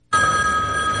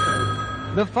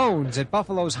The phones at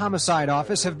Buffalo's homicide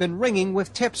office have been ringing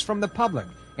with tips from the public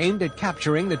aimed at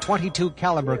capturing the .22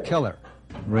 caliber killer.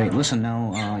 Right. Listen,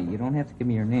 now, you don't have to give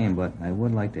me your name, but I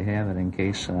would like to have it in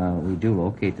case we do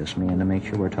locate this man to make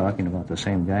sure we're talking about the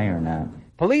same guy or not.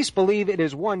 Police believe it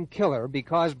is one killer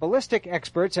because ballistic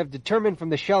experts have determined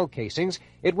from the shell casings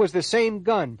it was the same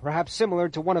gun, perhaps similar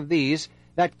to one of these,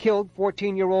 that killed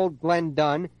 14-year-old Glenn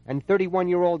Dunn and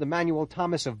 31-year-old Emmanuel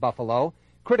Thomas of Buffalo,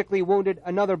 critically wounded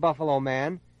another Buffalo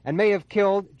man, and may have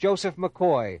killed Joseph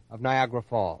McCoy of Niagara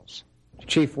Falls.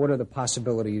 Chief, what are the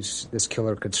possibilities this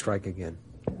killer could strike again?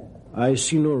 I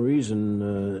see no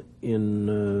reason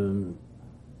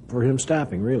for him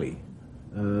stopping, really.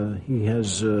 He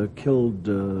has killed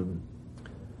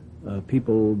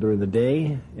people during the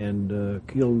day and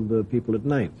killed people at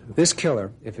night. This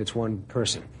killer, if it's one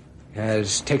person,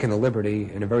 has taken the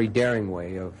liberty in a very daring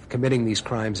way of committing these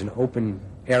crimes in open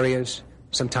areas,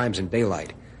 sometimes in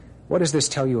daylight. What does this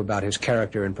tell you about his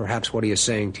character and perhaps what he is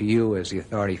saying to you as the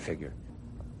authority figure?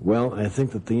 Well, I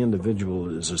think that the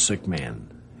individual is a sick man,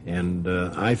 and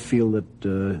I feel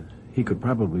that he could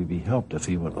probably be helped if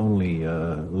he would only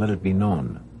let it be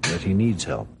known that he needs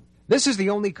help. This is the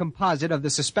only composite of the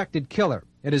suspected killer.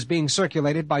 It is being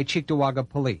circulated by Cheektowaga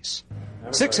Police.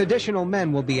 6 additional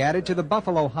men will be added to the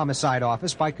Buffalo Homicide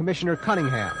Office by Commissioner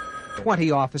Cunningham.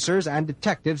 20 officers and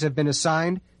detectives have been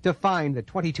assigned to find the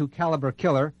 .22 caliber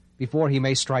killer before he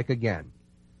may strike again.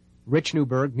 Rich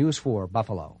Newberg, News 4,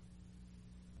 Buffalo.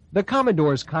 The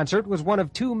Commodores concert was one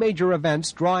of 2 major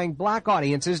events drawing black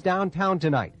audiences downtown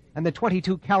tonight, and the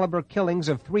 .22 caliber killings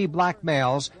of 3 black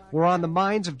males were on the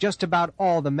minds of just about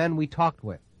all the men we talked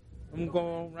with. I'm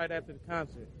going right after the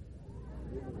concert.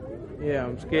 Yeah,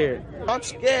 I'm scared. I'm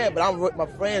scared, but I'm with my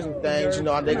friends and things, you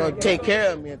know, they're going to take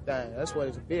care of me and things. That's what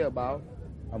it's be about.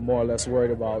 I'm more or less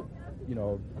worried about, you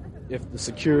know, if the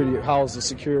security, how's the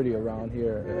security around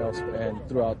here and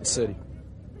throughout the city.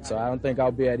 So I don't think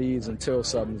I'll be at ease until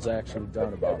something's actually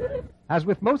done about it. As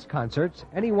with most concerts,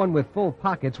 anyone with full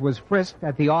pockets was frisked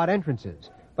at the odd entrances.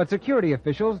 But security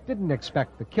officials didn't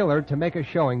expect the killer to make a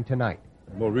showing tonight.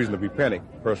 No reason to be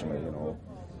panicked, personally, you know.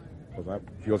 Because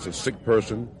if he's a sick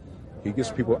person, he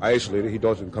gets people isolated. He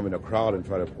doesn't come in a crowd and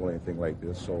try to pull anything like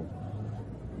this. So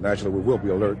naturally, we will be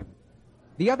alert.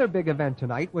 The other big event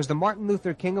tonight was the Martin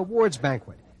Luther King Awards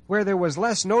banquet, where there was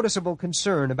less noticeable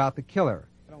concern about the killer.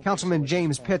 Councilman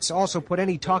James Pitts also put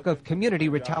any talk of community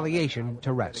retaliation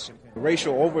to rest.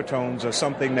 Racial overtones are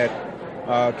something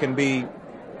that can be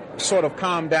sort of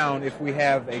calmed down if we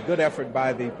have a good effort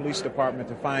by the police department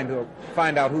to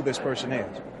find out who this person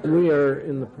is. We are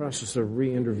in the process of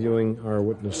re-interviewing our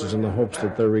witnesses in the hopes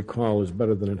that their recall is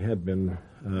better than it had been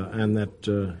on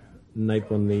that night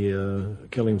when the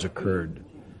killings occurred.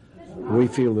 We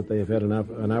feel that they have had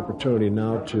an opportunity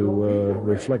now to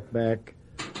reflect back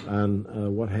on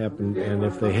what happened, and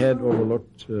if they had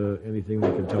overlooked anything,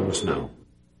 they can tell us now.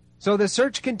 So the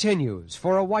search continues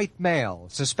for a white male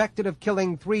suspected of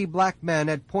killing 3 black men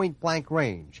at point-blank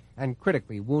range and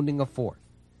critically wounding a 4th.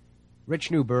 Rich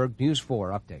Newberg, News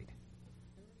 4 Update.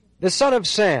 The son of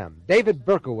Sam, David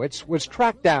Berkowitz, was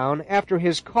tracked down after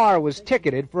his car was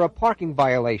ticketed for a parking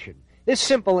violation. This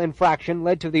simple infraction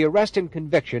led to the arrest and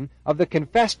conviction of the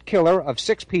confessed killer of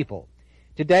 6 people.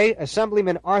 Today,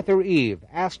 Assemblyman Arthur Eve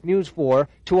asked News 4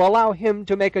 to allow him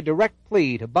to make a direct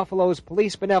plea to Buffalo's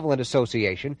Police Benevolent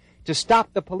Association to stop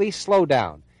the police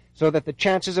slowdown so that the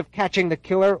chances of catching the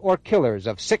killer or killers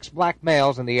of 6 black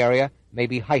males in the area may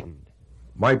be heightened.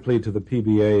 My plea to the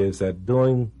PBA is that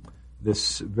during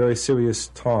this very serious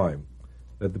time,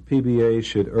 that the PBA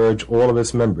should urge all of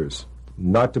its members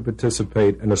not to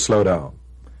participate in a slowdown,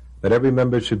 that every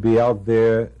member should be out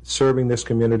there serving this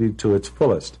community to its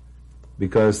fullest,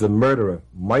 because the murderer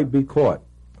might be caught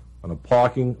on a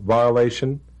parking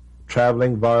violation,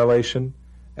 traveling violation,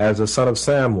 as the son of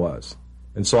Sam was.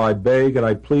 And so I beg and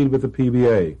I plead with the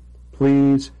PBA,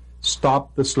 please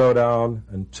stop the slowdown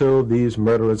until these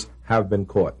murderers have been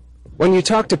caught. When you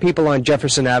talk to people on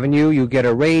Jefferson Avenue, you get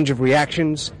a range of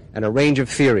reactions and a range of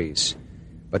theories.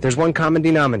 But there's one common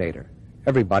denominator.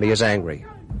 Everybody is angry.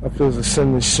 I feel it's a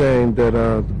sin and shame that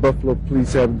the Buffalo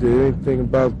police haven't did anything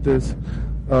about this.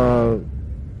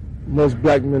 Most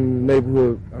black men in the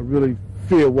neighborhood are really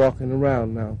fear walking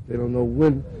around now. They don't know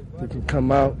when they can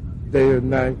come out, day or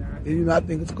night. And, you know, I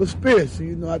think it's a conspiracy.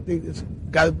 You know, I think it's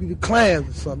got to be the Klans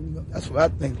or something. You know, that's what I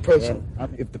think personally.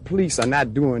 If the police are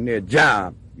not doing their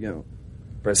job, you know,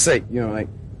 per se, you know, like,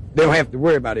 they don't have to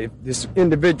worry about it. If this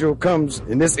individual comes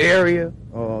in this area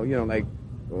or, you know, like,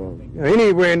 or, you know,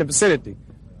 anywhere in the vicinity,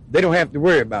 they don't have to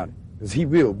worry about it because he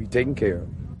will be taken care of.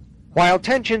 While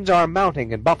tensions are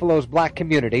mounting in Buffalo's black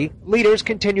community, leaders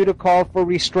continue to call for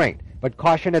restraint, but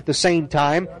caution at the same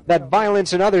time that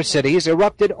violence in other cities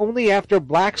erupted only after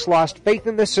blacks lost faith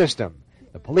in the system.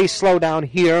 The police slowdown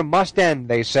here must end,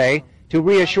 they say, to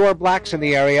reassure blacks in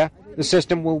the area the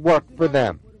system will work for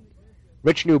them.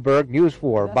 Rich Newberg, News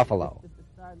 4, Buffalo.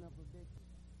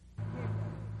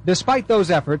 Despite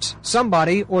those efforts,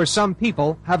 somebody or some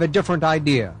people have a different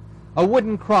idea. A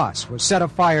wooden cross was set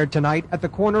afire tonight at the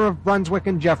corner of Brunswick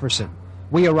and Jefferson.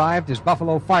 We arrived as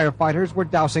Buffalo firefighters were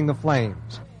dousing the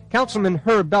flames. Councilman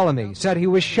Herb Bellamy said he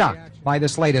was shocked by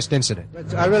this latest incident.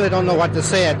 I really don't know what to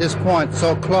say at this point.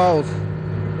 So close.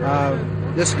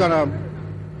 This is going to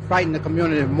frighten the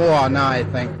community more now, I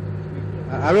think.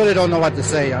 I really don't know what to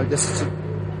say. This is the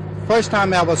first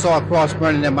time I ever saw a cross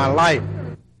burning in my life.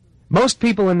 Most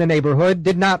people in the neighborhood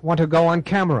did not want to go on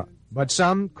camera, but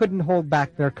some couldn't hold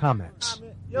back their comments.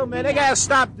 Yo, man, they gotta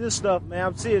stop this stuff, man.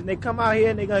 I'm serious. They come out here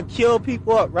and they're gonna kill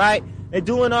people up, right? They're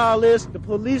doing all this. The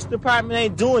police department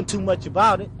ain't doing too much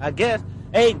about it, I guess.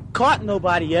 Ain't caught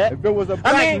nobody yet. If it was a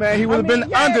black man, he would have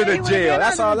been under the jail.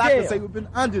 That's all I can say. He would have been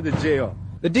under the jail.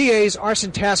 The DA's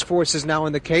arson task force is now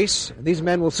in the case. These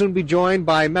men will soon be joined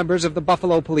by members of the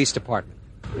Buffalo Police Department.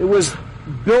 It was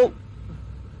built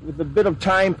with a bit of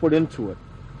time put into it.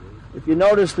 If you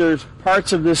notice, there's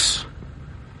parts of this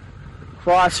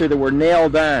cross here that were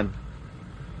nailed on.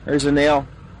 There's a nail.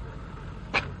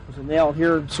 There's a nail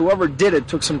here. So whoever did it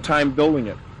took some time building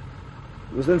it.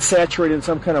 It was then saturated in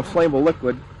some kind of flammable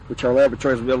liquid, which our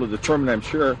laboratories will be able to determine, I'm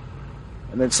sure,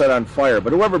 and then set on fire.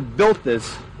 But whoever built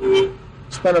this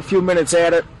spent a few minutes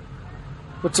at it,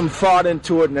 put some thought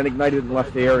into it, and then ignited and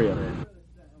left the area.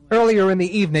 Earlier in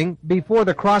the evening, before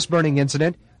the cross-burning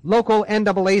incident, local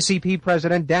NAACP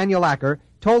President Daniel Acker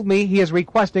told me he is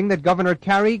requesting that Governor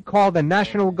Carey call the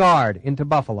National Guard into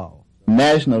Buffalo.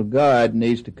 National Guard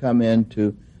needs to come in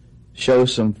to show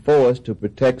some force to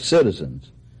protect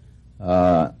citizens.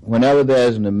 Whenever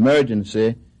there's an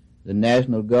emergency, the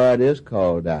National Guard is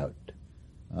called out.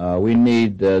 We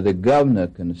need the governor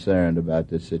concerned about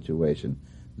this situation,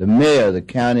 the mayor, the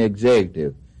county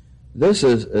executive. This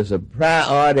is a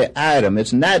priority item.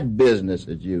 It's not business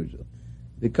as usual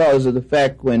because of the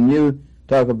fact when you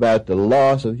talk about the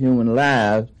loss of human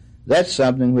lives, that's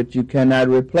something which you cannot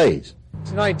replace.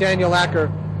 Tonight, Daniel Acker,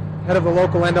 head of the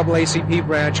local NAACP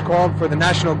branch, called for the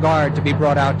National Guard to be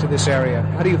brought out to this area.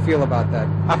 How do you feel about that?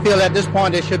 I feel at this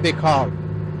point it should be called.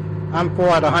 I'm for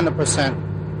it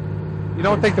 100%. You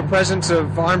don't think the presence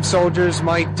of armed soldiers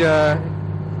might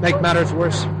make matters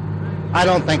worse? I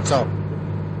don't think so,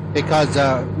 because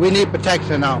we need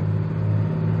protection now.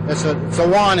 It's a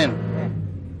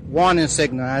warning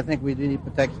signal. I think we need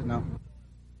protection now.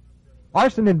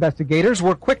 Arson investigators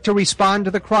were quick to respond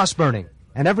to the cross-burning,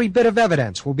 and every bit of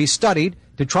evidence will be studied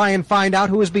to try and find out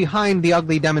who is behind the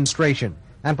ugly demonstration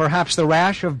and perhaps the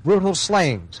rash of brutal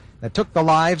slayings that took the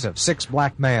lives of 6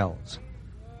 black males.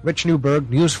 Rich Newberg,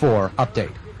 News 4,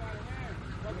 Update.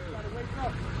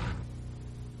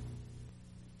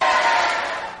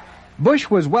 Bush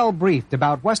was well briefed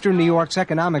about Western New York's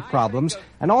economic problems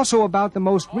and also about the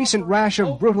most recent rash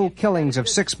of brutal killings of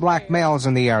 6 black males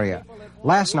in the area.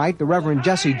 Last night, the Reverend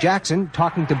Jesse Jackson,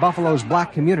 talking to Buffalo's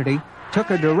black community,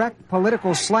 took a direct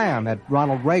political slam at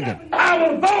Ronald Reagan. I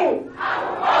will vote!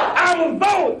 I will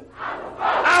vote!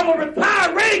 I will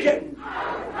retire Reagan!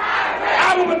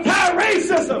 I will retire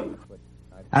racism!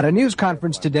 At a news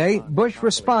conference today, Bush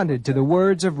responded to the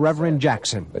words of Reverend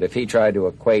Jackson. But if he tried to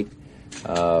equate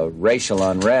racial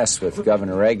unrest with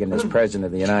Governor Reagan as President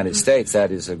of the United States,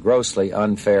 that is a grossly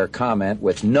unfair comment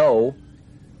with no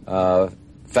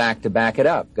fact to back it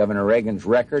up. Governor Reagan's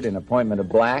record in appointment of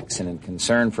blacks and in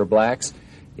concern for blacks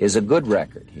is a good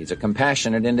record. He's a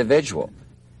compassionate individual.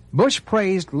 Bush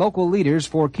praised local leaders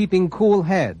for keeping cool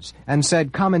heads and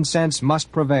said common sense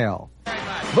must prevail.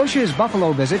 Bush's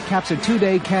Buffalo visit caps a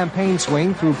 2-day campaign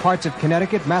swing through parts of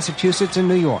Connecticut, Massachusetts, and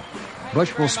New York.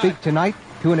 Bush will speak tonight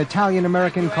to an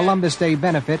Italian-American Columbus Day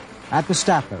benefit at the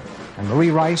Statler, and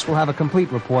Marie Rice will have a complete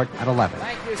report at 11.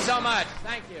 Thank you so much.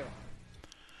 Thank you.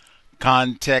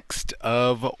 Context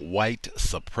of white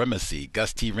supremacy.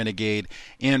 Gus T. Renegade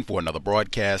in for another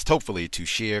broadcast, hopefully to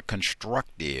share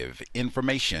constructive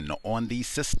information on the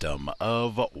system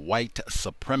of white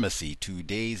supremacy.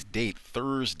 Today's date,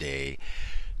 Thursday,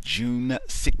 June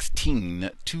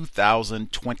 16,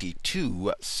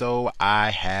 2022, so I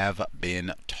have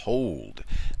been told.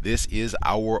 This is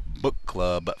our book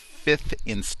club 5th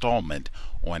installment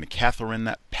on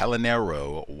Catherine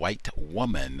Pallinero, White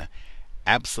Woman,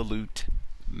 Absolute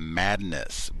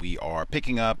Madness. We are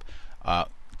picking up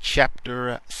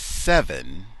chapter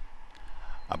 7.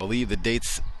 I believe the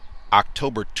dates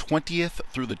October 20th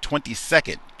through the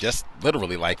 22nd, just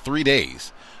literally like 3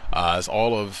 days. It's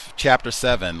all of Chapter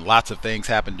 7. Lots of things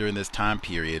happened during this time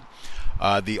period.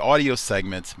 The audio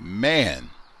segments, man,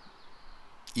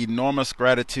 enormous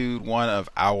gratitude. One of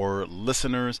our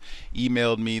listeners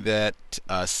emailed me that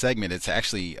segment. It's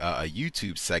actually a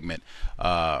YouTube segment.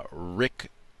 Rich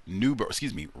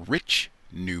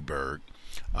Newberg,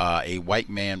 a white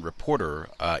man reporter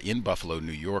in Buffalo,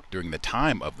 New York during the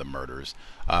time of the murders,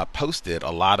 posted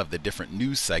a lot of the different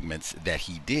news segments that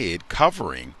he did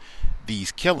covering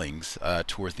these killings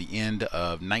towards the end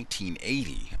of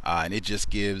 1980. And it just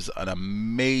gives an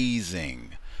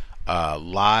amazing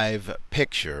live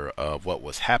picture of what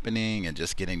was happening, and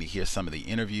just getting to hear some of the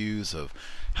interviews of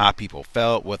how people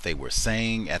felt, what they were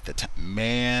saying at the time.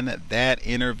 Man, that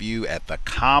interview at the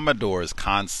Commodores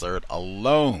concert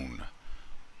alone.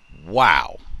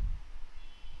 Wow.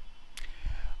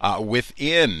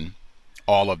 Within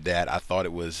all of that, I thought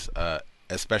it was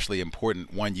especially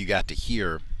important. One, you got to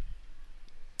hear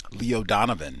Leo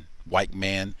Donovan, white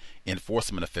man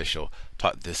enforcement official,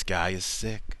 taught this guy is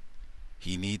sick.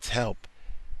 He needs help.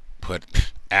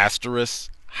 Put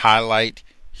asterisk, highlight,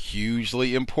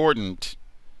 hugely important.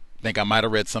 I think I might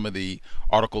have read some of the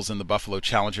articles in the Buffalo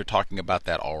Challenger talking about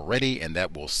that already, and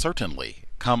that will certainly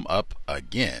come up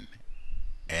again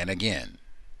and again.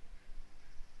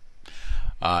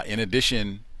 In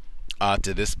addition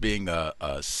to this being a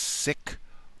sick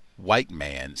white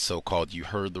man, so-called, you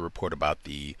heard the report about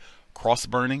the cross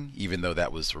burning, even though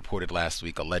that was reported last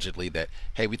week allegedly that,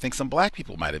 hey, we think some black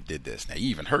people might have did this. Now, you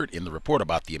even heard in the report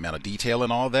about the amount of detail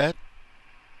and all that.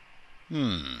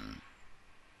 Then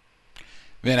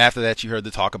after that, you heard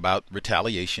the talk about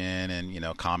retaliation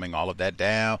and, calming all of that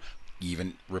down.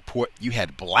 Even report you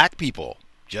had black people,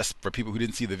 just for people who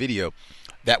didn't see the video,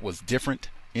 that was different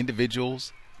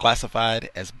individuals classified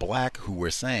as black who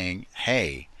were saying,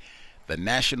 hey, the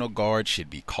National Guard should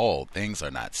be called. Things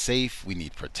are not safe. We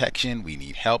need protection. We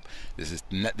need help. This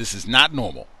is not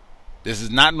normal. This is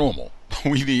not normal.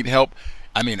 We need help.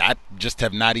 I mean, I just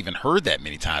have not even heard that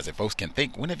many times that folks can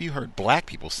think. When have you heard black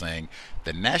people saying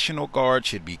the National Guard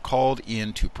should be called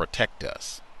in to protect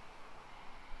us?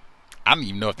 I don't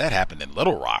even know if that happened in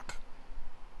Little Rock.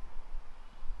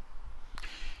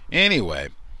 Anyway,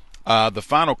 the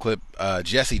final clip,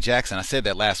 Jesse Jackson. I said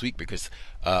that last week because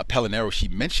Pellinero, she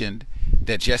mentioned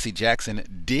that Jesse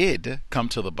Jackson did come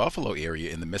to the Buffalo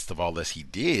area in the midst of all this. He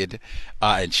did,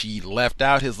 and she left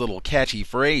out his little catchy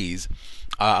phrase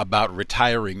about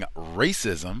retiring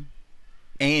racism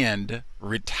and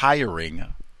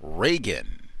retiring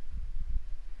Reagan.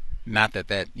 Not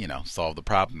that solved the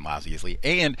problem, obviously.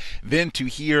 And then to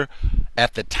hear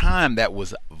at the time that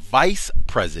was Vice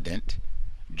President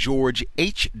George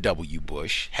H.W.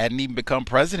 Bush, hadn't even become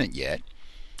president yet,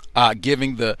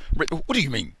 giving the... What do you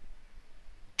mean?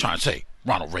 Trying to say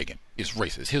Ronald Reagan is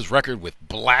racist. His record with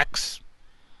blacks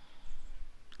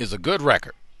is a good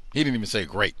record. He didn't even say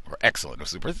great or excellent or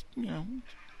super.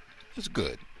 It's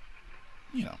good.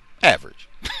 Average.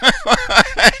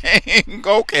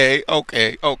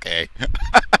 Okay.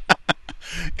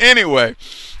 Anyway,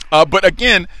 but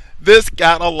again, this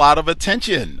got a lot of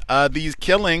attention. These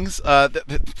killings,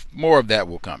 more of that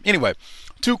will come. Anyway,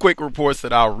 two quick reports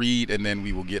that I'll read, and then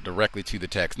we will get directly to the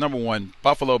text. Number one,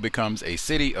 Buffalo becomes a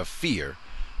city of fear,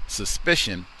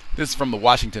 suspicion. This is from the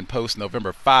Washington Post,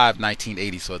 November 5,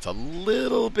 1980, so it's a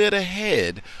little bit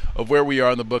ahead of where we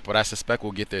are in the book, but I suspect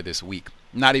we'll get there this week.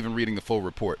 Not even reading the full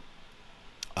report.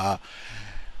 And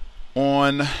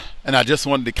I just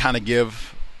wanted to kind of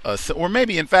give... or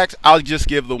maybe, in fact, I'll just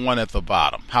give the one at the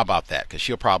bottom. How about that? Because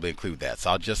she'll probably include that.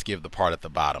 So I'll just give the part at the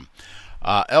bottom.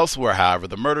 Elsewhere, however,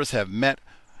 the murders have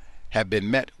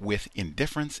been met with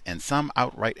indifference and some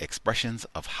outright expressions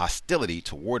of hostility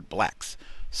toward blacks.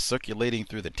 Circulating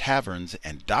through the taverns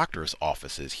and doctors'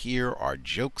 offices here are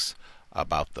jokes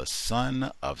about the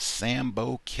son of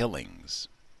Sambo killings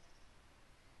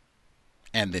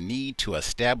and the need to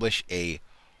establish a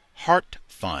heart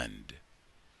fund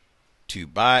to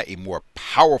buy a more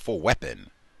powerful weapon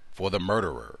for the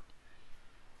murderer.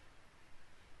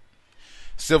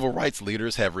 Civil rights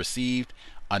leaders have received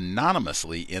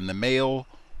anonymously in the mail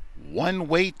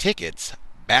one-way tickets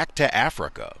back to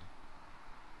Africa.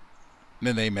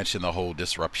 Then they mention the whole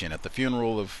disruption at the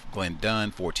funeral of Glenn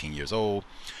Dunn, 14 years old.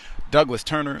 Douglas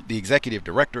Turner, the executive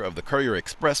director of the Courier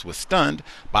Express, was stunned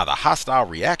by the hostile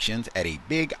reactions at a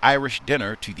big Irish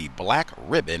dinner to the black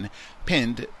ribbon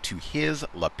pinned to his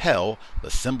lapel,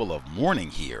 the symbol of mourning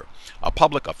here. A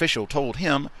public official told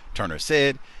him, Turner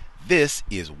said, "This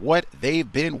is what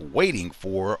they've been waiting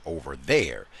for over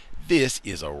there. This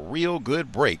is a real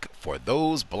good break for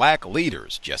those black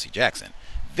leaders, Jesse Jackson.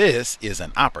 This is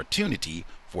an opportunity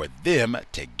for them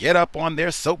to get up on their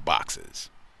soapboxes.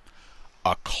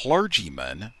 A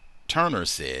clergyman, Turner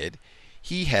said,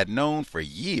 he had known for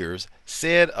years,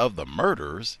 said of the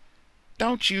murders,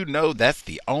 "Don't you know that's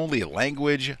the only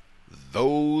language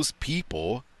those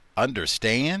people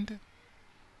understand?"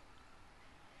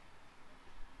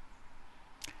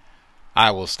 I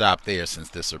will stop there since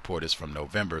this report is from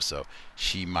November, so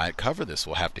she might cover this.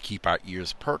 We'll have to keep our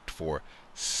ears perked for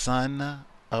Son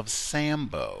of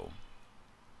Sambo.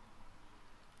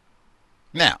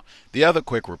 Now, the other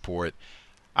quick report,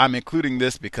 I'm including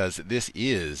this because this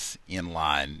is in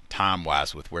line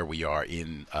time-wise with where we are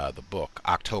in the book,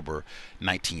 October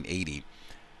 1980.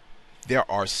 There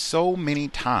are so many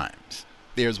times.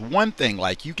 There's one thing,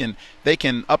 like they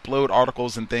can upload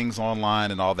articles and things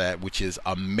online and all that, which is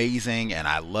amazing and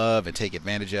I love and take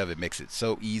advantage of. It makes it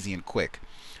so easy and quick.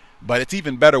 But it's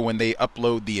even better when they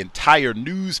upload the entire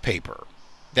newspaper.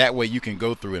 That way you can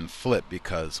go through and flip,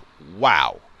 because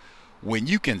wow, when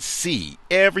you can see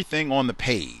everything on the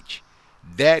page,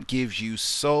 that gives you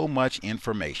so much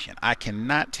information. I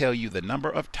cannot tell you the number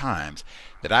of times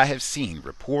that I have seen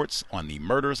reports on the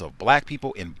murders of black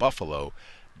people in Buffalo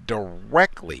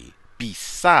directly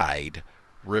beside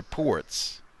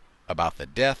reports about the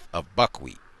death of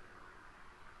Buckwheat.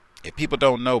 If people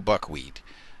don't know Buckwheat,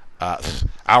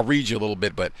 I'll read you a little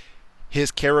bit, but his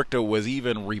character was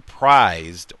even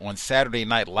reprised on Saturday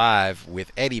Night Live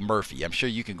with Eddie Murphy. I'm sure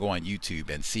you can go on YouTube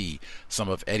and see some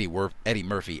of Eddie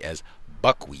Murphy as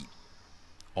Buckwheat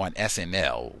on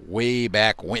SNL way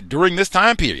back when, during this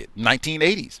time period,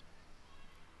 1980s.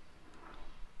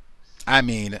 I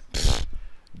mean,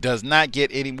 does not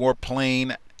get any more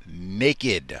plain,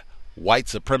 naked white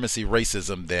supremacy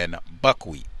racism than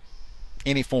Buckwheat.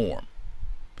 Any form.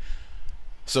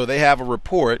 So they have a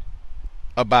report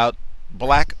about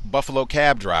black Buffalo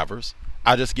cab drivers.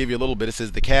 I'll just give you a little bit. It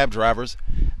says the cab driver's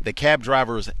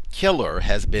killer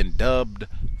has been dubbed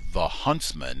the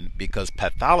Huntsman because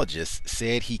pathologists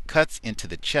said he cuts into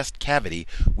the chest cavity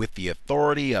with the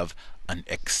authority of an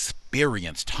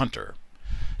experienced hunter.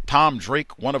 Tom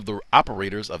Drake, one of the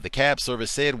operators of the cab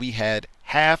service, said we had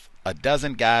half a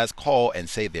dozen guys call and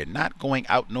say they're not going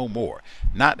out no more.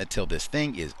 Not until this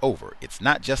thing is over. It's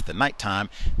not just the nighttime.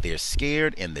 They're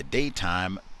scared in the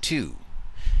daytime, too.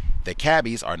 The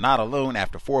cabbies are not alone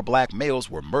after 4 black males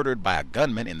were murdered by a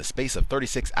gunman in the space of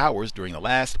 36 hours during the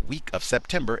last week of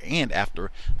September, and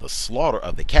after the slaughter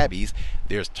of the cabbies,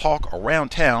 there's talk around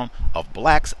town of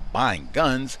blacks buying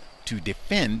guns to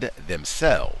defend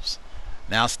themselves.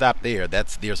 Now stop there.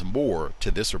 There's more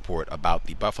to this report about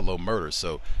the Buffalo murders.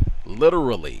 So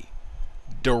literally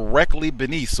directly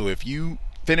beneath. So if you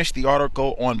finish the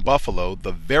article on Buffalo,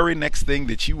 the very next thing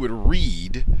that you would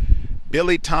read,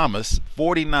 Billy Thomas,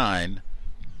 49,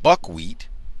 Buckwheat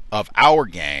of Our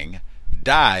Gang,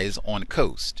 dies on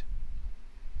coast.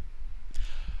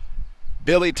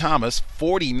 Billy Thomas,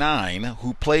 49,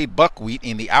 who played Buckwheat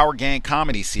in the Our Gang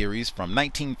comedy series from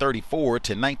 1934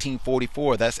 to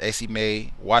 1944, that's Essie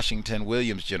Mae Washington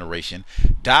Williams' generation,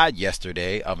 died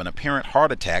yesterday of an apparent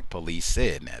heart attack, police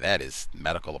said. Now that is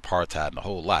medical apartheid and a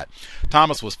whole lot.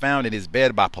 Thomas was found in his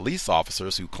bed by police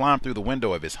officers who climbed through the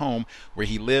window of his home where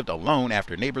he lived alone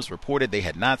after neighbors reported they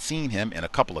had not seen him in a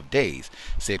couple of days,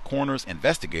 said coroner's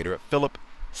investigator Philip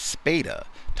Spada.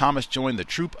 Thomas joined the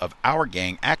troupe of Our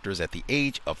Gang actors at the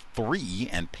age of 3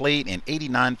 and played in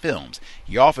 89 films.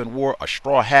 He often wore a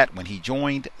straw hat when he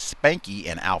joined Spanky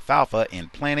and Alfalfa in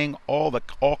planning all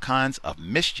kinds of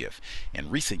mischief. In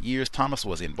recent years, Thomas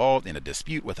was involved in a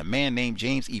dispute with a man named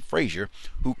James E. Frazier,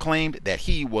 who claimed that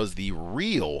he was the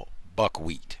real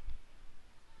Buckwheat.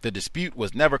 The dispute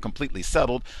was never completely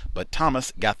settled, but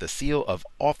Thomas got the seal of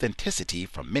authenticity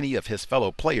from many of his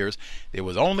fellow players. There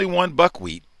was only one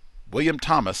Buckwheat. William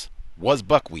Thomas was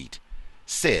Buckwheat,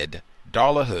 said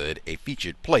Darla Hood, a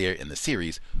featured player in the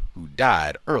series who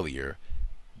died earlier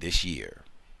this year.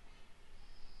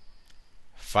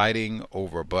 Fighting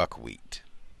over Buckwheat.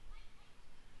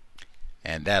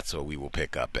 And that's what we will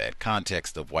pick up at.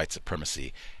 Context of White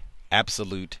Supremacy.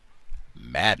 Absolute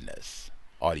Madness.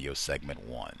 Audio segment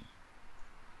 1.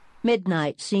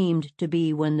 Midnight seemed to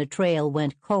be when the trail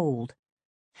went cold.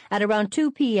 At around 2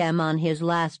 p.m. on his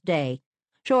last day,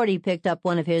 Shorty picked up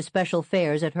one of his special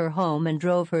fares at her home and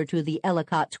drove her to the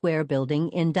Ellicott Square building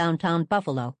in downtown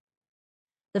Buffalo.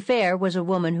 The fare was a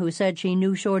woman who said she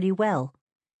knew Shorty well.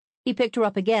 He picked her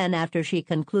up again after she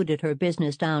concluded her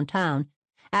business downtown,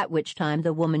 at which time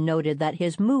the woman noted that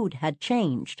his mood had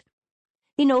changed.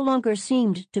 He no longer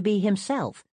seemed to be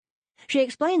himself. She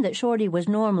explained that Shorty was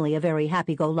normally a very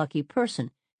happy-go-lucky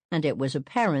person, and it was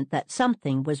apparent that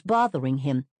something was bothering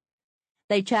him.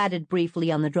 They chatted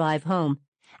briefly on the drive home,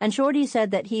 and Shorty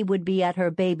said that he would be at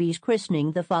her baby's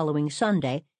christening the following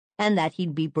Sunday, and that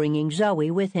he'd be bringing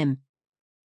Zoe with him.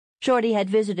 Shorty had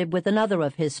visited with another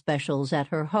of his specials at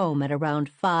her home at around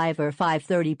 5 or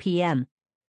 5:30 p.m.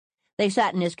 They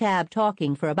sat in his cab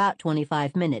talking for about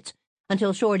 25 minutes,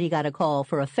 until Shorty got a call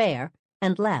for a fare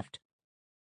and left.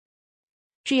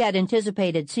 She had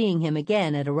anticipated seeing him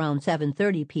again at around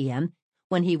 7:30 p.m.,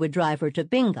 when he would drive her to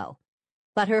bingo,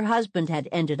 but her husband had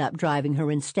ended up driving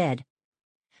her instead.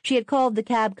 She had called the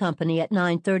cab company at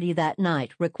 9:30 that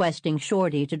night, requesting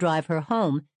Shorty to drive her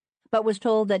home, but was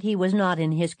told that he was not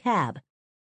in his cab.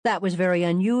 That was very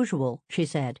unusual, she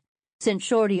said, since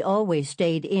Shorty always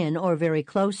stayed in or very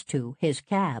close to his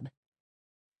cab.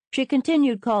 She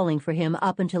continued calling for him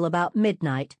up until about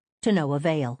midnight, to no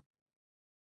avail.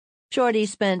 Shorty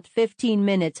spent 15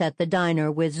 minutes at the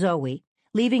diner with Zoe,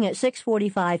 leaving at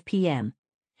 6:45 p.m.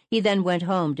 He then went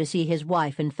home to see his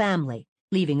wife and family,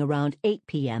 leaving around 8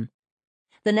 p.m.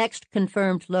 The next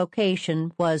confirmed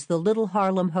location was the Little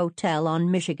Harlem Hotel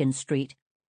on Michigan Street.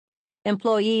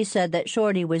 Employees said that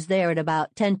Shorty was there at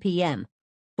about 10 p.m.,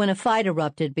 when a fight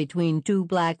erupted between two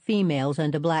black females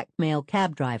and a black male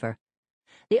cab driver.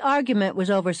 The argument was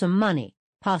over some money,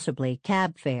 possibly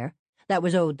cab fare, that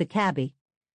was owed the cabbie.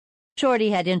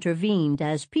 Shorty had intervened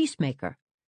as peacemaker.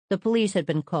 The police had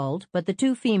been called, but the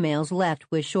two females left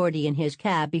with Shorty in his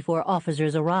cab before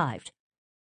officers arrived.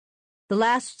 The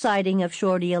last sighting of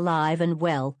Shorty alive and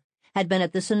well had been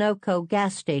at the Sunoco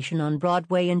gas station on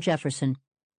Broadway and Jefferson.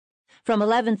 From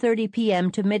 11:30 p.m.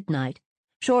 to midnight,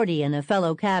 Shorty and a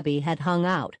fellow cabbie had hung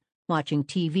out, watching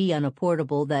TV on a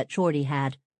portable that Shorty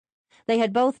had. They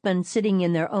had both been sitting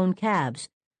in their own cabs.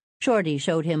 Shorty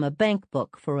showed him a bank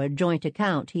book for a joint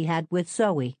account he had with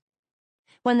Zoe.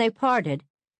 When they parted,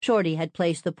 Shorty had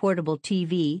placed the portable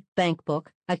TV, bank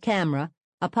book, a camera,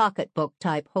 a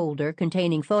pocketbook-type holder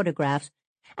containing photographs,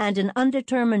 and an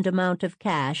undetermined amount of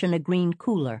cash in a green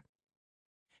cooler.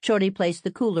 Shorty placed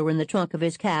the cooler in the trunk of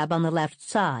his cab on the left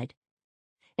side.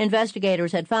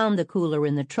 Investigators had found the cooler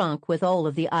in the trunk with all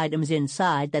of the items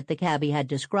inside that the cabbie had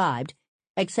described,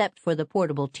 except for the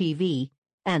portable TV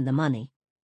and the money.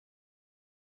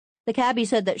 The cabbie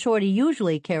said that Shorty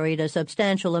usually carried a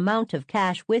substantial amount of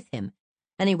cash with him,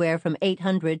 anywhere from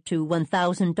 $800 to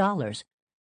 $1,000.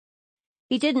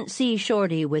 He didn't see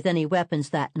Shorty with any weapons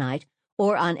that night,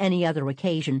 or on any other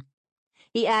occasion.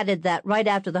 He added that right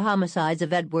after the homicides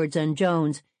of Edwards and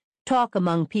Jones, talk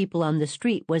among people on the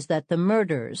street was that the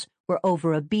murders were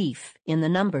over a beef in the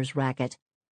numbers racket.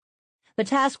 The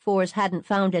task force hadn't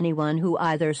found anyone who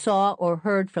either saw or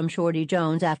heard from Shorty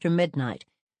Jones after midnight,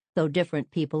 though different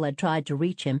people had tried to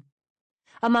reach him.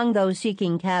 Among those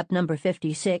seeking cab number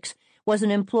 56 was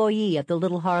an employee at the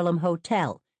Little Harlem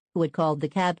Hotel who had called the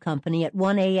cab company at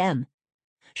 1 a.m.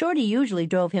 Shorty usually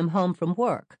drove him home from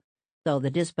work. Though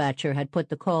the dispatcher had put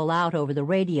the call out over the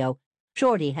radio,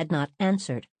 Shorty had not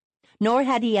answered, nor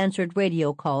had he answered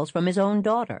radio calls from his own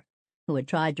daughter, who had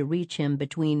tried to reach him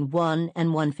between 1 and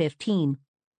 1:15.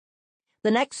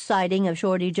 The next sighting of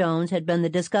Shorty Jones had been the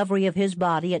discovery of his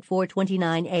body at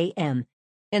 4:29 a.m.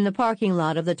 in the parking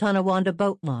lot of the Tonawanda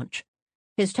boat launch.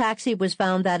 His taxi was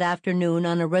found that afternoon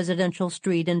on a residential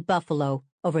street in Buffalo,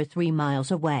 over 3 miles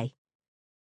away.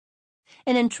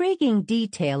 An intriguing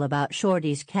detail about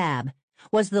Shorty's cab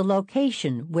was the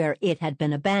location where it had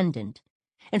been abandoned,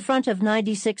 in front of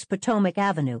 96 Potomac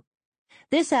Avenue.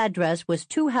 This address was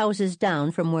 2 houses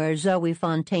down from where Zoe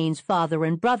Fontaine's father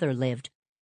and brother lived.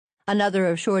 Another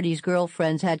of Shorty's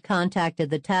girlfriends had contacted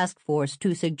the task force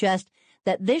to suggest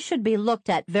that this should be looked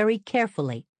at very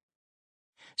carefully.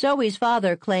 Zoe's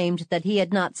father claimed that he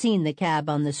had not seen the cab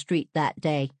on the street that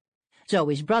day.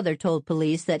 Zoe's brother told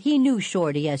police that he knew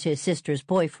Shorty as his sister's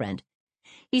boyfriend.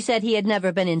 He said he had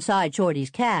never been inside Shorty's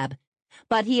cab,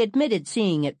 but he admitted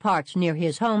seeing it parked near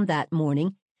his home that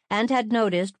morning and had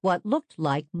noticed what looked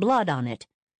like blood on it.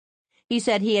 He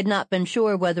said he had not been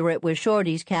sure whether it was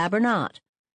Shorty's cab or not.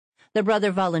 The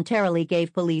brother voluntarily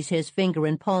gave police his finger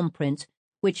and palm prints,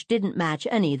 which didn't match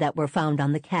any that were found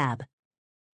on the cab.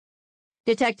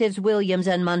 Detectives Williams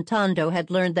and Montando had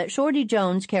learned that Shorty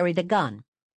Jones carried a gun,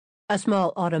 a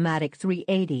small automatic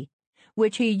 .380,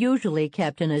 which he usually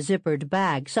kept in a zippered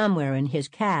bag somewhere in his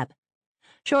cab.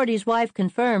 Shorty's wife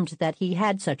confirmed that he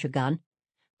had such a gun,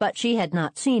 but she had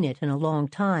not seen it in a long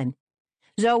time.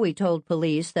 Zoe told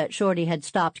police that Shorty had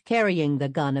stopped carrying the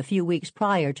gun a few weeks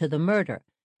prior to the murder,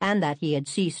 and that he had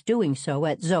ceased doing so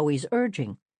at Zoe's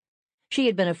urging. She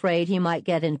had been afraid he might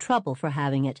get in trouble for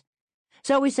having it.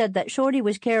 Zoe said that Shorty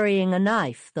was carrying a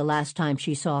knife the last time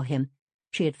she saw him.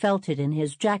 She had felt it in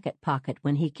his jacket pocket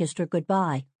when he kissed her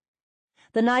goodbye.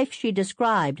 The knife she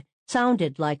described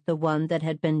sounded like the one that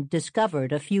had been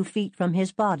discovered a few feet from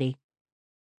his body.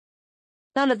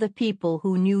 None of the people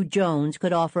who knew Jones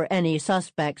could offer any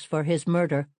suspects for his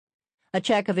murder. A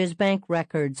check of his bank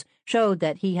records showed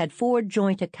that he had 4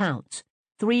 joint accounts,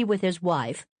 3 with his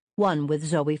wife, 1 with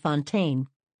Zoe Fontaine.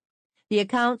 The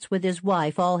accounts with his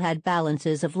wife all had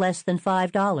balances of less than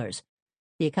 $5.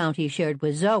 The account he shared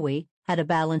with Zoe had a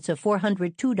balance of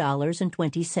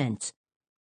 $402.20.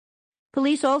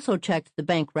 Police also checked the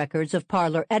bank records of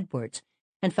Parler Edwards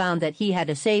and found that he had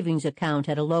a savings account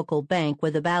at a local bank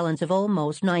with a balance of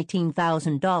almost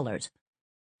 $19,000.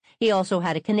 He also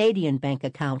had a Canadian bank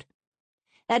account.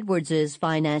 Edwards's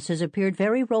finances appeared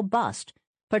very robust,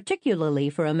 particularly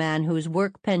for a man whose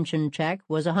work pension check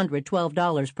was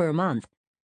 $112 per month.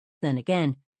 Then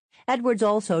again, Edwards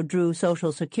also drew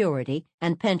Social Security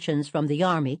and pensions from the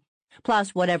Army,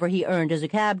 plus whatever he earned as a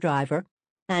cab driver,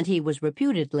 and he was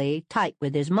reputedly tight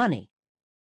with his money.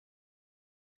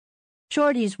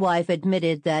 Shorty's wife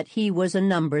admitted that he was a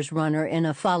numbers runner in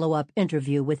a follow-up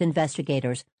interview with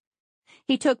investigators.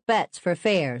 He took bets for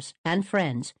fares and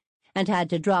friends and had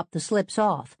to drop the slips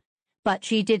off, but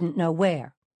she didn't know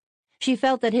where. She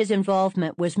felt that his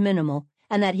involvement was minimal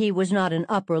and that he was not an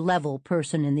upper-level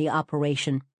person in the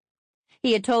operation.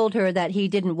 He had told her that he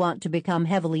didn't want to become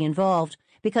heavily involved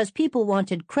because people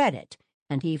wanted credit,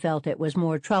 and he felt it was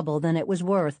more trouble than it was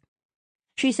worth.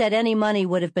 She said any money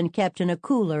would have been kept in a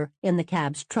cooler in the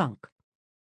cab's trunk.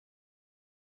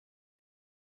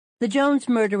 The Jones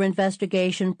murder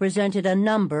investigation presented a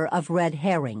number of red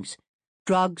herrings: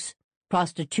 drugs,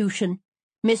 prostitution,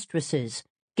 mistresses,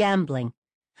 gambling,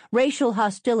 racial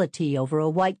hostility over a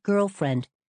white girlfriend.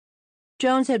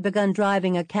 Jones had begun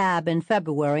driving a cab in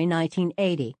February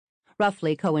 1980,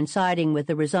 roughly coinciding with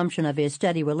the resumption of his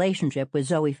steady relationship with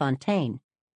Zoe Fontaine.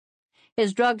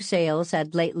 His drug sales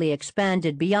had lately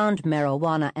expanded beyond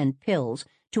marijuana and pills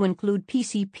to include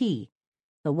PCP,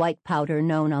 the white powder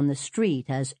known on the street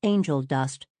as angel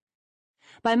dust.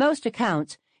 By most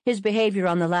accounts, his behavior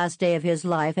on the last day of his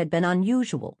life had been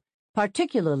unusual,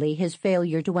 particularly his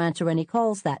failure to answer any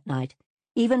calls that night,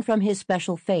 even from his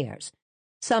special fares,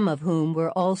 some of whom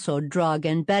were also drug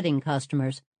and betting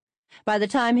customers. By the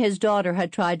time his daughter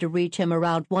had tried to reach him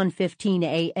around 1:15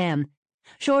 a.m.,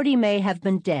 Shorty may have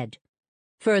been dead.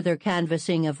 Further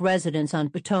canvassing of residents on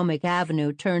Potomac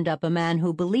Avenue turned up a man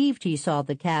who believed he saw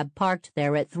the cab parked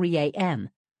there at 3 a.m.,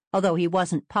 although he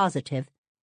wasn't positive.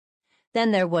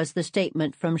 Then there was the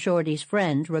statement from Shorty's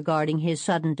friend regarding his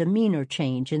sudden demeanor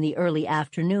change in the early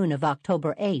afternoon of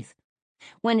October 8th,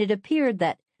 when it appeared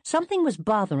that something was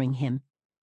bothering him.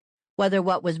 Whether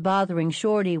what was bothering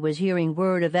Shorty was hearing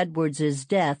word of Edwards's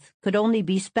death could only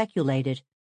be speculated.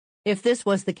 If this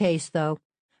was the case, though,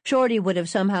 Shorty would have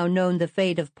somehow known the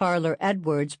fate of Parler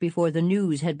Edwards before the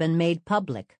news had been made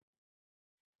public.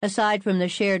 Aside from the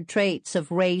shared traits of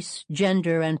race,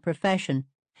 gender, and profession,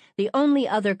 the only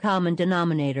other common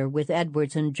denominator with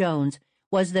Edwards and Jones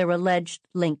was their alleged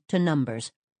link to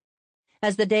numbers.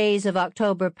 As the days of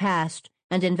October passed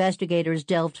and investigators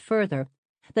delved further,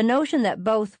 the notion that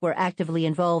both were actively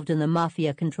involved in the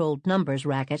mafia-controlled numbers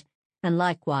racket and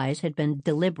likewise had been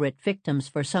deliberate victims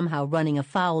for somehow running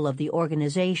afoul of the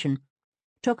organization,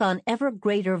 took on ever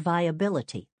greater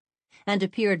viability, and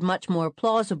appeared much more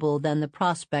plausible than the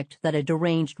prospect that a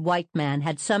deranged white man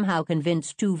had somehow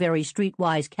convinced 2 very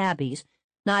streetwise cabbies,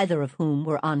 neither of whom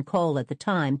were on call at the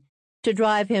time, to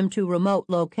drive him to remote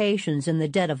locations in the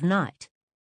dead of night.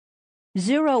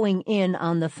 Zeroing in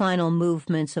on the final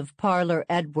movements of Parler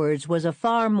Edwards was a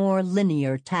far more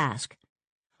linear task.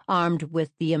 Armed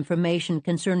with the information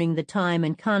concerning the time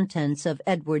and contents of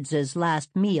Edwards's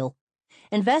last meal,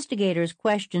 investigators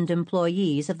questioned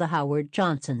employees of the Howard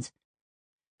Johnsons.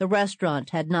 The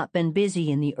restaurant had not been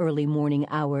busy in the early morning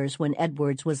hours when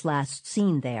Edwards was last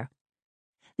seen there.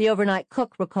 The overnight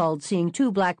cook recalled seeing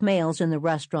 2 black males in the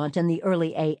restaurant in the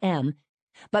early a.m.,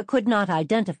 but could not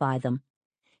identify them.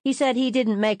 He said he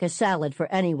didn't make a salad for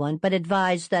anyone, but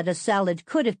advised that a salad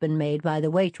could have been made by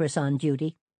the waitress on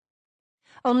duty.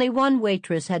 Only one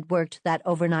waitress had worked that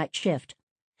overnight shift.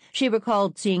 She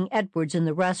recalled seeing Edwards in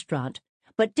the restaurant,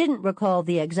 but didn't recall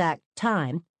the exact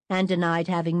time and denied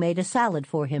having made a salad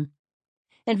for him.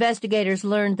 Investigators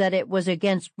learned that it was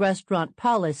against restaurant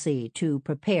policy to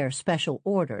prepare special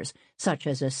orders, such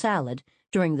as a salad,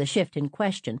 during the shift in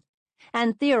question,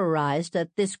 and theorized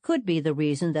that this could be the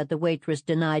reason that the waitress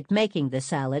denied making the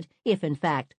salad, if in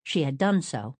fact she had done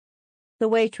so. The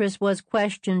waitress was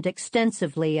questioned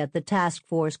extensively at the task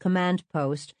force command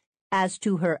post as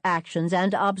to her actions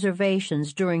and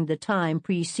observations during the time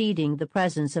preceding the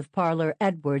presence of Parlor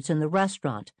Edwards in the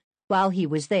restaurant, while he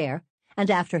was there,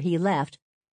 and after he left,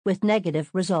 with negative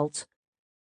results.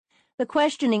 The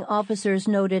questioning officers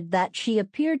noted that she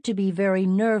appeared to be very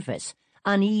nervous,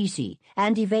 uneasy,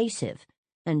 and evasive,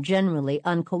 and generally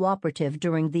uncooperative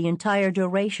during the entire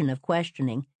duration of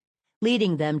questioning,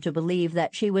 leading them to believe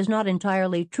that she was not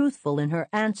entirely truthful in her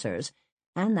answers,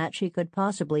 and that she could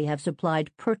possibly have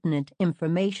supplied pertinent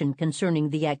information concerning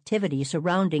the activity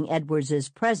surrounding Edwards's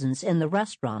presence in the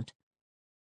restaurant.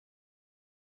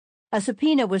 A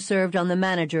subpoena was served on the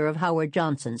manager of Howard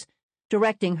Johnson's,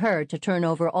 directing her to turn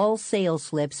over all sales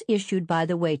slips issued by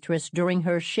the waitress during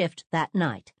her shift that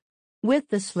night. With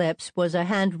the slips was a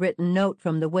handwritten note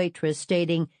from the waitress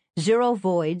stating 0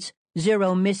 voids,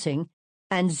 0 missing,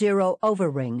 and 0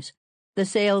 overrings. The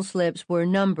sales slips were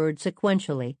numbered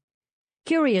sequentially.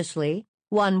 Curiously,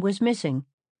 1 was missing.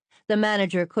 The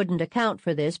manager couldn't account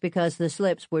for this because the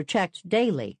slips were checked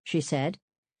daily, she said.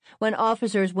 When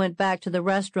officers went back to the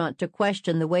restaurant to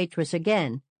question the waitress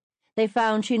again, they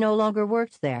found she no longer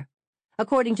worked there.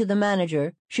 According to the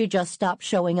manager, she just stopped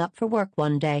showing up for work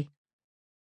one day.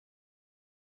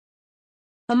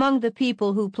 Among the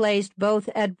people who placed both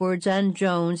Edwards and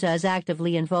Jones as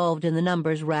actively involved in the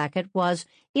numbers racket was,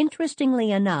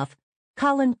 interestingly enough,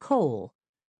 Colin Cole,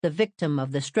 the victim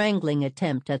of the strangling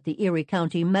attempt at the Erie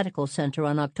County Medical Center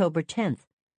on October 10th.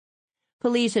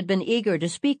 Police had been eager to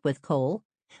speak with Cole,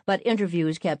 but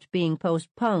interviews kept being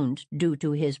postponed due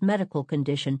to his medical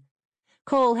condition.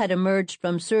 Cole had emerged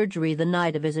from surgery the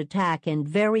night of his attack in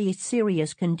very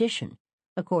serious condition,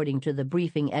 according to the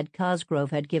briefing Ed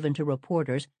Cosgrove had given to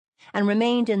reporters, and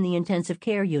remained in the intensive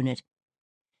care unit.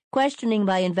 Questioning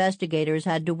by investigators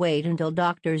had to wait until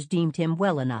doctors deemed him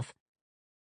well enough.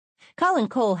 Colin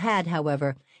Cole had,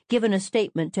 however, given a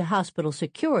statement to hospital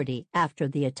security after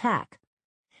the attack.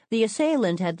 The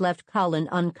assailant had left Colin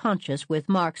unconscious with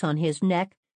marks on his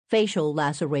neck, facial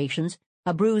lacerations,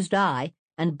 a bruised eye,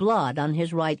 and blood on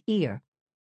his right ear.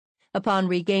 Upon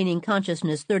regaining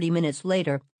consciousness 30 minutes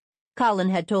later, Colin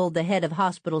had told the head of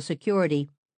hospital security,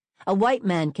 "A white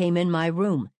man came in my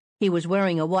room. He was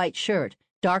wearing a white shirt,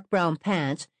 dark brown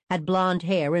pants, had blonde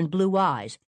hair and blue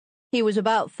eyes. He was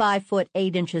about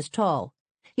 5'8" tall.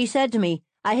 He said to me,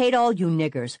 'I hate all you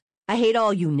niggers. I hate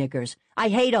all you niggers. I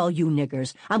hate all you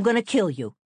niggers. I'm going to kill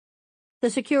you.'" The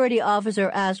security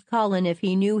officer asked Colin if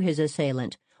he knew his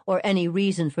assailant or any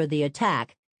reason for the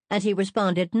attack, and he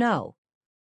responded no.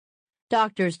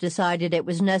 Doctors decided it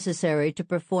was necessary to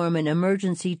perform an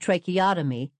emergency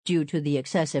tracheotomy due to the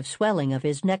excessive swelling of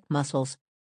his neck muscles.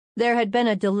 There had been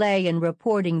a delay in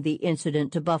reporting the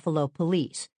incident to Buffalo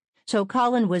police, so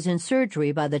Colin was in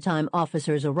surgery by the time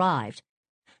officers arrived.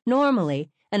 Normally,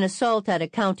 an assault at a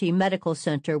county medical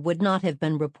center would not have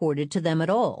been reported to them at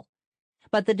all,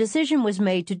 but the decision was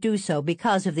made to do so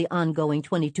because of the ongoing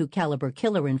 .22 caliber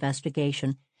killer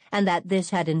investigation, and that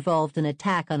this had involved an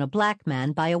attack on a black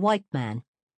man by a white man.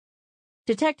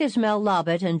 Detectives Mel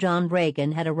Lobbett and John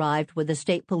Reagan had arrived with a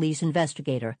state police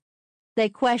investigator. They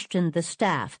questioned the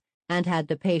staff and had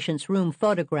the patient's room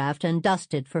photographed and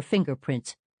dusted for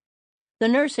fingerprints. The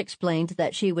nurse explained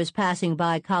that she was passing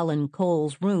by Colin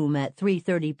Cole's room at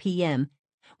 3:30 p.m.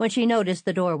 when she noticed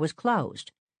the door was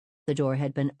closed. The door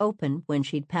had been open when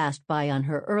she'd passed by on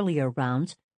her earlier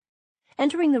rounds.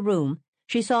 Entering the room,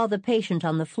 she saw the patient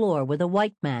on the floor with a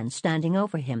white man standing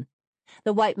over him.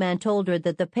 The white man told her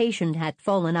that the patient had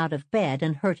fallen out of bed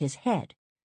and hurt his head.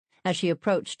 As she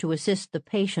approached to assist the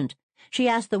patient, she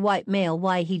asked the white male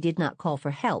why he did not call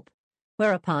for help,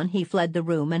 whereupon he fled the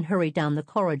room and hurried down the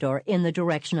corridor in the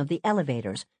direction of the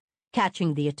elevators,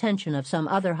 catching the attention of some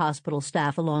other hospital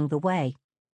staff along the way.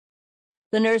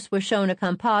 The nurse was shown a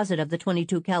composite of the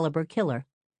 .22 caliber killer.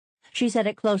 She said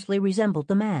it closely resembled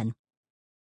the man.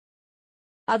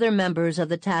 Other members of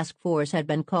the task force had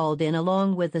been called in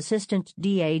along with Assistant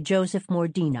DA Joseph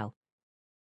Mordino.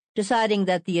 Deciding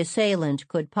that the assailant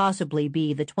could possibly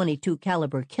be the .22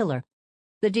 caliber killer,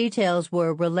 the details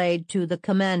were relayed to the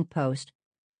command post.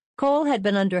 Cole had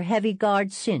been under heavy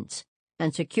guard since,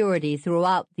 and security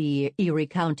throughout the Erie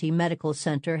County Medical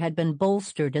Center had been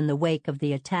bolstered in the wake of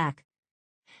the attack.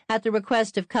 At the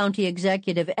request of County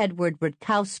Executive Edward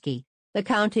Rutkowski, the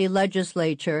county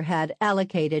legislature had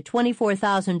allocated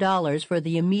 $24,000 for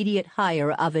the immediate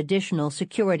hire of additional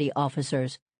security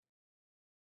officers.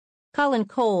 Colin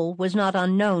Cole was not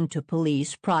unknown to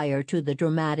police prior to the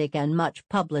dramatic and much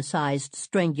publicized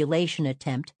strangulation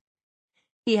attempt.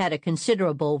 He had a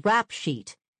considerable rap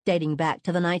sheet dating back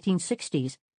to the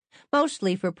 1960s,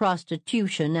 mostly for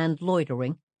prostitution and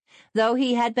loitering, though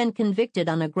he had been convicted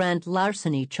on a grand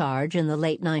larceny charge in the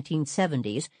late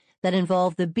 1970s that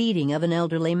involved the beating of an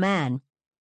elderly man.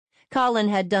 Collin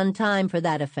had done time for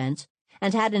that offense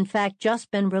and had in fact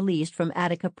just been released from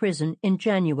Attica Prison in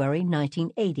January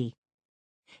 1980.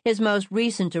 His most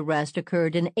recent arrest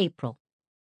occurred in April.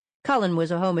 Collin was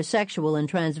a homosexual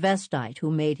and transvestite who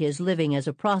made his living as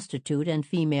a prostitute and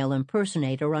female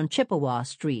impersonator on Chippewa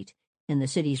Street in the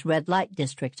city's red light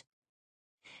district.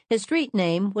 His street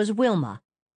name was Wilma.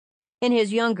 In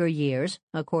his younger years,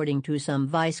 according to some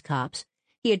vice cops,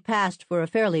 he had passed for a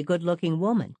fairly good-looking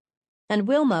woman, and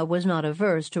Wilma was not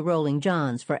averse to rolling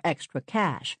johns for extra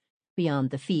cash, beyond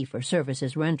the fee for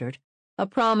services rendered. A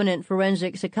prominent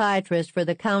forensic psychiatrist for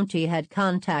the county had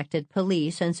contacted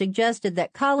police and suggested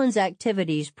that Collin's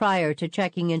activities prior to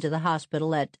checking into the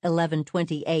hospital at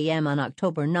 11:20 a.m. on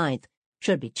October 9th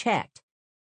should be checked.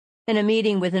 In a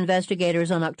meeting with investigators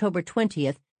on October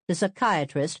 20th, the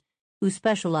psychiatrist, who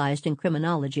specialized in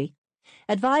criminology,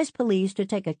 advised police to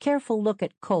take a careful look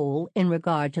at Cole in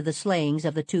regard to the slayings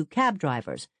of the two cab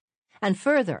drivers, and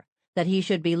further that he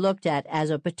should be looked at as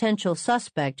a potential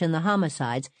suspect in the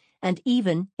homicides and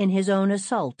even in his own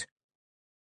assault.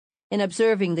 In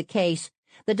observing the case,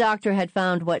 the doctor had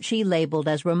found what she labeled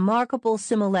as remarkable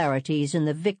similarities in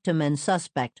the victim and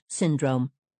suspect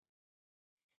syndrome.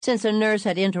 Since a nurse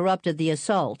had interrupted the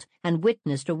assault and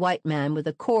witnessed a white man with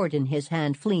a cord in his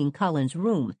hand fleeing Collin's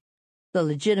room, the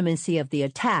legitimacy of the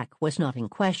attack was not in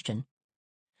question.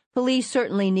 Police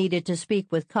certainly needed to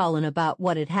speak with Collin about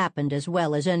what had happened as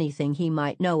well as anything he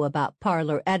might know about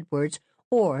Parlor Edwards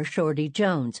or Shorty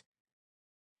Jones.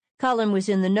 Collin was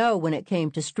in the know when it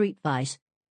came to street vice.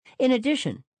 In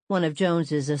addition, one of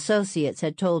Jones's associates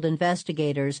had told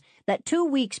investigators that 2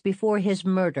 weeks before his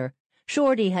murder,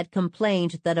 Shorty had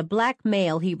complained that a black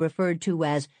male he referred to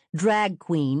as Drag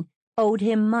Queen owed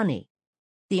him money.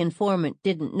 The informant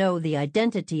didn't know the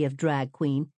identity of Drag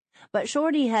Queen, but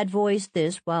Shorty had voiced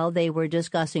this while they were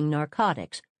discussing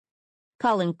narcotics.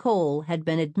 Collin Cole had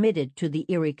been admitted to the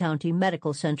Erie County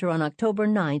Medical Center on October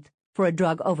 9th for a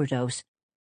drug overdose.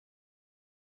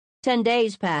 10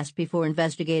 days passed before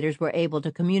investigators were able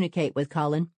to communicate with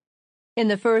Collin. In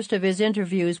the first of his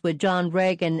interviews with John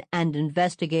Reagan and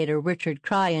investigator Richard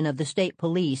Cryan of the state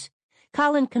police,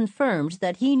 Collin confirmed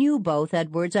that he knew both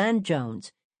Edwards and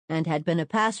Jones and had been a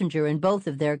passenger in both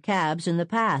of their cabs in the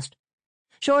past.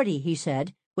 Shorty, he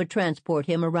said, would transport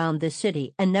him around the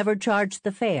city and never charged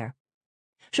the fare.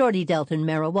 Shorty dealt in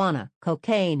marijuana,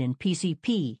 cocaine, and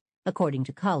PCP, according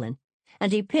to Collin,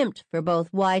 and he pimped for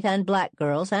both white and black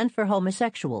girls and for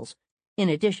homosexuals, in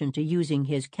addition to using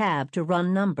his cab to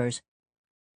run numbers.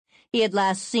 He had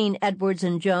last seen Edwards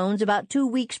and Jones about 2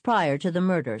 weeks prior to the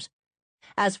murders.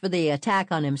 As for the attack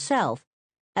on himself,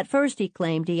 at first he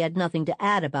claimed he had nothing to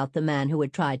add about the man who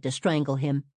had tried to strangle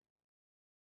him.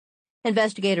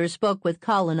 Investigators spoke with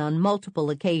Collin on multiple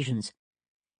occasions.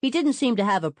 He didn't seem to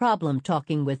have a problem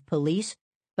talking with police,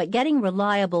 but getting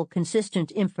reliable,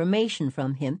 consistent information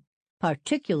from him,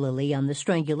 particularly on the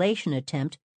strangulation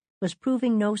attempt, was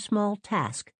proving no small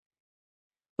task.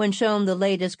 When shown the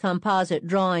latest composite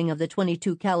drawing of the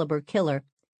 .22 caliber killer,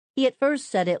 he at first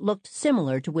said it looked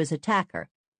similar to his attacker,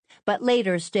 but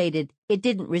later stated it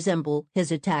didn't resemble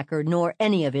his attacker nor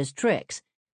any of his tricks,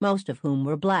 most of whom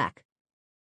were black.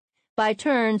 By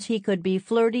turns, he could be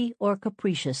flirty or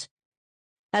capricious.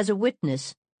 As a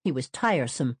witness, he was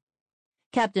tiresome.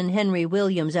 Captain Henry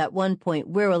Williams at one point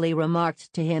wearily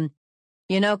remarked to him,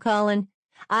 "You know, Collin,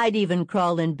 I'd even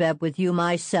crawl in bed with you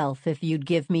myself if you'd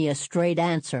give me a straight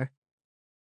answer."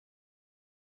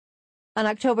 On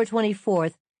October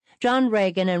 24th, John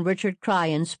Reagan and Richard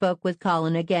Cryan spoke with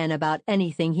Collin again about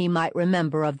anything he might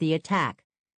remember of the attack.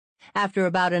 After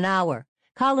about an hour,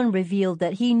 Collin revealed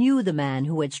that he knew the man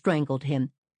who had strangled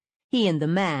him. He and the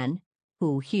man,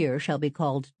 who here shall be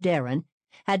called Darren,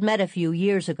 had met a few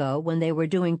years ago when they were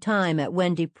doing time at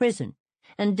Wendy Prison,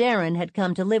 and Darren had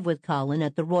come to live with Collin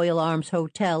at the Royal Arms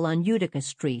Hotel on Utica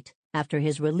Street after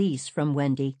his release from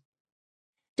Wendy.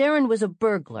 Darren was a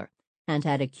burglar and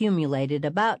had accumulated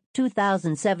about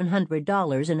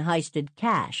 $2,700 in heisted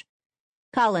cash.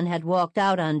 Collin had walked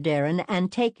out on Darren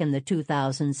and taken the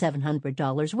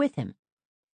 $2,700 with him.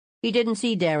 He didn't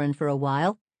see Darren for a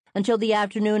while, until the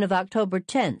afternoon of October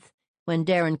 10th, when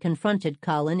Darren confronted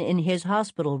Collin in his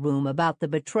hospital room about the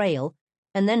betrayal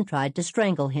and then tried to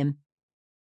strangle him.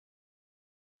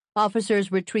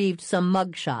 Officers retrieved some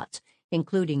mug shots,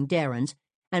 including Darren's,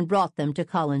 and brought them to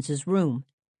Collins's room.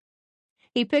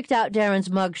 He picked out Darren's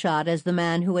mugshot as the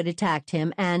man who had attacked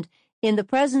him and, in the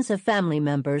presence of family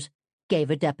members, gave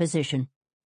a deposition.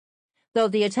 Though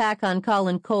the attack on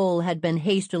Colin Cole had been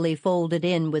hastily folded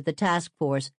in with the task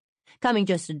force, coming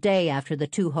just a day after the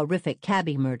 2 horrific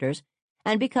cabbie murders,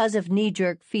 and because of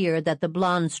knee-jerk fear that the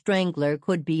blonde strangler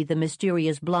could be the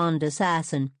mysterious blonde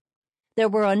assassin, there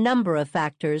were a number of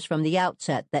factors from the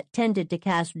outset that tended to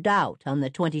cast doubt on the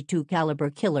 .22 caliber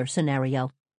killer scenario.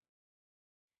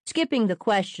 Skipping the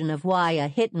question of why a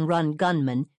hit-and-run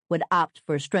gunman would opt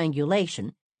for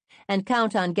strangulation and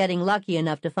count on getting lucky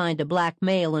enough to find a black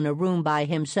male in a room by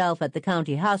himself at the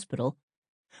county hospital,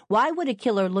 why would a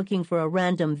killer looking for a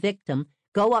random victim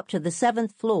go up to the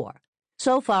 7th floor,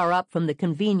 so far up from the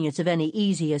convenience of any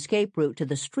easy escape route to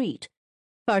the street,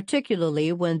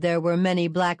 particularly when there were many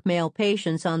black male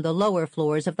patients on the lower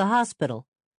floors of the hospital?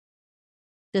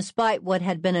 Despite what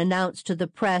had been announced to the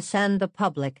press and the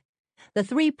public, the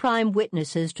 3 prime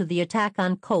witnesses to the attack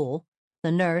on Cole,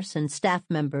 the nurse and staff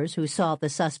members who saw the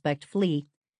suspect flee,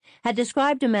 had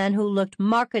described a man who looked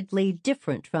markedly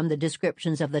different from the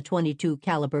descriptions of the .22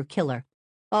 caliber killer.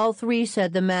 All 3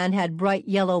 said the man had bright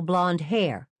yellow blonde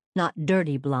hair, not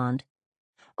dirty blonde.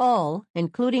 All,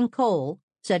 including Cole,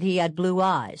 said he had blue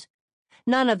eyes.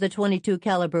 None of the .22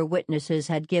 caliber witnesses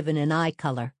had given an eye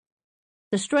color.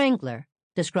 The strangler,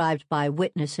 described by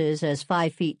witnesses as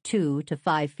 5'2" to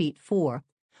 5'4",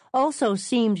 also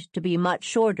seemed to be much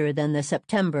shorter than the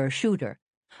September shooter,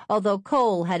 although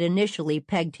Cole had initially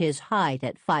pegged his height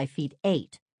at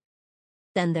 5'8".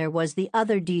 Then there was the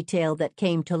other detail that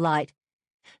came to light.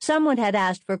 Someone had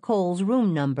asked for Cole's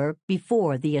room number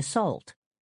before the assault.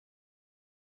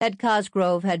 Ed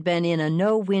Cosgrove had been in a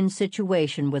no-win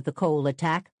situation with the Cole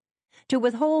attack. To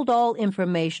withhold all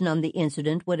information on the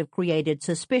incident would have created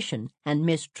suspicion and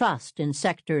mistrust in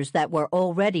sectors that were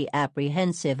already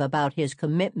apprehensive about his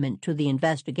commitment to the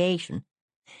investigation,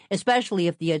 especially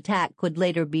if the attack could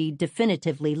later be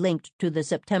definitively linked to the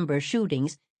September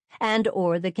shootings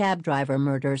and/or the cab driver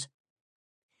murders.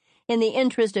 In the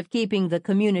interest of keeping the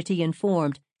community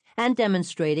informed and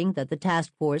demonstrating that the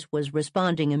task force was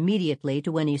responding immediately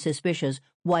to any suspicious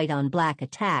white-on-black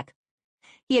attack,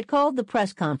 he had called the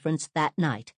press conference that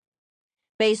night.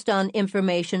 Based on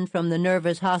information from the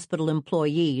nervous hospital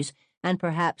employees and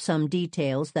perhaps some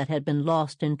details that had been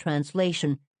lost in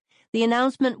translation, the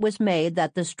announcement was made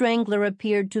that the strangler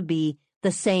appeared to be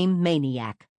the same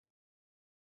maniac.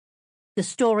 The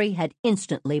story had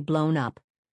instantly blown up.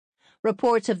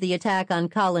 Reports of the attack on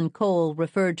Colin Cole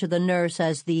referred to the nurse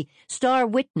as the star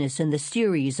witness in the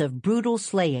series of brutal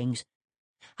slayings.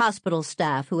 Hospital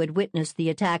staff who had witnessed the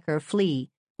attacker flee,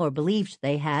 or believed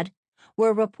they had,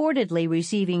 were reportedly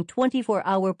receiving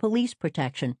 24-hour police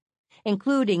protection,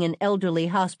 including an elderly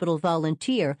hospital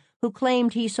volunteer who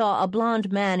claimed he saw a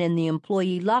blond man in the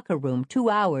employee locker room 2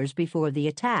 hours before the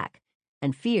attack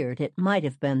and feared it might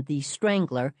have been the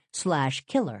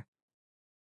strangler/killer.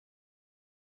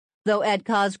 Though Ed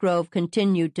Cosgrove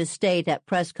continued to state at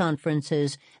press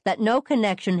conferences that no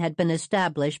connection had been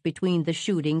established between the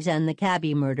shootings and the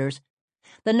cabbie murders,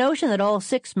 the notion that all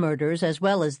 6 murders as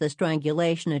well as the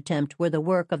strangulation attempt were the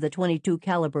work of the .22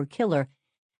 caliber killer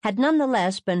had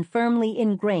nonetheless been firmly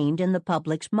ingrained in the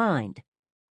public's mind.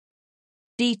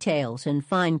 Details and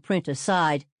fine print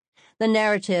aside, the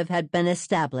narrative had been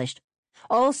established.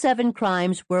 All 7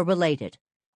 crimes were related.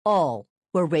 All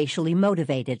were racially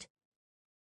motivated.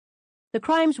 The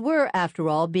crimes were, after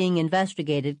all, being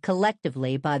investigated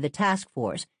collectively by the task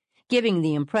force, giving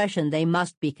the impression they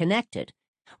must be connected,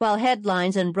 while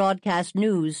headlines and broadcast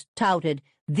news touted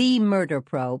the murder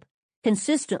probe,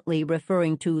 consistently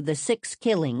referring to the 6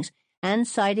 killings and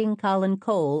citing Colin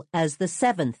Cole as the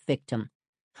 7th victim,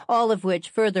 all of which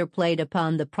further played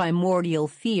upon the primordial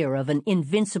fear of an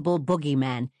invincible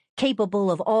boogeyman capable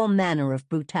of all manner of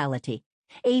brutality,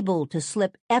 able to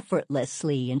slip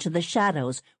effortlessly into the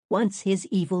shadows once his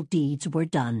evil deeds were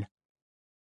done.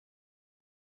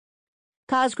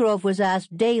 Cosgrove was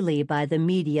asked daily by the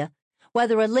media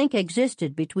whether a link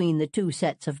existed between the 2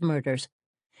 sets of murders.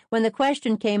 When the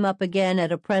question came up again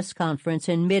at a press conference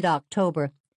in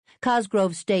mid-October,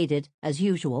 Cosgrove stated, as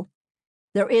usual,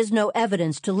 "There is no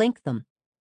evidence to link them,"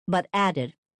 but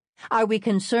added, "Are we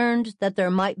concerned that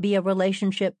there might be a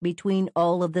relationship between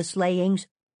all of the slayings?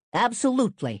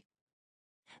 Absolutely."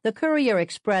 The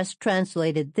Courier-Express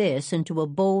translated this into a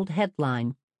bold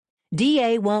headline: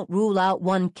 "DA won't rule out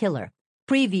one killer.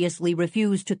 Previously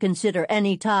refused to consider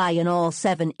any tie in all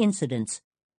 7 incidents."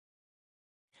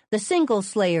 The single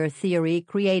slayer theory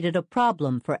created a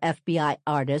problem for FBI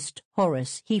artist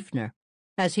Horace Hefner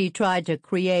as he tried to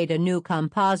create a new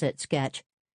composite sketch.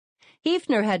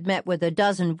 Hefner had met with a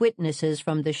dozen witnesses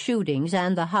from the shootings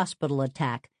and the hospital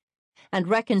attack, and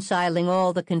reconciling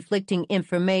all the conflicting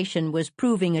information was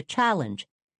proving a challenge.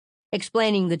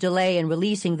 Explaining the delay in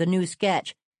releasing the new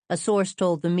sketch, a source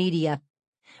told the media,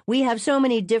 "We have so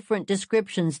many different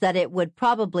descriptions that it would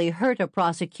probably hurt a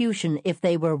prosecution if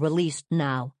they were released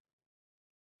now."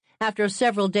 After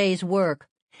several days' work,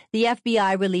 the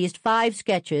FBI released 5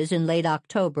 sketches in late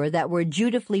October that were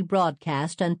dutifully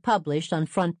broadcast and published on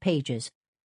front pages.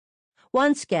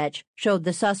 One sketch showed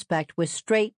the suspect with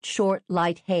straight, short,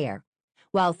 light hair,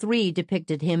 while 3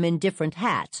 depicted him in different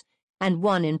hats, and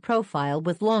 1 in profile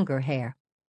with longer hair.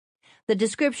 The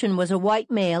description was a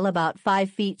white male about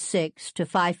 5'6" to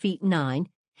 5'9",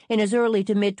 in his early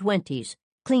to mid-20s,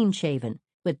 clean-shaven,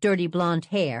 with dirty blonde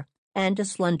hair, and a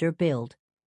slender build.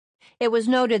 It was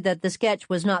noted that the sketch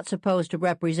was not supposed to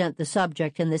represent the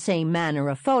subject in the same manner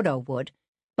a photo would,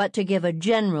 but to give a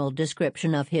general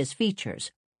description of his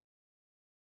features.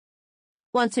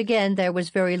 Once again, there was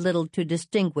very little to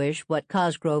distinguish what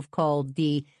Cosgrove called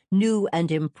the new and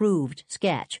improved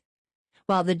sketch.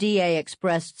 While the DA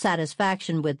expressed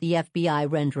satisfaction with the FBI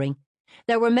rendering,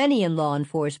 there were many in law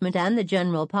enforcement and the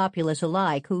general populace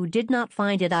alike who did not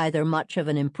find it either much of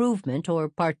an improvement or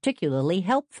particularly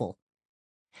helpful.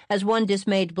 As one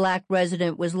dismayed black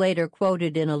resident was later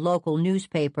quoted in a local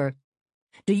newspaper,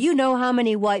 "Do you know how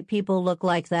many white people look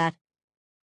like that?"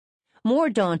 More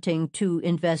daunting to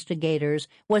investigators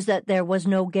was that there was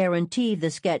no guarantee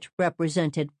the sketch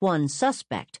represented one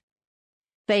suspect.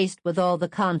 Faced with all the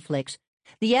conflicts,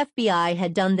 the FBI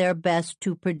had done their best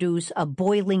to produce a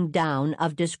boiling down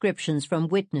of descriptions from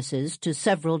witnesses to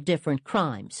several different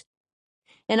crimes.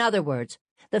 In other words,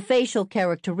 the facial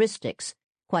characteristics,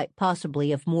 quite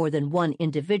possibly of more than one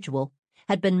individual,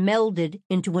 had been melded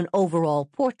into an overall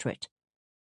portrait.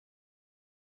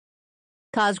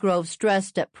 Cosgrove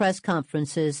stressed at press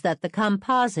conferences that the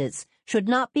composites should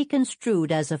not be construed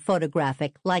as a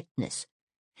photographic likeness.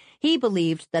 He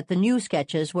believed that the new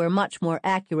sketches were much more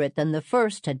accurate than the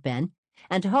first had been,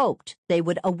 and hoped they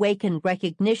would awaken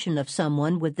recognition of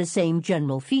someone with the same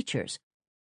general features.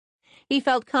 He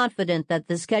felt confident that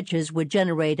the sketches would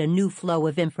generate a new flow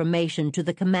of information to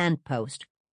the command post.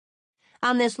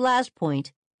 On this last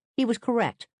point, he was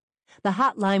correct. The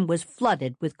hotline was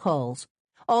flooded with calls,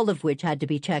 all of which had to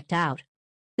be checked out.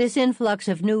 This influx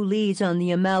of new leads on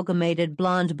the amalgamated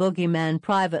blonde boogeyman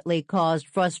privately caused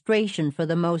frustration for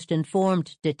the most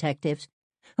informed detectives,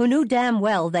 who knew damn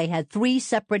well they had 3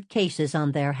 separate cases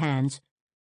on their hands.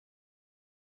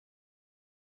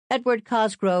 Edward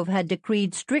Cosgrove had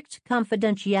decreed strict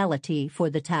confidentiality for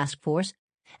the task force,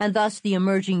 and thus the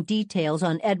emerging details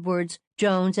on Edwards,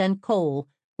 Jones, and Cole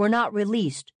were not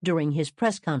released during his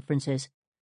press conferences,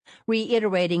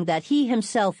 reiterating that he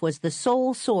himself was the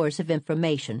sole source of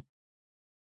information.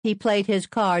 He played his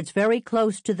cards very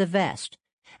close to the vest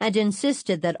and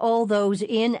insisted that all those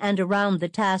in and around the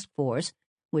task force,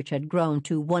 which had grown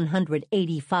to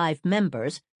 185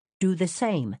 members, do the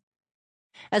same.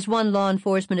 As one law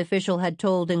enforcement official had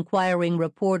told inquiring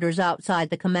reporters outside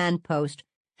the command post,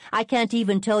 "I can't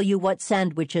even tell you what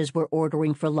sandwiches we're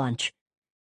ordering for lunch."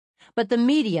 But the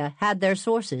media had their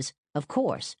sources, of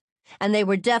course, and they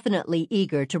were definitely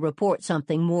eager to report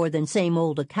something more than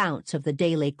same-old accounts of the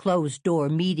daily closed-door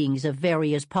meetings of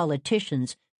various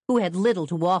politicians who had little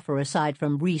to offer aside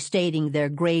from restating their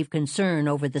grave concern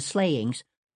over the slayings.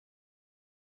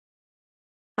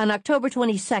 On October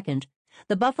 22nd,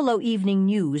 the Buffalo Evening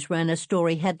News ran a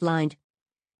story headlined,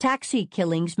 "Taxi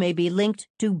Killings May Be Linked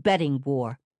to Betting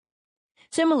War."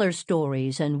 Similar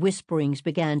stories and whisperings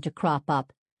began to crop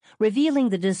up, revealing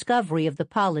the discovery of the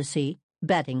policy,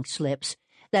 betting slips,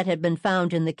 that had been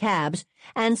found in the cabs,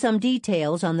 and some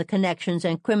details on the connections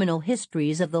and criminal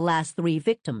histories of the last 3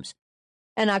 victims.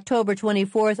 An October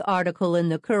 24th article in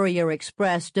the Courier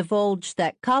Express divulged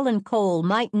that Colin Cole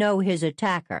might know his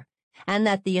attacker, and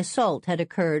that the assault had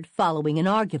occurred following an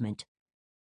argument.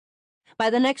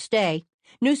 By the next day,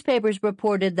 newspapers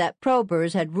reported that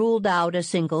probers had ruled out a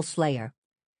single slayer.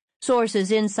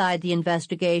 Sources inside the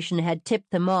investigation had tipped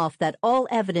them off that all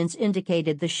evidence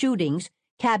indicated the shootings,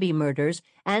 cabbie murders,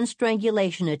 and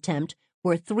strangulation attempt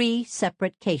were 3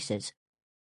 separate cases.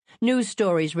 News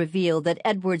stories revealed that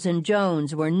Edwards and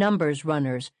Jones were numbers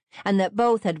runners, and that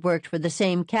both had worked for the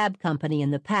same cab company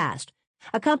in the past,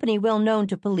 a company well known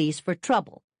to police for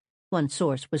trouble, one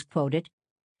source was quoted.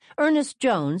 Ernest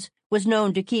Jones was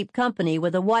known to keep company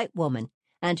with a white woman,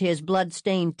 and his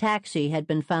blood-stained taxi had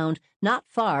been found not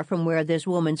far from where this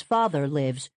woman's father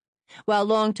lives, while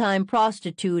longtime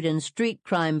prostitute and street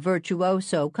crime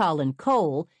virtuoso Colin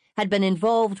Cole had been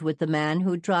involved with the man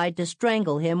who tried to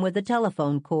strangle him with a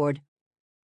telephone cord.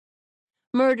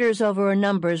 Murders over a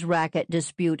numbers racket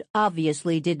dispute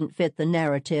obviously didn't fit the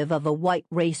narrative of a white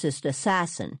racist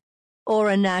assassin, or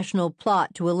a national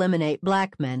plot to eliminate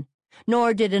black men,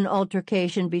 nor did an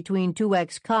altercation between two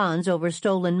ex-cons over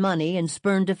stolen money and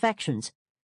spurned affections.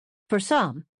 For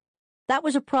some, that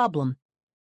was a problem.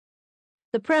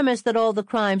 The premise that all the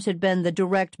crimes had been the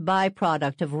direct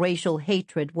byproduct of racial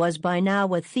hatred was by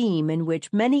now a theme in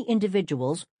which many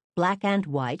individuals, black and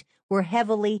white, were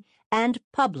heavily and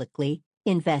publicly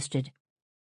invested.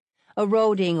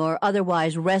 Eroding or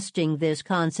otherwise wresting this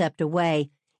concept away,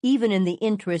 even in the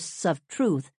interests of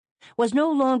truth, was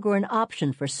no longer an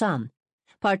option for some,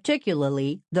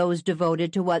 particularly those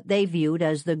devoted to what they viewed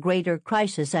as the greater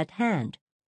crisis at hand.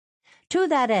 To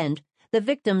that end, the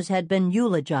victims had been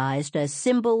eulogized as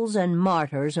symbols and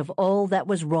martyrs of all that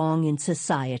was wrong in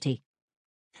society.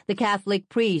 The Catholic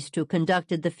priest who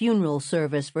conducted the funeral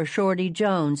service for Shorty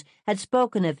Jones had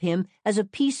spoken of him as a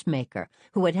peacemaker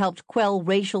who had helped quell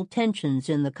racial tensions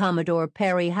in the Commodore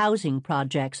Perry housing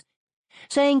projects,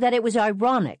 saying that it was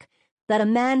ironic that a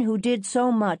man who did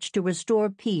so much to restore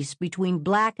peace between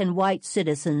black and white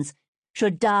citizens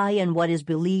should die in what is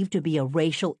believed to be a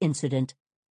racial incident.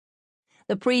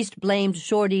 The priest blamed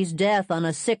Shorty's death on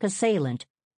a sick assailant.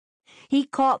 He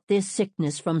caught this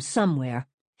sickness from somewhere,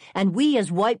 and we as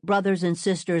white brothers and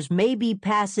sisters may be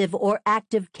passive or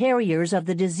active carriers of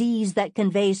the disease that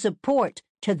conveys support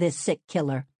to this sick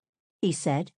killer, he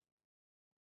said.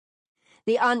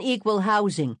 The unequal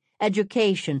housing,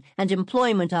 education, and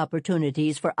employment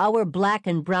opportunities for our black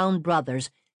and brown brothers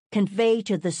convey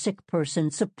to the sick person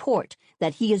support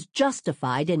that he is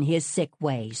justified in his sick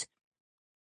ways.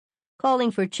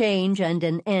 Calling for change and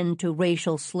an end to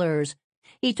racial slurs,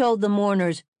 he told the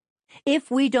mourners, "If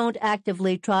we don't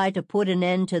actively try to put an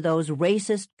end to those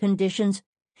racist conditions,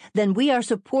 then we are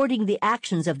supporting the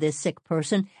actions of this sick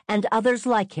person and others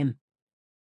like him."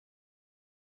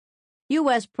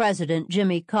 U.S. President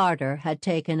Jimmy Carter had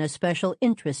taken a special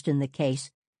interest in the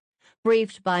case.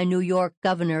 Briefed by New York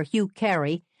Governor Hugh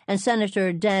Carey and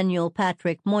Senator Daniel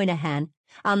Patrick Moynihan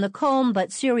on the calm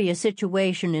but serious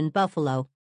situation in Buffalo,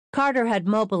 Carter had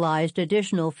mobilized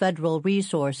additional federal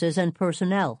resources and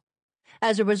personnel.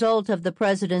 As a result of the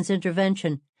president's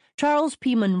intervention, Charles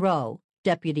P. Monroe,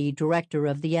 Deputy Director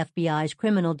of the FBI's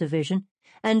Criminal Division,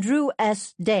 and Drew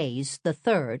S. Days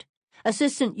III,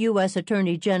 Assistant U.S.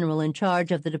 Attorney General in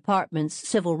charge of the department's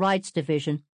Civil Rights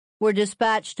Division, were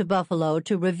dispatched to Buffalo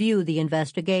to review the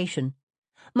investigation.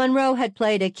 Monroe had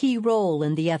played a key role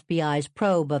in the FBI's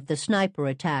probe of the sniper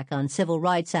attack on civil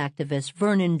rights activist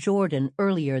Vernon Jordan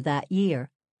earlier that year.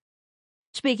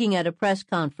 Speaking at a press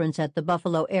conference at the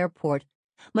Buffalo airport,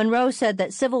 Monroe said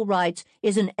that civil rights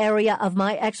is an area of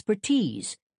my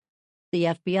expertise. The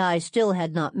FBI still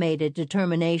had not made a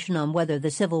determination on whether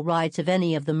the civil rights of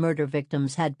any of the murder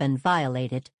victims had been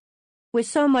violated. With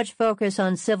so much focus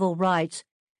on civil rights,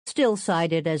 still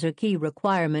cited as a key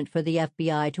requirement for the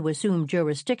FBI to assume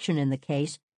jurisdiction in the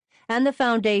case, and the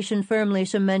Foundation firmly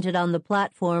cemented on the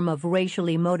platform of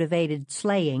racially motivated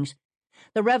slayings,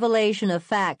 the revelation of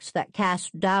facts that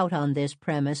cast doubt on this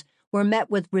premise were met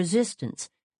with resistance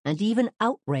and even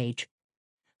outrage.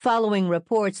 Following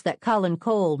reports that Colin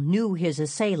Cole knew his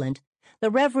assailant, the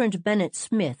Reverend Bennett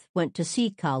Smith went to see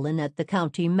Colin at the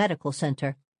county medical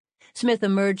center. Smith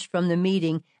emerged from the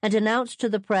meeting and announced to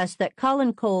the press that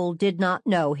Colin Cole did not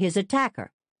know his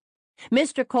attacker.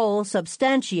 Mr. Cole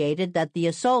substantiated that the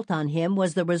assault on him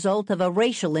was the result of a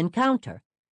racial encounter.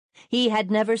 He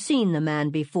had never seen the man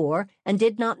before and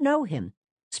did not know him,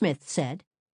 Smith said.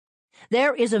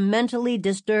 There is a mentally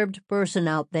disturbed person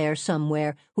out there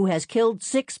somewhere who has killed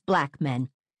 6 black men,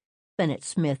 Bennett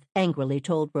Smith angrily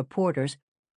told reporters.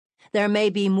 There may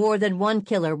be more than one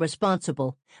killer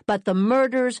responsible, but the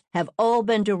murders have all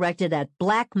been directed at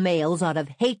black males out of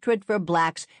hatred for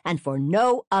blacks and for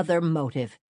no other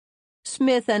motive.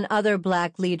 Smith and other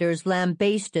black leaders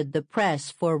lambasted the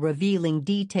press for revealing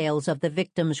details of the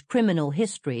victims' criminal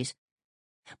histories.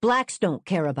 Blacks don't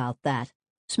care about that,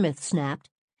 Smith snapped.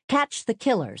 Catch the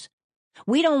killers.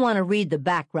 We don't want to read the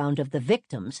background of the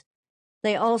victims.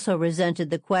 They also resented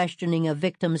the questioning of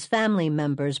victims' family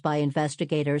members by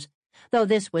investigators, though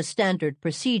this was standard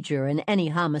procedure in any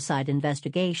homicide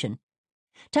investigation.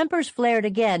 Tempers flared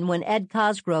again when Ed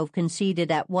Cosgrove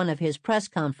conceded at one of his press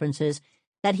conferences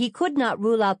that he could not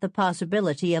rule out the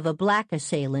possibility of a black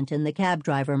assailant in the cab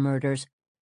driver murders.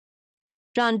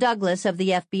 John Douglas of the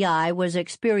FBI was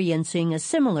experiencing a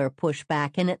similar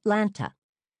pushback in Atlanta,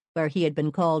 where he had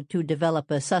been called to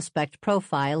develop a suspect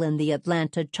profile in the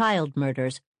Atlanta child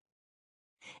murders.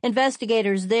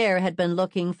 Investigators there had been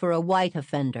looking for a white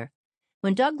offender.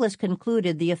 When Douglas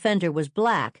concluded the offender was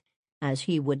black, as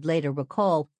he would later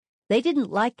recall, they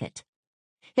didn't like it.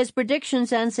 His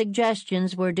predictions and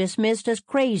suggestions were dismissed as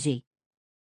crazy,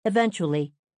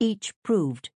 Eventually, each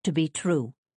proved to be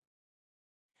true.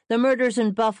 The murders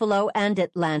in Buffalo and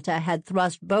Atlanta had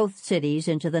thrust both cities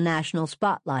into the national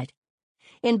spotlight.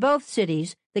 In both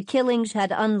cities, the killings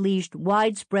had unleashed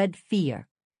widespread fear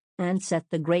and set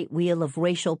the great wheel of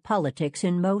racial politics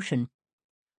in motion.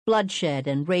 Bloodshed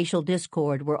and racial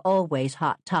discord were always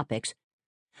hot topics.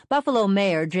 Buffalo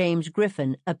Mayor James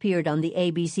Griffin appeared on the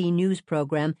ABC News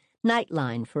program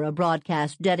Nightline for a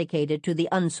broadcast dedicated to the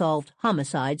unsolved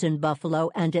homicides in Buffalo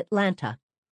and Atlanta.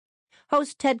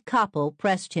 Host Ted Koppel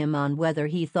pressed him on whether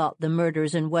he thought the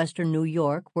murders in western New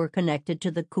York were connected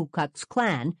to the Ku Klux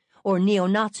Klan or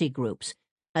neo-Nazi groups,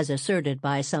 as asserted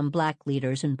by some black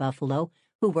leaders in Buffalo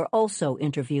who were also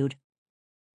interviewed.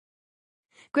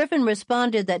 Griffin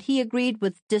responded that he agreed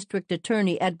with District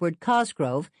Attorney Edward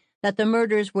Cosgrove that the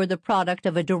murders were the product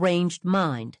of a deranged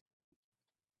mind.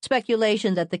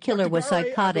 Speculation that the killer was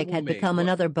psychotic had become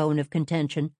another bone of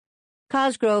contention.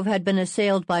 Cosgrove had been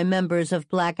assailed by members of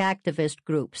black activist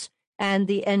groups and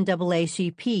the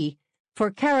NAACP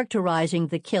for characterizing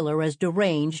the killer as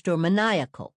deranged or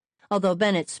maniacal, although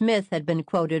Bennett Smith had been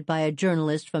quoted by a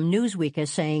journalist from Newsweek as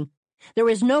saying, "There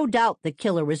is no doubt the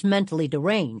killer is mentally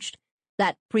deranged,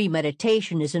 that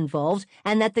premeditation is involved,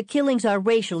 and that the killings are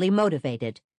racially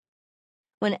motivated."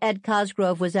 When Ed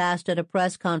Cosgrove was asked at a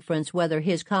press conference whether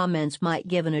his comments might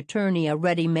give an attorney a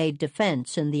ready-made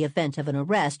defense in the event of an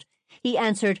arrest, he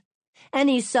answered,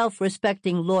 "Any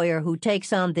self-respecting lawyer who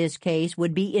takes on this case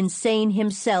would be insane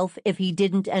himself if he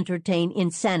didn't entertain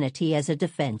insanity as a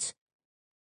defense."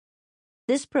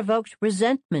 This provoked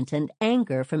resentment and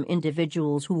anger from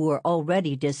individuals who were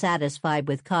already dissatisfied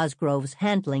with Cosgrove's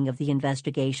handling of the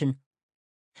investigation.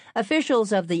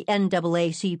 Officials of the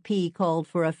NAACP called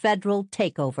for a federal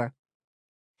takeover.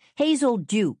 Hazel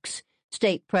Dukes,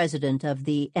 state president of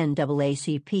the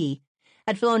NAACP,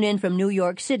 had flown in from New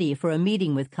York City for a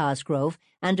meeting with Cosgrove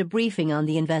and a briefing on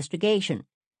the investigation,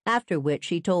 after which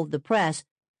she told the press,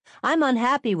 "I'm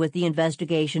unhappy with the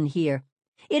investigation here.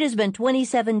 It has been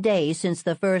 27 days since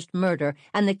the first murder,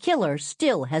 and the killer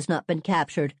still has not been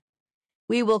captured.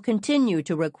 We will continue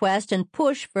to request and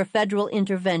push for federal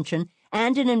intervention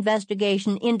and an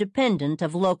investigation independent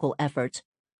of local efforts.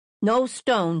 No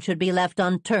stone should be left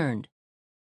unturned."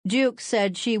 Duke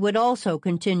said she would also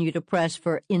continue to press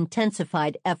for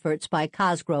intensified efforts by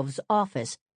Cosgrove's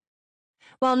office.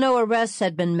 While no arrests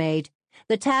had been made,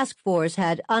 the task force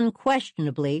had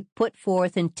unquestionably put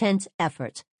forth intense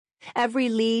efforts. Every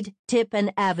lead, tip,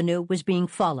 and avenue was being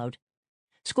followed.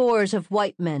 Scores of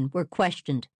white men were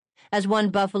questioned. As one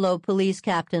Buffalo police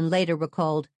captain later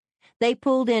recalled, "They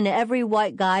pulled in every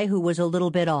white guy who was a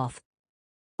little bit off."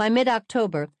 By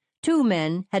mid-October, 2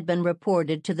 men had been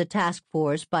reported to the task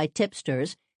force by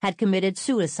tipsters had committed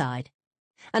suicide.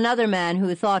 Another man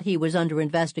who thought he was under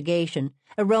investigation,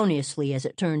 erroneously as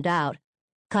it turned out,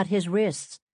 cut his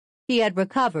wrists. He had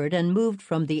recovered and moved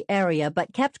from the area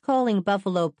but kept calling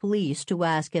Buffalo police to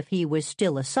ask if he was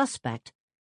still a suspect.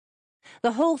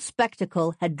 The whole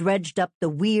spectacle had dredged up the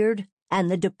weird and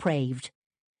the depraved.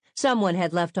 Someone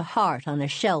had left a heart on a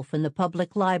shelf in the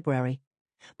public library.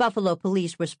 Buffalo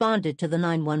police responded to the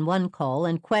 911 call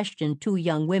and questioned 2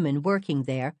 young women working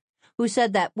there, who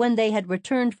said that when they had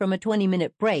returned from a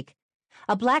 20-minute break,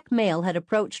 a black male had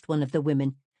approached one of the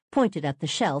women, pointed at the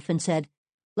shelf, and said,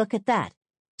 "Look at that.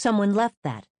 Someone left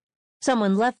that.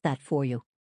 Someone left that for you."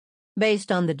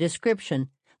 Based on the description,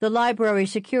 the library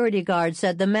security guard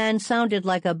said the man sounded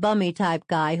like a bummy-type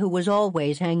guy who was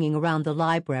always hanging around the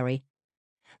library.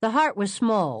 The heart was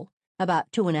small,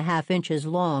 about 2.5 inches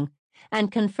long,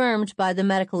 and confirmed by the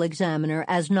medical examiner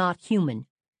as not human.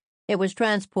 It was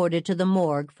transported to the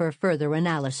morgue for further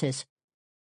analysis.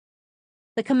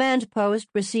 The command post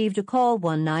received a call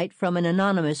one night from an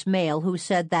anonymous male who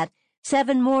said that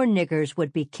 7 more niggers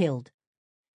would be killed.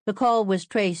 The call was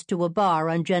traced to a bar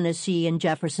on Genesee and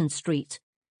Jefferson Streets.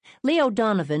 Leo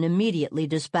Donovan immediately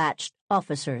dispatched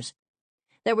officers.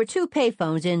 There were 2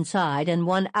 payphones inside and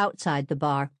 1 outside the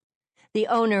bar. The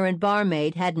owner and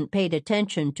barmaid hadn't paid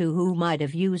attention to who might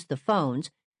have used the phones,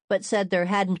 but said there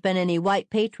hadn't been any white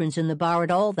patrons in the bar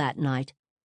at all that night.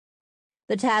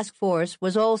 The task force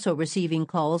was also receiving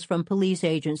calls from police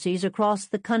agencies across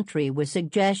the country with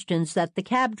suggestions that the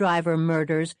cab driver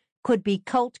murders could be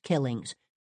cult killings,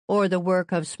 or the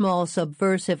work of small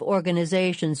subversive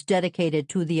organizations dedicated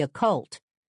to the occult.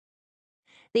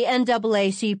 The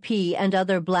NAACP and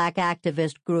other black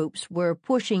activist groups were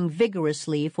pushing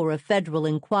vigorously for a federal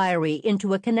inquiry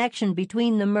into a connection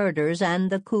between the murders and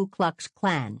the Ku Klux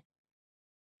Klan.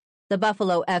 The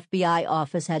Buffalo FBI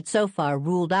office had so far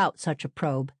ruled out such a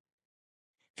probe.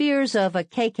 Fears of a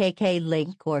KKK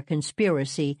link or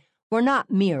conspiracy were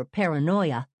not mere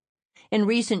paranoia. In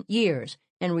recent years,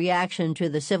 in reaction to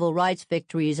the civil rights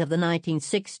victories of the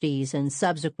 1960s and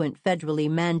subsequent federally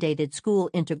mandated school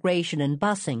integration and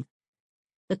busing,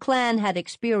 the Klan had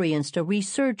experienced a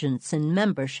resurgence in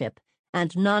membership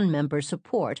and non-member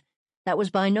support that was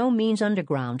by no means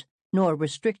underground nor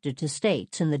restricted to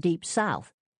states in the Deep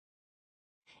South.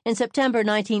 In September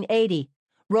 1980,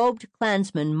 robed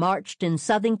Klansmen marched in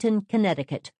Southington,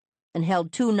 Connecticut, and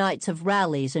held 2 nights of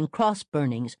rallies and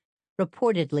cross-burnings,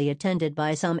 reportedly attended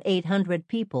by some 800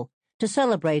 people, to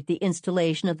celebrate the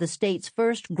installation of the state's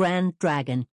first Grand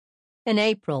Dragon. In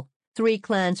April, 3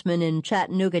 Klansmen in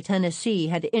Chattanooga, Tennessee,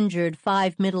 had injured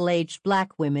 5 middle-aged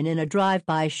black women in a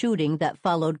drive-by shooting that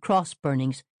followed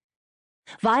cross-burnings.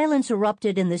 Violence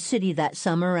erupted in the city that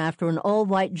summer after an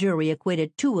all-white jury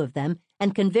acquitted 2 of them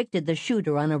and convicted the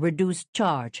shooter on a reduced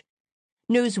charge.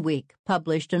 Newsweek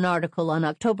published an article on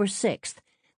October 6th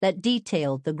that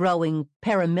detailed the growing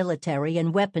paramilitary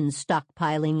and weapons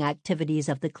stockpiling activities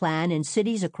of the Klan in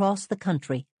cities across the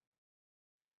country.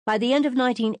 By the end of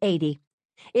 1980,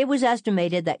 it was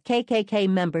estimated that KKK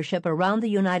membership around the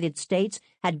United States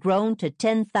had grown to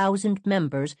 10,000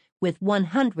 members, with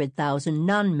 100,000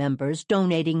 non-members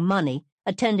donating money,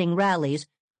 attending rallies,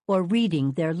 or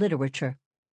reading their literature.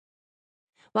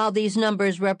 While these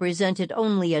numbers represented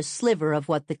only a sliver of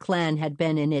what the Klan had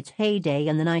been in its heyday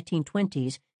in the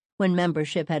 1920s, when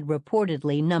membership had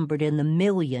reportedly numbered in the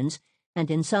millions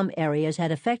and in some areas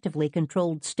had effectively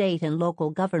controlled state and local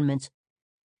governments,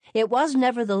 it was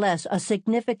nevertheless a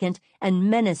significant and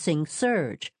menacing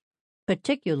surge,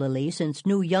 particularly since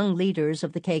new young leaders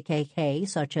of the KKK,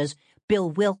 such as Bill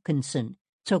Wilkinson,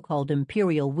 so-called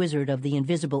Imperial Wizard of the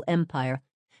Invisible Empire,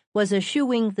 was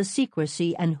eschewing the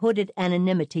secrecy and hooded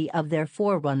anonymity of their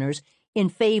forerunners in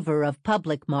favor of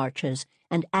public marches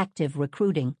and active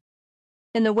recruiting.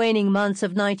 In the waning months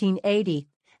of 1980,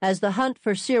 as the hunt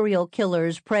for serial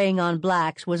killers preying on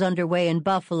blacks was underway in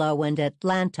Buffalo and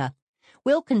Atlanta,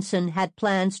 Wilkinson had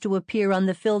plans to appear on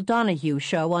the Phil Donahue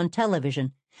Show on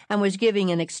television and was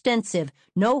giving an extensive,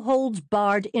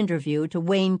 no-holds-barred interview to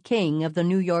Wayne King of the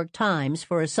New York Times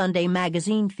for a Sunday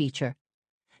magazine feature.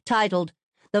 Titled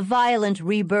The Violent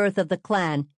Rebirth of the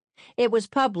Klan, it was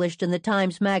published in the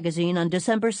Times Magazine on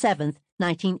December 7,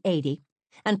 1980,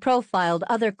 and profiled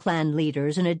other Klan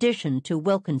leaders in addition to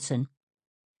Wilkinson.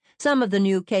 Some of the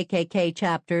new KKK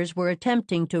chapters were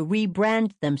attempting to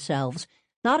rebrand themselves,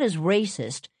 not as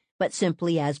racist, but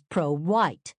simply as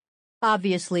pro-white,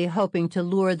 obviously hoping to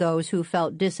lure those who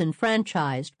felt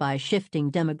disenfranchised by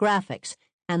shifting demographics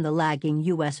and the lagging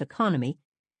U.S. economy,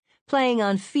 playing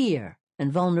on fear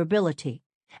and vulnerability,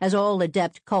 as all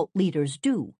adept cult leaders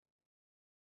do.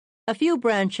 A few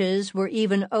branches were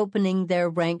even opening their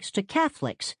ranks to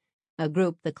Catholics, a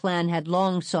group the Klan had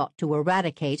long sought to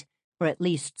eradicate, or at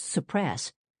least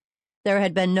suppress. There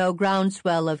had been no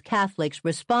groundswell of Catholics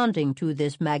responding to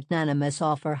this magnanimous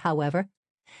offer, however,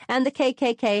 and the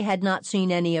KKK had not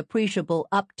seen any appreciable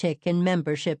uptick in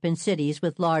membership in cities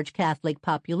with large Catholic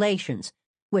populations,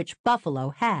 which Buffalo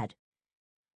had.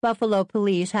 Buffalo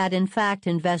police had in fact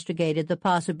investigated the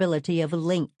possibility of a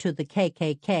link to the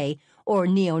KKK or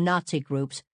neo-Nazi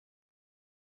groups.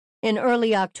 In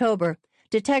early October,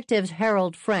 detectives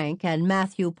Harold Frank and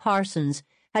Matthew Parsons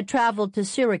had traveled to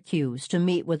Syracuse to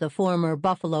meet with a former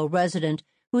Buffalo resident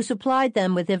who supplied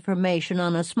them with information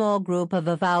on a small group of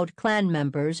avowed Klan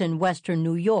members in western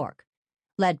New York,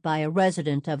 led by a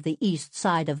resident of the east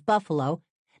side of Buffalo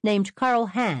named Carl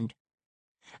Hand.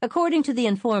 According to the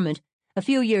informant, a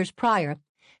few years prior,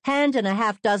 Hand and a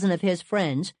half-dozen of his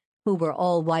friends, who were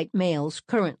all white males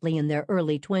currently in their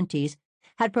early 20s,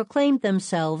 had proclaimed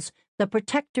themselves the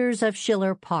protectors of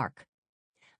Schiller Park,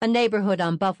 a neighborhood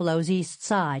on Buffalo's east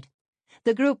side.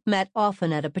 The group met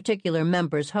often at a particular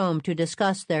member's home to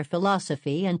discuss their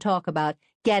philosophy and talk about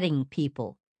getting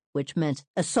people, which meant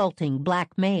assaulting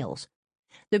black males.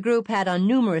 The group had on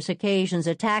numerous occasions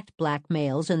attacked black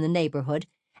males in the neighborhood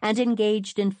and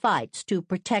engaged in fights to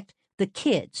protect the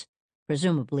kids,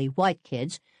 presumably white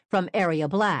kids, from area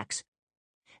blacks.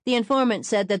 The informant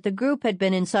said that the group had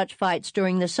been in such fights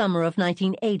during the summer of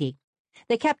 1980.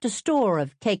 They kept a store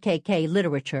of KKK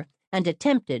literature and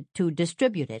attempted to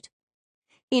distribute it.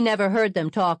 He never heard them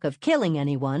talk of killing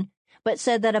anyone, but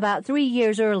said that about 3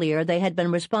 years earlier they had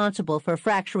been responsible for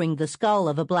fracturing the skull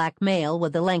of a black male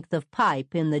with a length of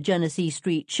pipe in the Genesee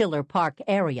Street Schiller Park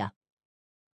area.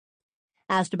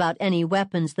 Asked about any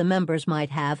weapons the members might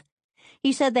have,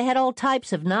 he said they had all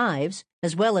types of knives,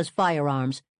 as well as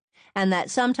firearms, and that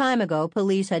some time ago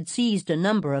police had seized a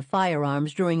number of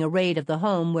firearms during a raid of the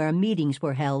home where meetings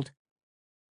were held.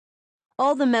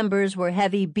 All the members were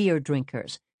heavy beer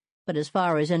drinkers, but as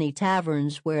far as any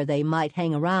taverns where they might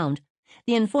hang around,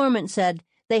 the informant said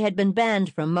they had been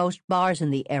banned from most bars in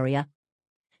the area.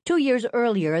 2 years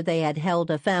earlier, they had held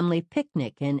a family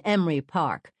picnic in Emery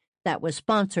Park that was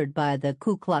sponsored by the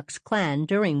Ku Klux Klan,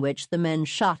 during which the men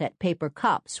shot at paper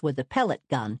cops with a pellet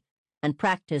gun and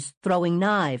practiced throwing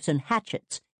knives and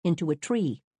hatchets into a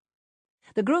tree.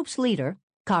 The group's leader,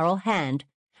 Karl Hand,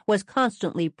 was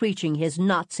constantly preaching his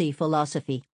Nazi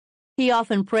philosophy. He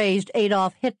often praised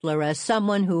Adolf Hitler as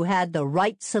someone who had the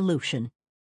right solution.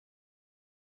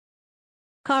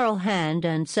 Karl Hand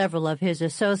and several of his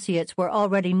associates were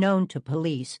already known to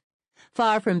police.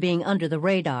 Far from being under the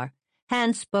radar,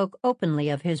 Hand spoke openly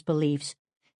of his beliefs.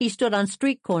 He stood on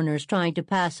street corners trying to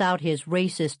pass out his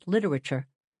racist literature.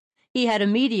 He had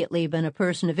immediately been a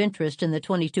person of interest in the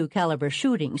 .22 caliber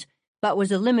shootings, but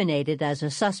was eliminated as a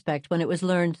suspect when it was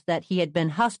learned that he had been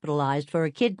hospitalized for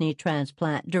a kidney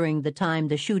transplant during the time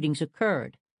the shootings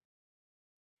occurred.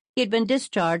 He had been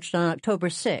discharged on October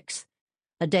 6th,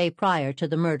 a day prior to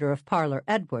the murder of Parler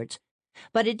Edwards,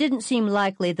 but it didn't seem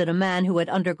likely that a man who had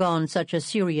undergone such a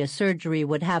serious surgery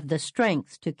would have the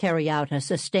strength to carry out a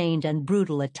sustained and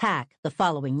brutal attack the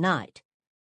following night.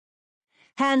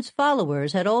 Hand's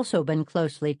followers had also been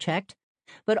closely checked,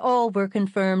 but all were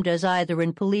confirmed as either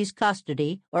in police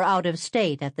custody or out of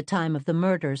state at the time of the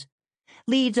murders.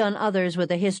 Leads on others with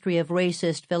a history of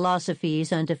racist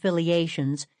philosophies and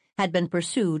affiliations had been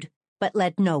pursued, but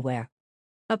led nowhere.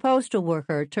 A postal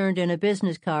worker turned in a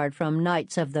business card from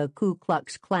Knights of the Ku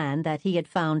Klux Klan that he had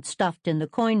found stuffed in the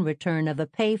coin return of a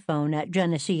payphone at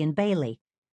Genesee and Bailey.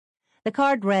 The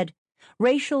card read,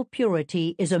 "Racial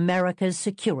purity is America's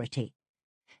security,"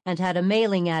 and had a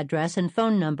mailing address and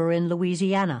phone number in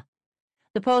Louisiana.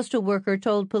 The postal worker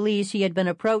told police he had been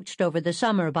approached over the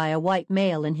summer by a white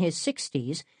male in his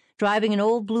 60s, driving an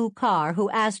old blue car, who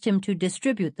asked him to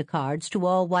distribute the cards to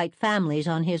all white families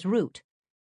on his route.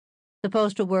 The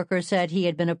postal worker said he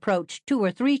had been approached 2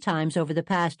 or 3 times over the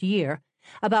past year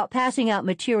about passing out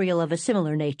material of a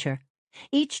similar nature,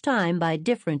 each time by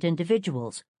different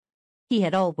individuals. He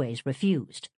had always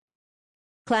refused.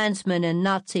 Klansmen and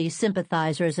Nazi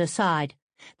sympathizers aside,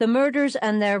 the murders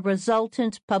and their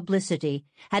resultant publicity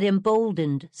had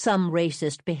emboldened some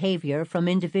racist behavior from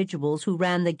individuals who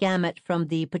ran the gamut from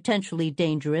the potentially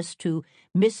dangerous to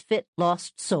misfit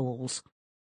lost souls.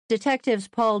 Detectives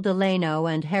Paul Delano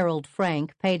and Harold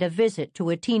Frank paid a visit to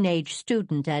a teenage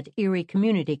student at Erie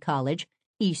Community College,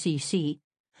 ECC,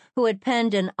 who had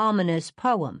penned an ominous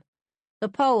poem. The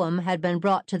poem had been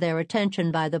brought to their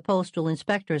attention by the postal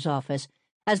inspector's office,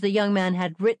 as the young man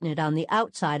had written it on the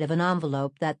outside of an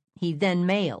envelope that he then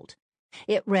mailed.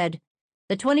 It read,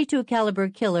 "The .22 caliber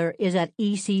killer is at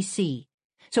ECC,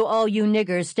 so all you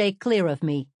niggers stay clear of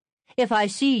me. If I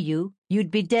see you,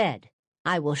 you'd be dead.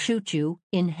 I will shoot you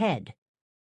in head.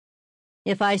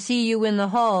 If I see you in the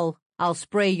hall, I'll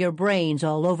spray your brains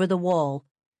all over the wall.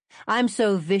 I'm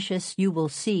so vicious you will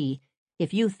see.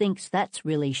 If you thinks that's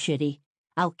really shitty,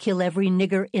 I'll kill every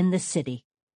nigger in the city."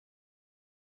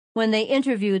 When they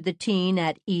interviewed the teen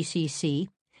at ECC,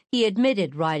 he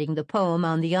admitted writing the poem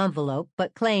on the envelope,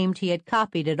 but claimed he had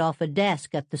copied it off a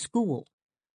desk at the school,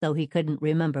 though he couldn't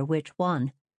remember which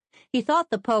one. He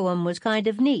thought the poem was kind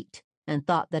of neat, and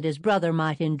thought that his brother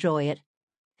might enjoy it.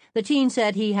 The teen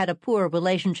said he had a poor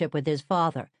relationship with his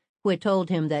father, who had told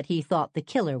him that he thought the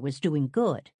killer was doing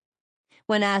good.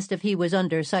 When asked if he was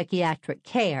under psychiatric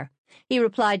care, he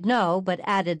replied no, but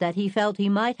added that he felt he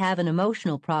might have an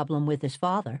emotional problem with his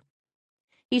father.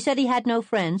 He said he had no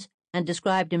friends and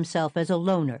described himself as a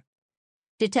loner.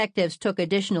 Detectives took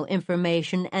additional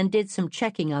information and did some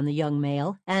checking on the young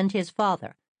male and his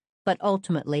father, but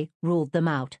ultimately ruled them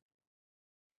out.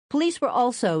 Police were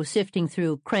also sifting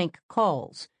through crank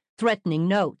calls, threatening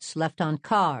notes left on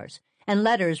cars, and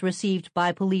letters received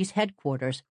by police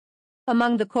headquarters.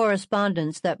 Among the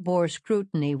correspondence that bore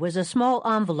scrutiny was a small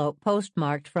envelope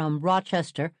postmarked from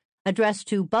Rochester, addressed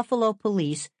to Buffalo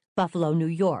Police, Buffalo, New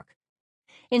York.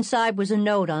 Inside was a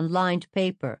note on lined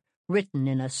paper, written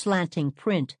in a slanting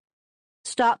print.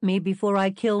 "Stop me before I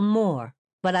kill more,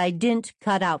 but I didn't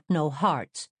cut out no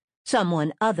hearts.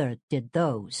 Someone other did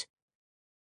those."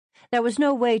 There was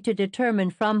no way to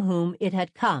determine from whom it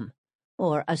had come,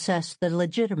 or assess the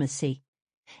legitimacy.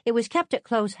 It was kept at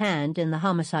close hand in the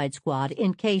homicide squad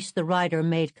in case the writer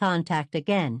made contact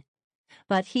again,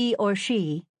 but he or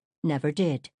she never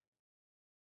did.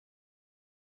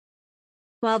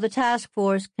 While the task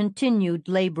force continued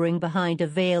laboring behind a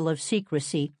veil of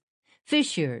secrecy,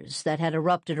 fissures that had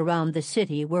erupted around the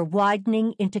city were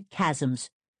widening into chasms.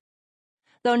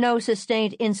 Though no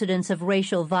sustained incidents of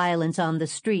racial violence on the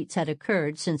streets had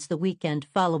occurred since the weekend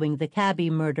following the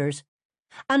Cabby murders,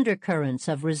 undercurrents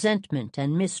of resentment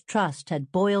and mistrust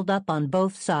had boiled up on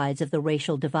both sides of the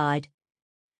racial divide.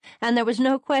 And there was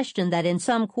no question that in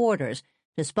some quarters,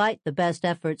 despite the best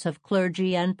efforts of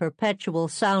clergy and perpetual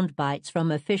sound bites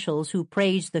from officials who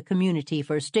praised the community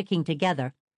for sticking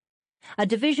together, a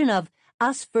division of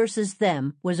us versus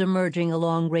them was emerging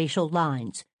along racial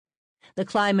lines. The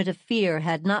climate of fear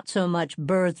had not so much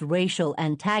birthed racial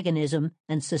antagonism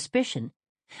and suspicion,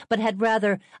 but had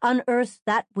rather unearthed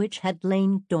that which had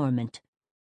lain dormant.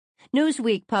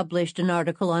 Newsweek published an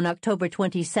article on October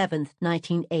 27,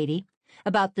 1980,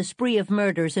 about the spree of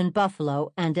murders in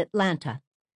Buffalo and Atlanta.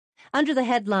 Under the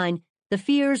headline, "The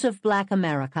Fears of Black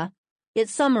America," it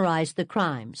summarized the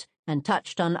crimes and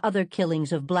touched on other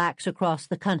killings of blacks across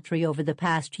the country over the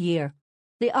past year.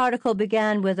 The article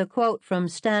began with a quote from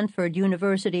Stanford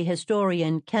University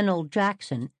historian Kennel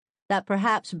Jackson that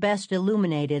perhaps best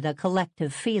illuminated a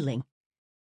collective feeling.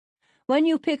 When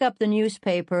you pick up the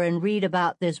newspaper and read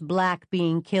about this black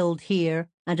being killed here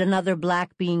and another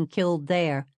black being killed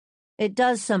there, it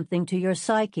does something to your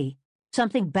psyche,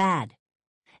 something bad.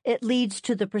 It leads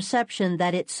to the perception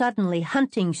that it's suddenly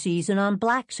hunting season on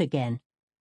blacks again.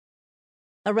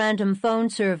 A random phone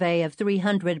survey of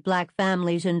 300 black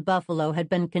families in Buffalo had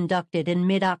been conducted in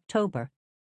mid-October.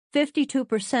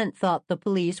 52% thought the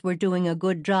police were doing a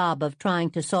good job of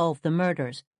trying to solve the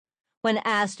murders. When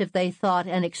asked if they thought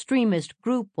an extremist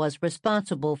group was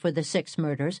responsible for the 6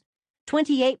 murders,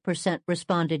 28%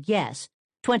 responded yes,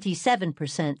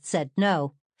 27% said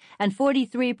no, and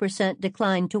 43%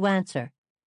 declined to answer.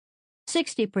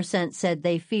 60% said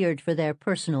they feared for their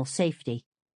personal safety.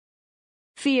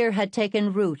 Fear had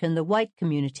taken root in the white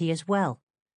community as well.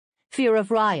 Fear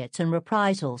of riots and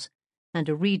reprisals, and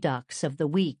a redux of the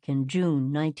week in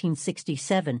June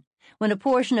 1967, when a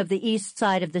portion of the east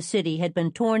side of the city had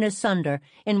been torn asunder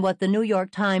in what the New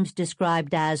York Times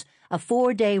described as a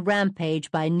 4-day rampage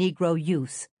by Negro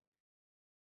youth.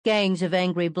 Gangs of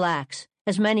angry blacks,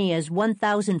 as many as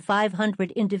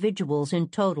 1,500 individuals in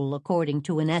total according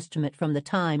to an estimate from the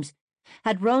Times,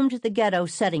 had roamed the ghetto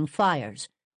setting fires,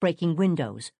 breaking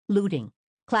windows, looting,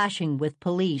 clashing with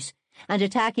police, and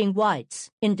attacking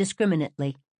whites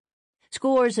indiscriminately.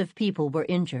 Scores of people were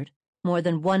injured, more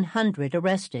than 100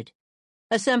 arrested.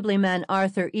 Assemblyman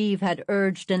Arthur Eve had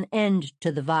urged an end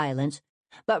to the violence,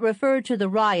 but referred to the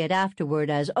riot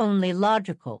afterward as only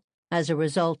logical as a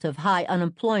result of high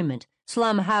unemployment,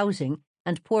 slum housing,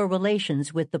 and poor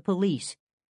relations with the police.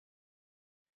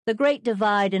 The great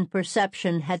divide in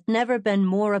perception had never been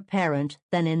more apparent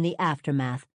than in the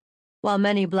aftermath. While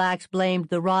many blacks blamed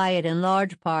the riot in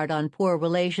large part on poor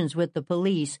relations with the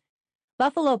police,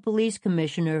 Buffalo Police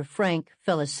Commissioner Frank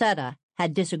Felicetta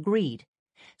had disagreed,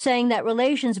 saying that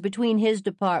relations between his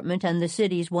department and the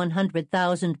city's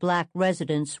 100,000 black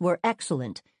residents were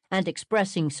excellent, and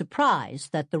expressing surprise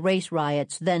that the race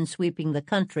riots then sweeping the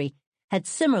country had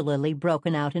similarly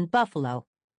broken out in Buffalo.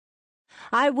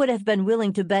 "I would have been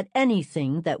willing to bet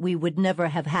anything that we would never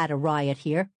have had a riot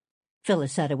here,"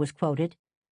 Felicetta was quoted.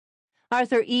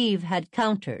 Arthur Eve had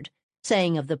countered,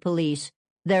 saying of the police,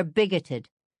 "They're bigoted.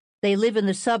 They live in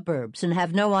the suburbs and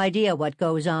have no idea what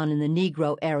goes on in the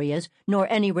Negro areas,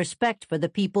 nor any respect for the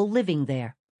people living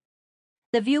there."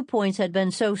 The viewpoints had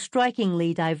been so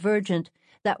strikingly divergent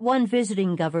that one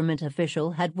visiting government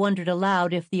official had wondered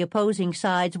aloud if the opposing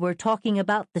sides were talking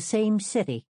about the same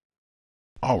city.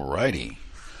 All righty.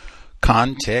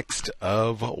 Context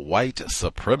of white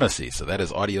supremacy. So that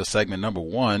is audio segment number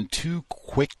 1. 2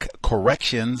 quick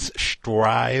corrections.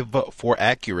 Strive for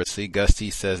accuracy. Gus T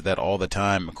says that all the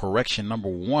time. Correction number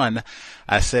 1.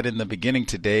 I said in the beginning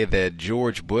today that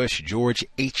George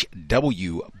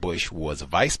H.W. Bush was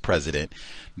vice president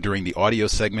during the audio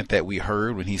segment that we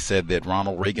heard when he said that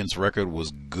Ronald Reagan's record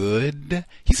was good.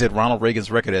 He said Ronald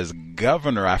Reagan's record as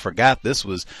governor. I forgot this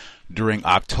was during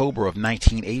October of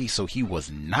 1980, so he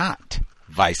was not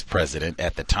vice president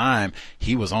at the time.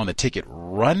 He was on the ticket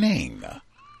running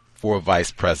for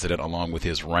vice president along with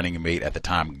his running mate at the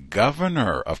time,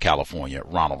 Governor of California,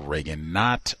 Ronald Reagan,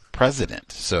 not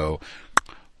president. So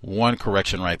one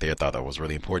correction right there. I thought that was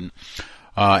really important.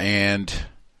 And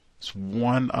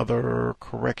one other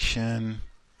correction.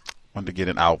 Wanted to get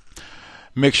it out.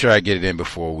 Make sure I get it in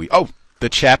before the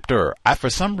chapter. For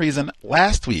some reason,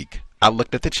 last week, I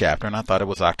looked at the chapter and I thought it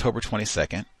was October 20th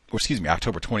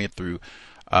through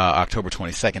October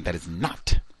 22nd. That is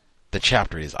not the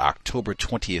chapter. It is October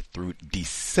 20th through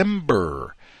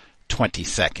December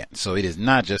 22nd. So it is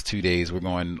not just 2 days. We're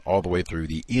going all the way through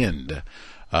the end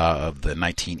of the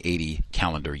 1980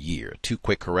 calendar year. 2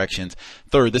 quick corrections.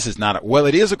 Third, this is not, well,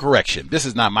 it is a correction. This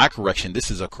is not my correction.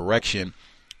 This is a correction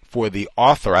for the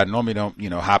author. I normally don't,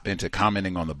 hop into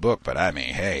commenting on the book, but I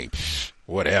mean, hey,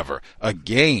 whatever.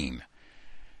 Again,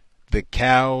 the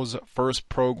Cow's first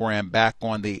program back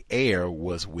on the air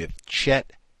was with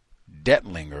Chet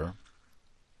Dettlinger.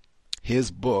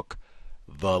 His book,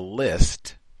 The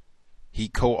List, he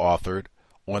co-authored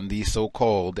on the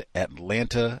so-called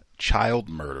Atlanta child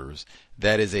murders.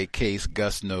 That is a case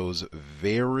Gus knows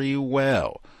very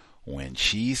well when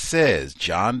she says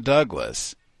John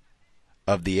Douglas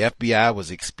of the FBI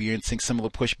was experiencing similar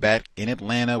pushback in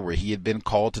Atlanta, where he had been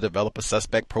called to develop a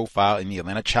suspect profile in the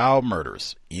Atlanta child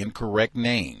murders. Incorrect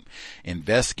name.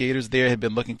 Investigators there had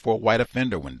been looking for a white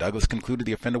offender. When Douglas concluded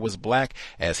the offender was black,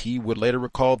 as he would later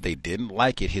recall, they didn't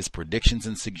like it. His predictions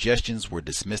and suggestions were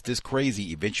dismissed as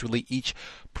crazy. Eventually, each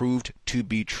proved to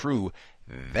be true.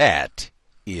 That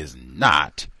is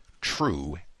not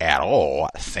true at all.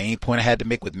 Same point I had to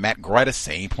make with Matt Greider,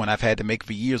 same point I've had to make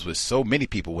for years with so many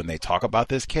people when they talk about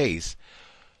this case.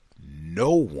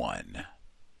 No one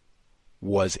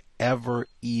was ever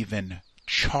even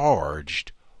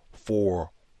charged for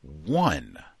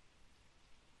one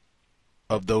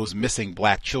of those missing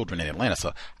black children in Atlanta.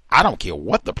 So I don't care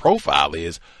what the profile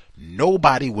is.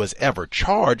 Nobody was ever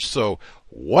charged. So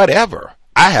whatever.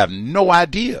 I have no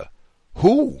idea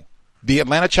who. The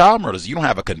Atlanta child murders. You don't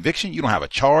have a conviction. You don't have a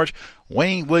charge.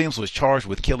 Wayne Williams was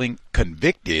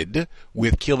convicted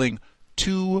with killing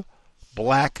 2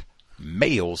 black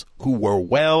males who were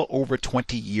well over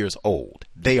 20 years old.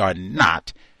 They are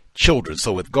not children.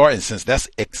 So with Garden, since that's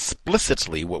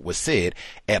explicitly what was said,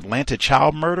 Atlanta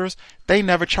child murders, they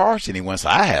never charged anyone. So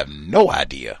I have no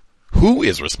idea who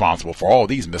is responsible for all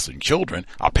these missing children.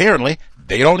 Apparently,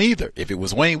 they don't either. If it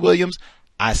was Wayne Williams,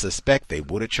 I suspect they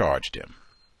would have charged him.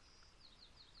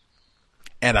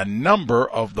 And a number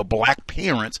of the black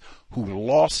parents who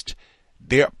lost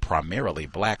their primarily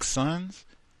black sons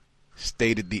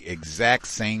stated the exact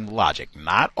same logic.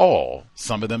 Not all.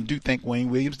 Some of them do think Wayne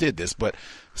Williams did this, but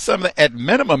some of them, at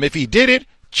minimum, if he did it,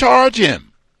 charge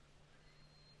him.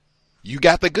 You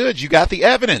got the goods. You got the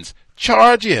evidence.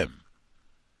 Charge him.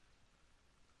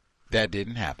 That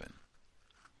didn't happen.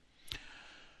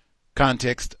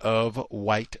 Context of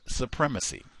white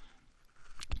supremacy.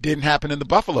 Didn't happen in the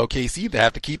Buffalo case either.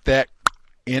 Have to keep that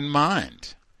in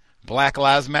mind. Black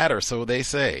Lives Matter, so they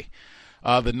say.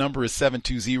 The number is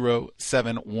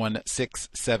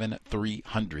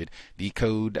 720-716-7300. The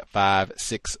code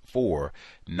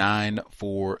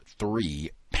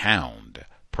 564-943#.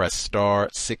 Press star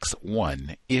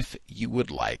 61 if you would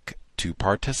like to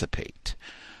participate.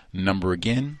 Number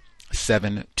again,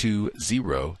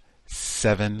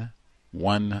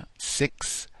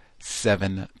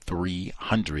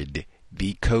 720-716-7300.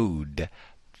 The code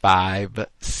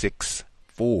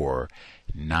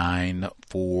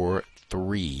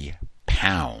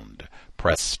 564-943#.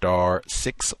 Press star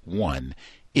 61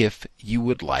 if you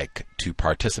would like to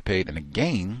participate. And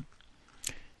again,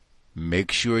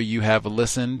 make sure you have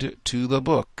listened to the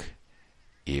book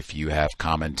if you have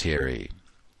commentary.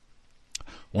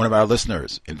 One of our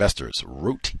listeners, investors,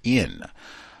 wrote in,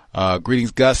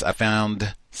 greetings, Gus. I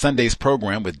found Sunday's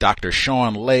program with Dr.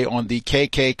 Sean Lay on the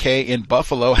KKK in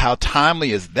Buffalo. How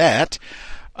timely is that?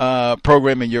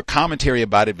 Program and your commentary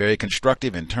about it very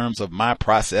constructive in terms of my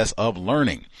process of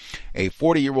learning. A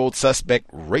 40-year-old suspect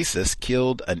racist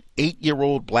killed an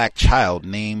 8-year-old black child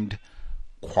named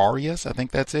Quarius. I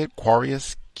think that's it.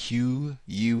 Quarius, Quarius,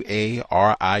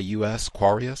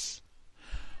 Quarius.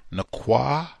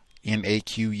 Naqua,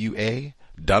 Naqua,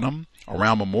 Dunham,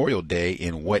 around Memorial Day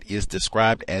in what is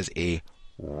described as a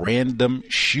random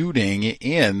shooting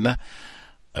in,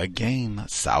 again,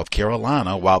 South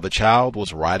Carolina, while the child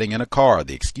was riding in a car.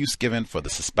 The excuse given for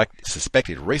the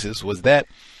suspected racist was that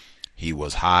he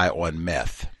was high on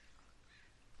meth.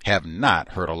 Have not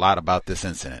heard a lot about this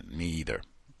incident. Me either.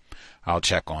 I'll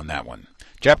check on that one.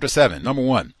 Chapter 7, number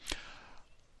 1.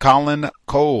 Colin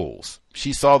Coles.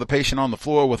 She saw the patient on the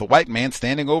floor with a white man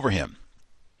standing over him.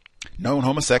 Known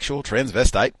homosexual,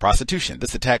 transvestite, prostitution.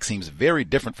 This attack seems very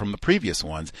different from the previous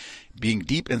ones, being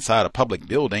deep inside a public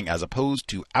building as opposed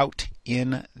to out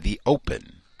in the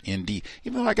open. Indeed.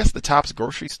 Even though I guess the Tops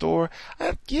grocery store,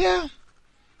 yeah.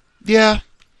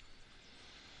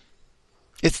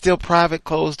 It's still private,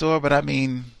 closed door, but I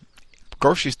mean,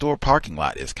 grocery store parking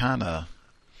lot is kind of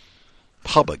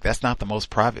public. That's not the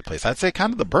most private place. I'd say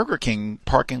kind of the Burger King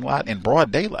parking lot in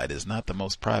broad daylight is not the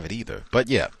most private either. But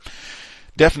yeah.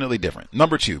 Definitely different.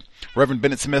 Number 2, Reverend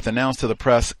Bennett Smith announced to the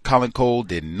press Colin Cole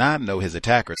did not know his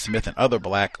attacker. Smith and other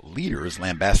black leaders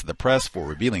lambasted the press for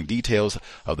revealing details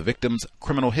of the victims'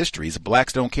 criminal histories.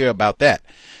 Blacks don't care about that.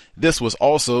 This was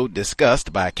also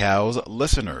discussed by Cal's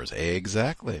listeners.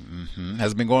 Exactly.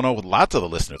 Has been going on with lots of the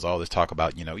listeners. All this talk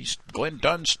about, Glenn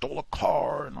Dunn stole a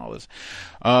car and all this.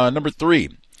 Number 3,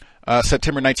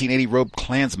 September 1980, Rogue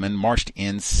Klansmen marched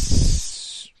in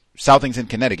Southington,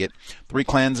 Connecticut. 3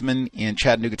 Klansmen in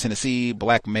Chattanooga, Tennessee.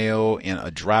 Black male in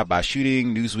a drive-by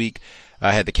shooting. Newsweek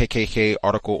had the KKK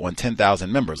article on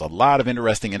 10,000 members. A lot of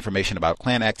interesting information about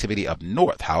Klan activity up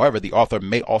north. However, the author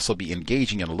may also be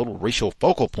engaging in a little racial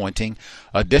focal pointing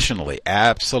additionally.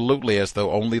 Absolutely, as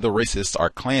though only the racists are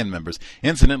Klan members.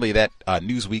 Incidentally, that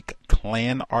Newsweek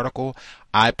Klan article,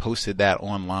 I posted that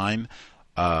online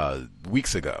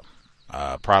weeks ago.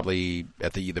 Probably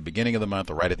at the beginning of the month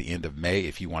or right at the end of May.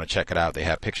 If you want to check it out, they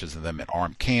have pictures of them in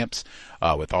armed camps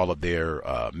with all of their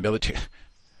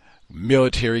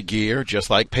military gear, just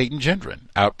like Peyton Gendron,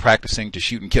 out practicing to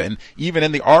shoot and kill. And even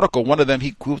in the article, one of them,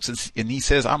 he quotes and he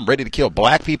says, I'm ready to kill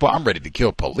black people. I'm ready to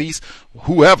kill police,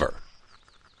 whoever,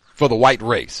 for the white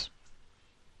race.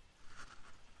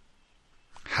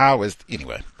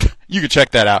 Anyway, you can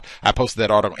check that out. I posted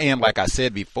that article. And like I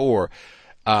said before,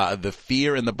 the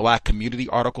Fear in the Black Community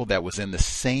article that was in the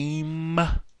same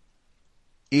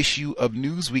issue of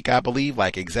Newsweek, I believe,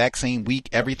 like exact same week,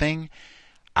 everything.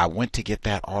 I went to get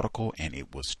that article and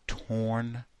it was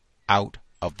torn out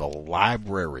of the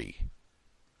library.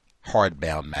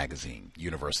 Hardbound magazine,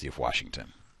 University of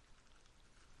Washington.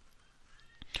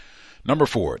 Number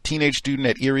 4, teenage student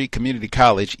at Erie Community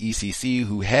College, ECC,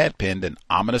 who had penned an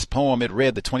ominous poem. It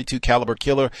read, the .22 caliber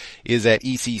killer is at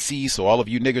ECC, so all of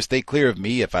you niggers stay clear of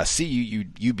me. If I see you,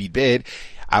 you be dead.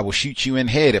 I will shoot you in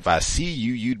the head. If I see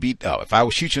you, if I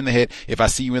will shoot you in the head. If I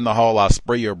see you in the hall, I'll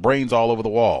spray your brains all over the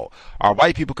wall. Are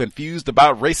white people confused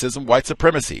about racism, white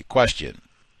supremacy? Question.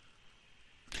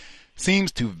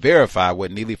 Seems to verify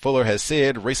what Neely Fuller has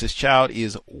said. Racist child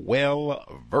is well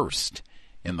versed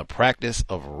in the practice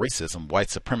of racism,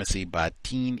 white supremacy by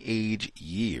teenage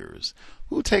years.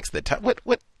 Who takes the time?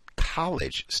 What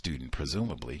college student,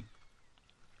 presumably,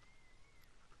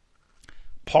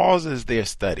 pauses their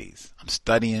studies? I'm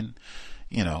studying,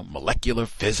 molecular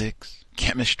physics,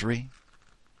 chemistry,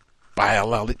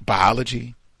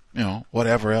 biology,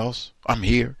 whatever else. I'm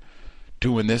here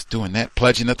doing this, doing that,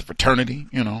 pledging at the fraternity,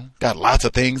 got lots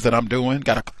of things that I'm doing.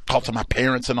 Got to talk to my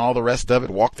parents and all the rest of it,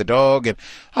 walk the dog. And,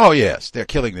 oh, yes, they're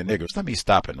killing the niggers. Let me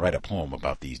stop and write a poem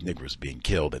about these niggers being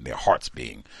killed and their hearts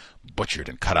being butchered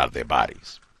and cut out of their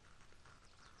bodies.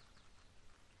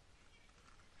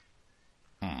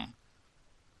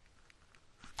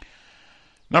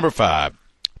 Number 5,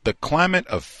 the climate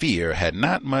of fear had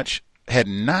not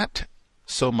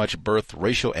so much birthed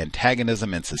racial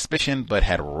antagonism and suspicion, but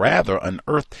had rather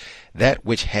unearthed that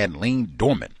which had lain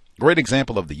dormant. Great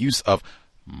example of the use of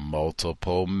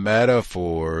multiple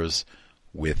metaphors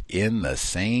within the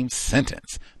same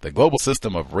sentence. The global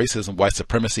system of racism, white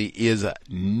supremacy is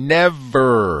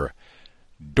never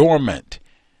dormant.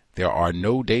 There are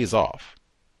no days off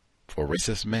for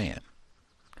racist man,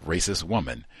 racist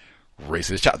woman,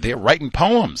 racist child. They're writing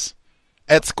poems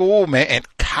at school, man, and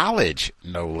college,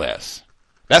 no less.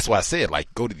 That's why I said,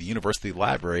 go to the university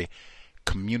library,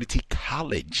 community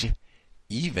college.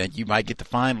 Even you might get to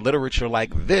find literature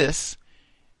like this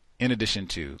in addition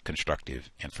to constructive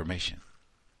information.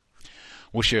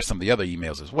 We'll share some of the other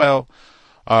emails as well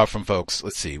from folks.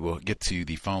 Let's see. We'll get to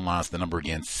the phone lines. The number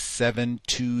again,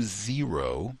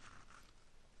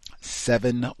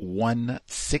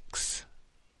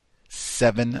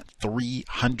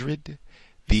 720-716-7300.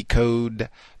 The code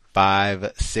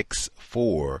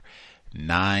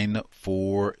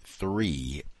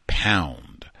 564-943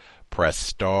 pound. Press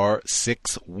star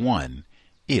 61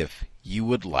 if you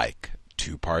would like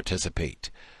to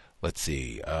participate. Let's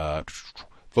see.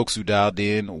 Folks who dialed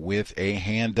in with a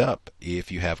hand up,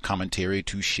 if you have commentary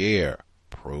to share,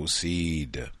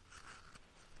 proceed.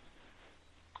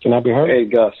 Can I be heard? Hey,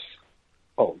 Gus.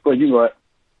 Oh, go ahead. You go ahead.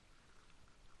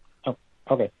 Oh,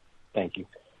 okay. Thank you.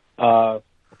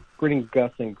 Greetings,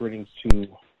 Gus, and greetings to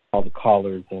all the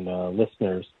callers and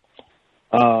listeners.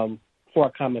 Before I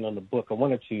comment on the book, I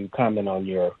wanted to comment on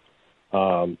your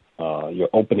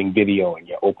opening video and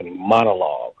your opening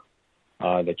monologue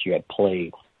that you had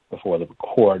played before the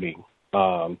recording.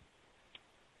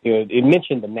 It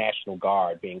mentioned the National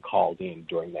Guard being called in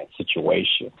during that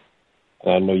situation.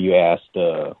 And I know you asked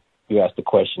the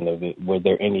question of were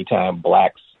there any time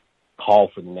blacks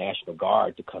called for the National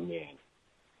Guard to come in?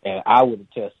 And I would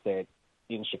attest that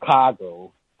in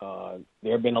Chicago,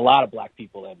 there have been a lot of black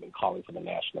people that have been calling for the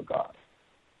National Guard,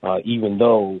 even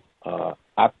though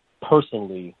I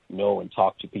personally know and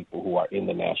talk to people who are in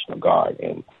the National Guard,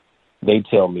 and they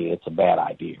tell me it's a bad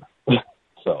idea.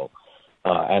 So,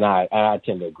 and I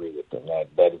tend to agree with them.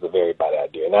 That is a very bad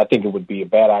idea, and I think it would be a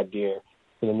bad idea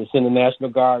for them to send the National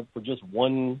Guard for just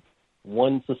one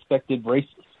suspected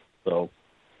racist. So,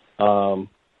 and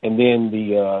then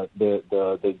the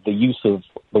use of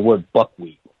the word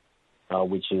buckwheat,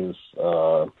 which is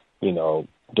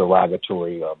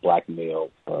derogatory black male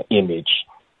image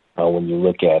when you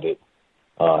look at it,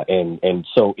 and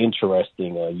so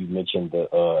interesting. You mentioned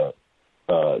the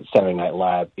Saturday Night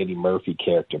Live Eddie Murphy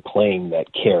character playing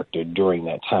that character during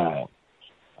that time.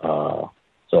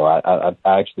 So I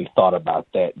actually thought about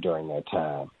that during that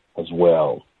time as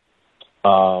well.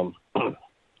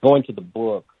 Going to the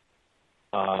book,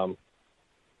 I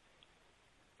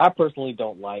personally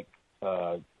don't like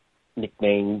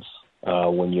nicknames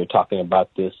when you're talking about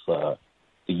this. The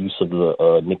use of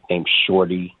the nickname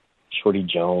Shorty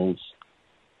Jones.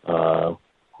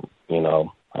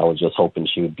 I was just hoping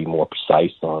she would be more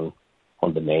precise on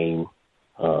the name.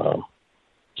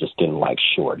 Just didn't like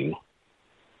Shorty.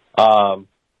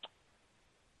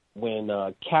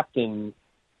 When Captain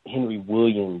Henry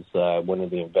Williams, one of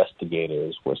the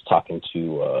investigators, was talking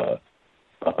to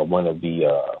one of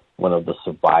the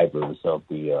survivors of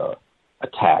the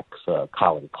attacks,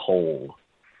 Colin Cole,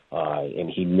 and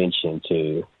he mentioned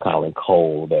to Colin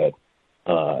Cole that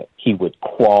he would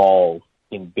crawl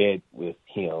in bed with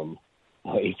him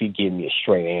if he gave me a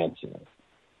straight answer.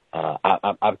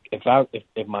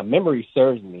 If my memory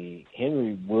serves me,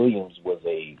 Henry Williams was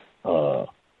a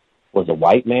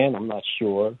white man. I'm not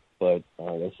sure, but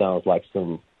that sounds like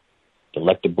some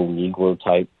delectable Negro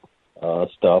type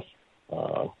stuff.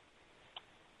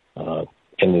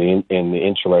 And the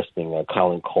interesting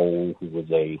Colin Cole, who was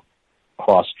a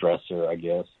cross-dresser, I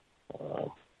guess,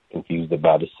 confused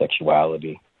about his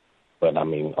sexuality, but I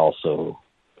mean also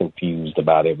confused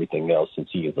about everything else since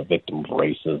he is a victim of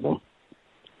racism.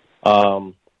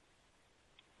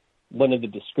 One of the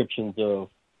descriptions of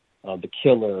the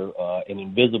killer, an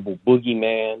invisible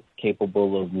boogeyman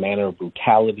capable of manner of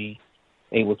brutality,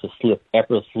 able to slip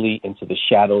effortlessly into the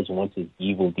shadows once his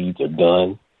evil deeds are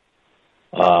done.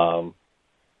 I'm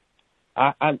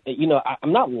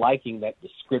not liking that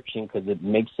description because it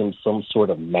makes him some sort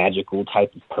of magical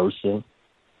type of person.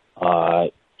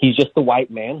 He's just a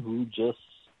white man who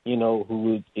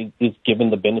who is given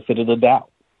the benefit of the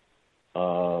doubt.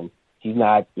 He's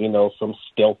not, some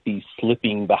stealthy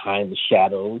slipping behind the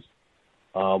shadows.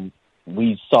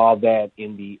 We saw that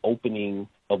in the opening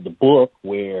of the book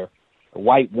where a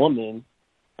white woman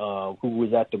who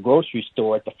was at the grocery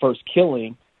store at the first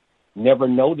killing never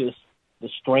noticed the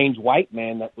strange white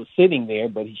man that was sitting there,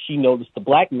 but she noticed the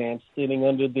black man sitting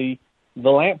under the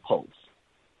lamppost.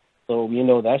 So,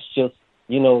 that's just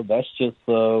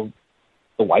the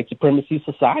white supremacy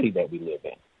society that we live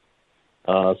in.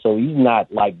 So he's not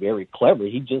very clever.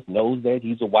 He just knows that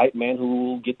he's a white man who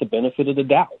will get the benefit of the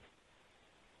doubt.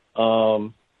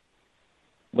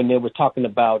 When they were talking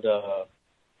about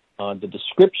the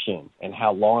description and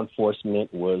how law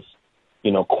enforcement was,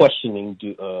 questioning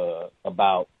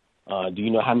about, do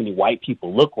you know how many white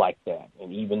people look like that?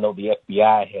 And even though the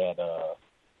FBI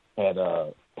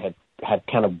had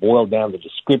kind of boiled down the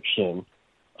description,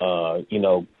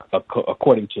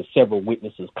 according to several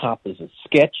witnesses' composite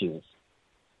sketches,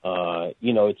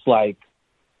 it's like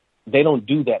they don't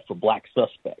do that for black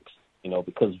suspects,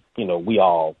 because, we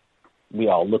all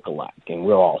look alike and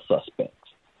we're all suspects.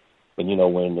 But,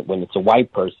 when it's a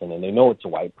white person and they know it's a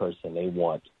white person, they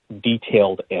want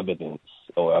detailed evidence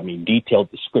detailed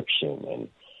description. And,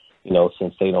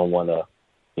 since they don't want to,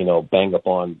 bang up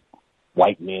on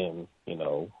white men,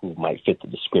 who might fit the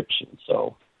description.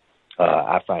 So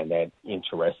I find that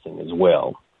interesting as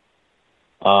well.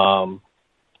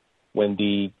 When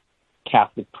the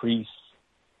Catholic priest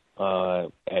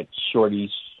at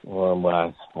Shorty's,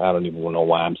 I don't even know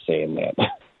why I'm saying that,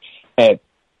 at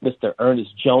Mr.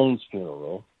 Ernest Jones'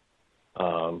 funeral,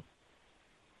 was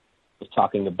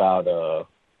talking about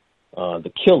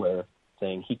the killer,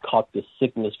 saying he caught this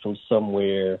sickness from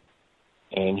somewhere,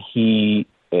 and we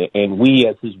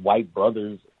as his white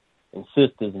brothers and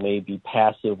sisters may be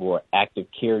passive or active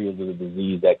carriers of the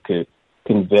disease that could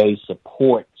convey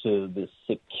support to this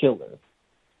sick killer.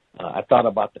 I thought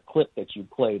about the clip that you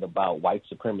played about white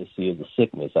supremacy as a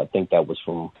sickness. I think that was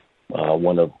from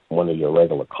one of your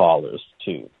regular callers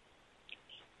too.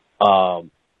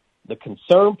 The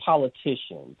concerned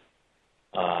politicians.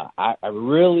 I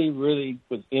really, really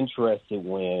was interested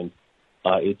when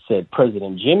it said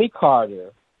President Jimmy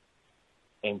Carter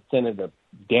and Senator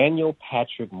Daniel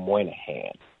Patrick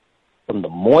Moynihan from the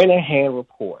Moynihan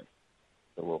Report,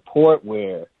 the report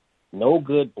where no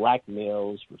good black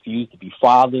males refuse to be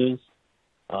fathers,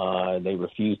 they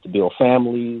refuse to build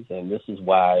families, and this is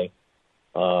why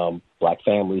black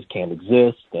families can't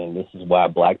exist, and this is why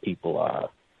black people are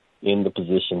in the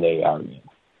position they are in.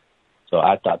 So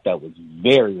I thought that was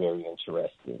very, very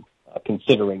interesting,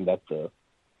 considering that the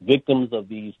victims of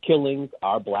these killings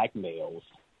are black males,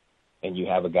 and you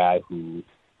have a guy who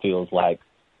feels like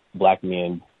black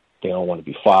men, they don't want to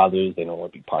be fathers, they don't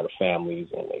want to be part of families,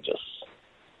 and they just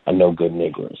are no good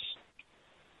niggers.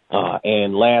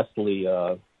 And lastly,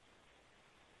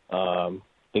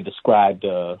 they described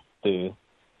the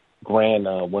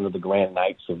one of the grand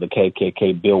knights of the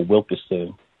KKK, Bill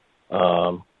Wilkerson.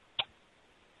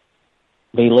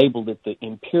 They labeled it the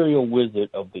Imperial Wizard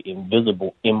of the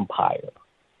Invisible Empire.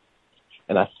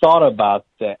 And I thought about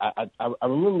that. I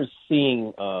remember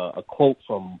seeing a quote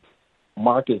from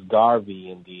Marcus Garvey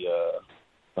in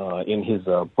his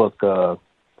book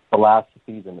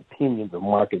Philosophies and Opinions of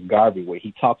Marcus Garvey, where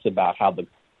he talks about how the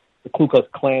Ku Klux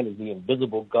Klan is the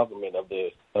invisible government of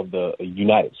the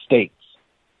United States.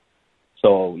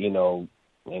 So, you know,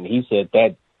 and he said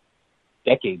that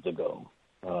decades ago.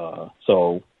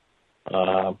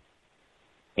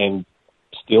 And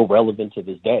still relevant to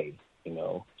this day, you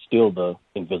know, still the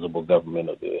invisible government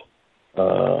of the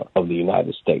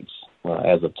United States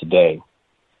as of today.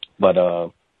 But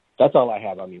that's all I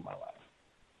have. I mean, my life.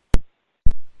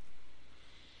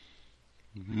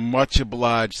 Much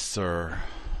obliged, sir.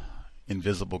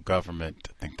 Invisible government.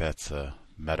 I think that's a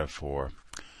metaphor.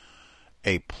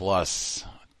 A plus,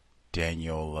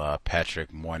 Daniel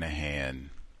Patrick Moynihan.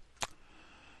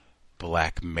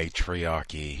 Black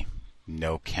matriarchy,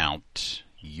 no count,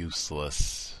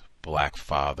 useless, black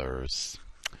fathers,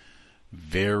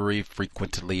 very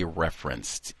frequently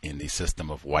referenced in the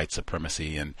system of white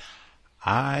supremacy. And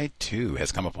I, too,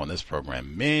 has come up on this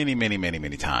program many, many, many,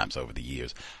 many times over the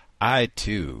years. I,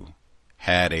 too,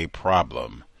 had a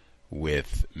problem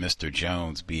with Mr.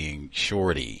 Jones being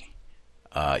Shorty,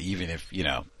 even if, you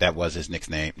know, that was his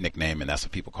nickname, and that's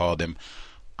what people called him.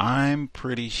 I'm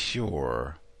pretty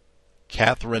sure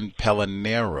Catherine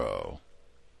Pellinero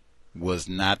was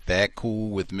not that cool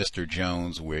with Mr.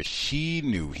 Jones where she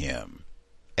knew him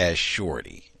as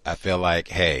Shorty. I feel like,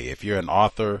 hey, if you're an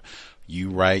author, you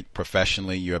write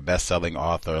professionally, you're a best-selling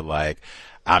author, like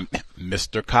I'm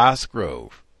Mr.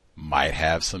 Cosgrove might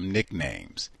have some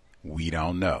nicknames. We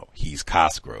don't know. He's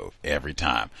Cosgrove every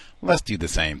time. Let's do the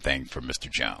same thing for Mr.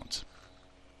 Jones.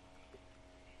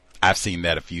 I've seen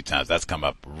that a few times. That's come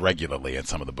up regularly in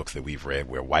some of the books that we've read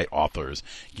where white authors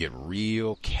get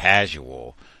real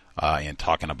casual in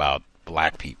talking about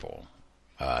black people.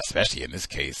 Especially in this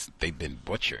case, they've been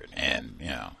butchered and, you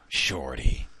know,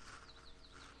 Shorty.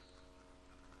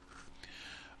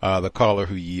 The caller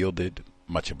who yielded,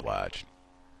 much obliged.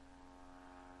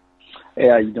 Hey,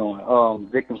 how you doing?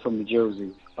 Victims from New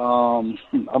Jersey. I'm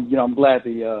glad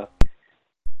the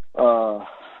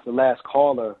last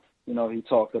caller, you know, he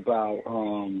talked about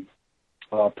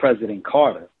President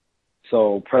Carter.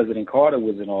 So President Carter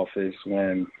was in office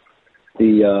when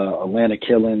the Atlanta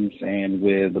killings and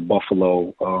with the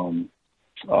Buffalo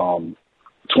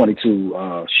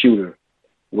 22 shooter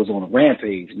was on a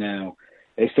rampage. Now,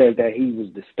 they said that he was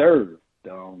disturbed.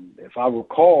 If I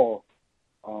recall,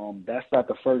 that's not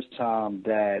the first time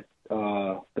that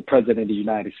the President of the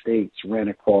United States ran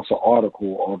across an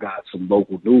article or got some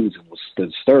local news and was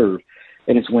disturbed.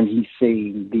 And it's when he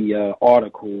seen the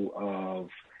article of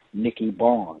Nicky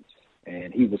Barnes.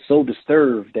 And he was so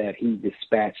disturbed that he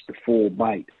dispatched the full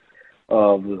might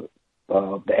of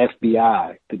the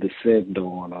FBI to descend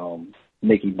on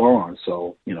Nicky Barnes.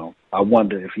 So, you know, I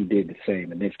wonder if he did the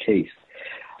same in this case.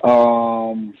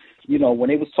 You know, when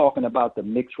they was talking about the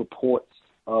mixed reports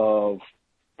of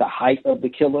the height of the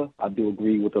killer, I do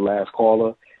agree with the last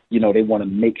caller. You know, they want to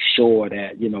make sure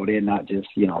that, you know, they're not just,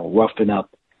 you know, roughing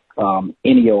up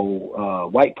any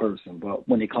old white person. But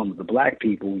when it comes to black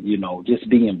people, you know, just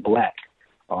being black,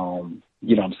 you know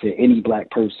what I'm saying, any black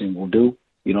person will do,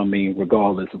 you know what I mean,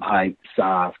 regardless of height,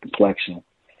 size, complexion.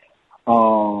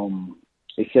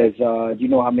 It says, you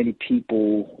know how many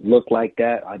people look like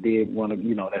that? I did want to,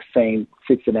 you know, that same,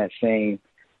 fits in that same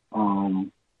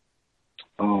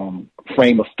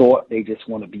frame of thought. They just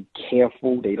want to be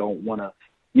careful. They don't want to,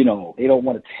 you know, they don't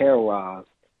want to terrorize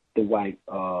the white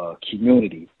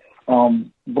community.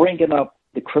 Bringing up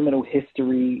the criminal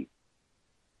history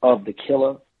of the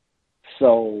killer.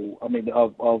 So, I mean,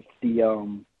 of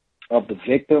the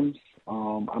victims.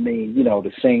 I mean, you know,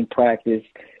 the same practice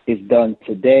is done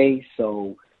today.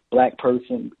 So, black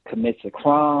person commits a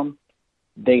crime,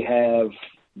 they have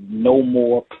no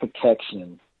more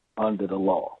protection under the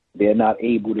law. They're not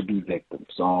able to be victims.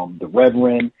 The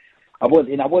Reverend, I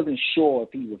wasn't sure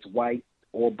if he was white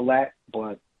or black,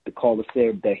 but the caller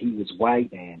said that he was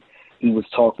white, and he was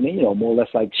talking, you know, more or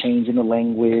less like changing the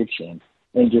language and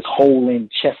just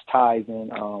chastising,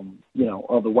 you know,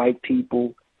 other white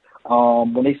people.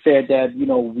 When they said that, you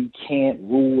know, we can't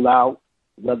rule out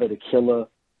whether the killer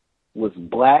was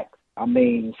black, I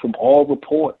mean, from all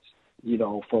reports, you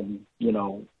know, from, you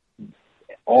know,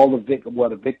 all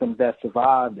the victims that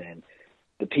survived and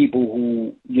the people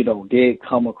who, you know, did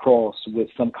come across with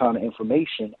some kind of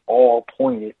information all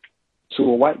pointed to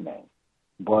a white man.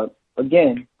 But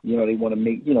again, you know, they want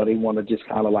to just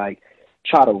kind of like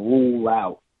try to rule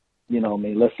out, you know, I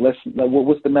mean,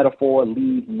 what's the metaphor?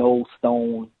 Leave no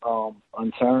stone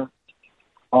unturned.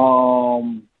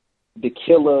 The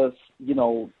killers, you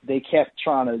know, they kept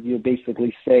trying to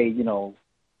basically say, you know,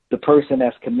 the person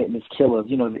that's committing this killers,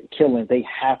 you know, the killing, they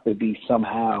have to be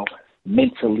somehow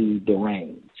mentally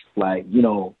deranged. Like, you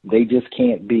know, they just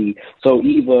can't be. So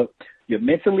either you're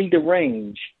mentally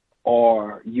deranged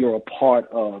or you're a part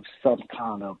of some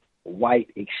kind of white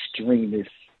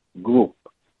extremist group.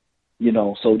 You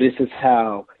know, so this is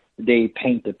how they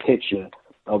paint the picture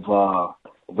of a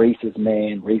racist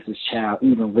man, racist child,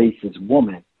 even racist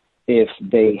woman, if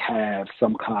they have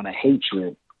some kind of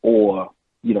hatred or,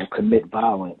 you know, commit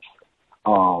violence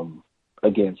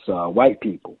against white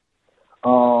people. They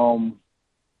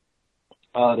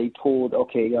pulled,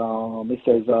 it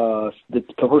says the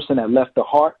person that left the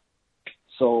heart.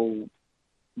 So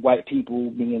white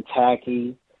people being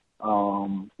tacky,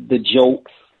 the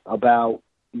jokes about,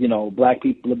 you know, black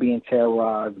people are being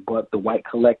terrorized, but the white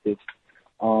collective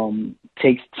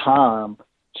takes time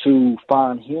to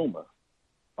find humor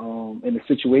in a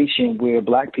situation where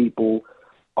black people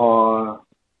are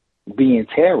being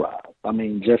terrorized. I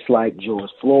mean, just like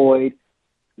George Floyd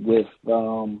with,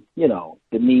 you know,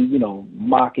 the knee, you know,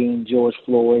 mocking George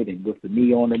Floyd and with the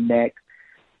knee on the neck.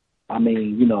 I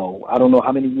mean, you know, I don't know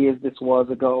how many years this was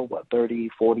ago, 30,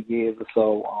 40 years or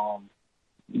so.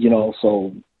 You know,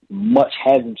 so much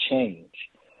hasn't changed.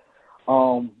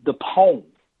 The poem,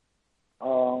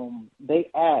 they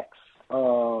asked,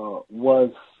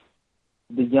 was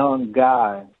the young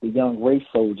guy, the young race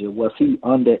soldier, was he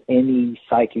under any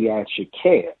psychiatric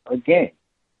care? Again,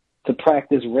 to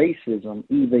practice racism,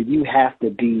 either you have to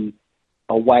be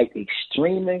a white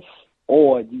extremist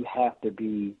or you have to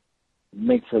be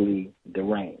mentally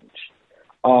deranged.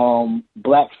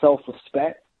 Black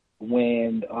self-respect,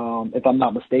 when, if I'm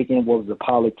not mistaken, was a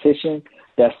politician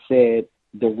that said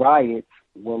the riots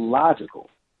were logical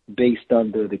based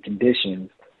under the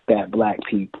conditions that black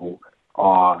people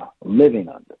are living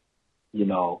under, you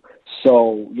know.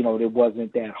 So, you know, there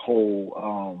wasn't that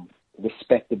whole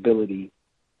respectability,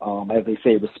 as they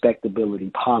say, respectability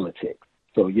politics.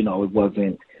 So, you know, it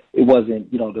wasn't, you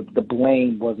know, the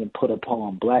blame wasn't put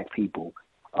upon black people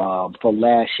for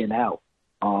lashing out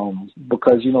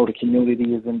because, you know, the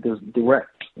community is in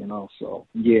direct, you know. So,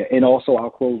 yeah. And also I'll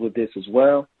close with this as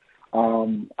well.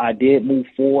 I did move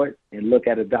forward and look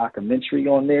at a documentary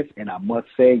on this, and I must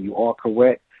say you are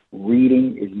correct.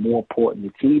 Reading is more important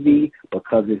than TV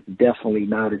because it's definitely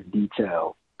not as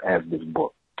detailed as this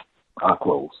book. I'll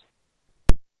close.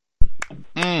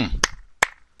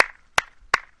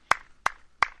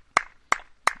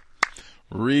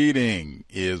 Reading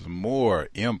is more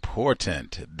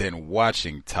important than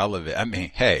watching television. I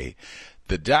mean, hey,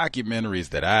 the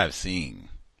documentaries that I've seen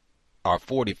are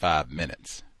 45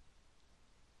 minutes.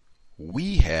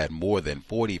 We had more than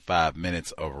 45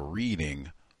 minutes of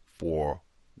reading for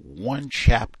one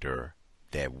chapter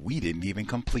that we didn't even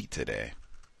complete today.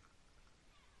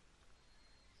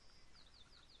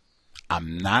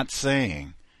 I'm not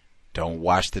saying don't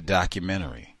watch the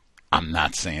documentary. I'm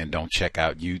not saying don't check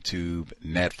out YouTube,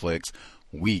 Netflix.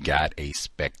 We got a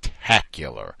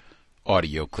spectacular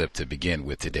audio clip to begin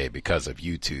with today because of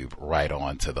YouTube right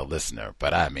on to the listener.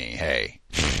 But I mean, hey,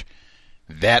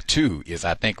 that too is,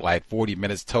 I think, like 40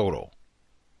 minutes total.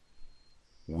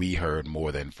 We heard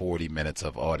more than 40 minutes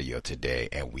of audio today,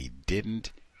 and we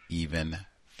didn't even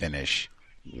finish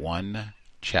one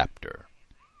chapter.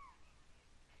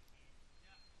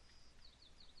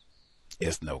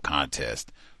 It's no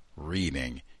contest.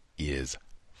 Reading is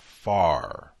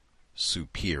far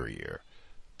superior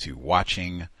to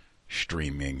watching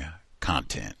streaming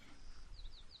content.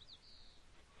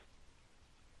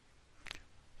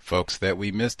 Folks that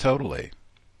we miss totally.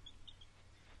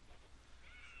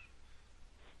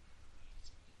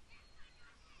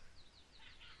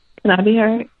 Can I be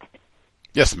heard?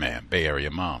 Yes, ma'am. Bay Area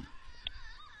Mom.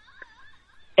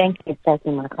 Thank you for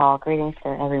taking my call. Greetings to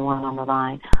everyone on the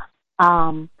line.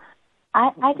 I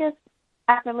just,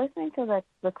 after listening to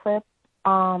the book,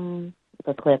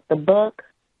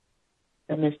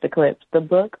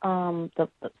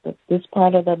 this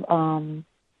part of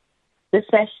this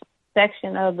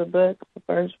section of the book, the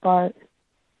first part,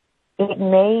 it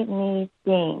made me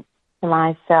think to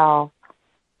myself,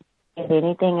 if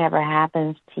anything ever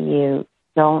happens to you,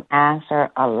 don't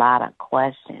answer a lot of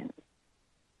questions.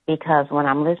 Because when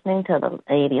I'm listening to the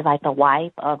lady, like the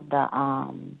wife of the, I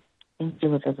think she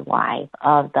was his wife,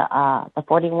 of the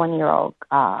 41-year-old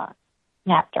cab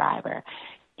driver,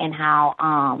 and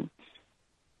how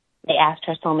they asked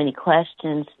her so many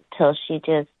questions till she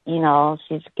just,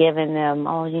 she's giving them,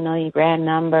 your grand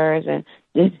numbers and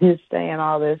just saying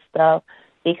all this stuff,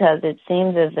 because it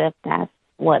seems as if that's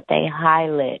what they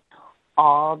highlight,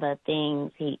 all the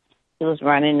things he was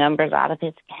running numbers out of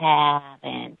his cab,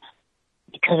 and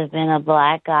it could have been a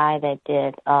black guy that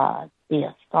did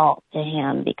the assault to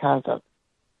him because of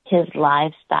his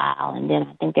lifestyle. And then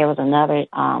I think there was another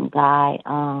guy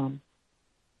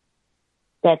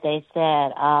that they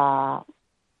said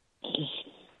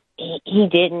he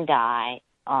didn't die,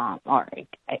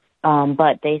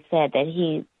 but they said that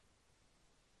he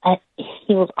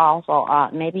was also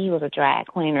maybe he was a drag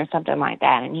queen or something like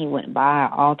that, and he went by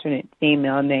an alternate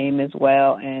female name as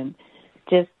well. And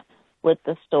just with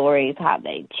the stories, how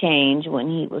they change when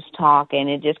he was talking,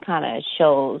 it just kind of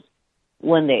shows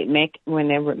when they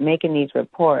were making these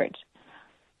reports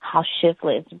how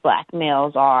shiftless black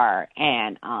males are,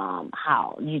 and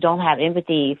how you don't have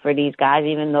empathy for these guys,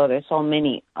 even though there's so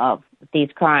many of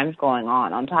these crimes going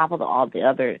on top of all the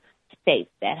other states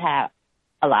that have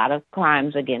a lot of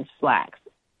crimes against blacks.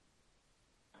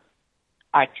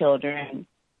 Our children,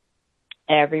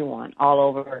 everyone, all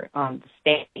over the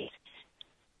states.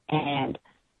 And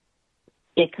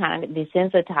it kind of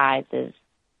desensitizes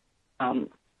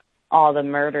all the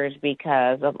murders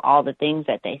because of all the things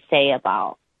that they say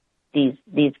about these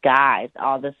guys,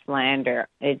 all the slander.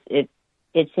 It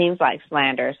seems like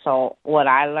slander. So what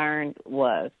I learned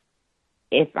was,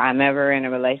 if I'm ever in a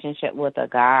relationship with a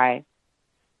guy,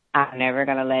 I'm never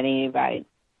going to let anybody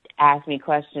ask me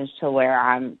questions to where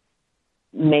I'm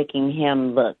making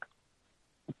him look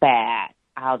bad.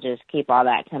 I'll just keep all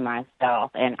that to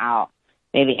myself, and I'll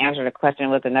maybe answer the question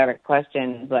with another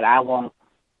question, but I won't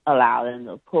allow them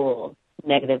to pull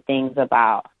negative things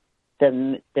about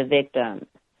the victim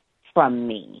from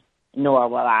me, nor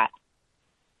will I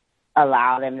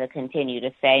allow them to continue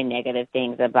to say negative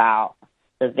things about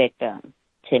the victim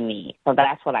to me. So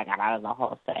that's what I got out of the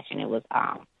whole session. It was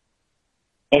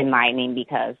enlightening,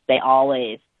 because they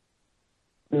always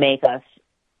make us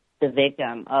the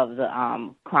victim of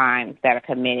the crimes that are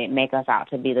committed, make us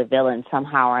out to be the villain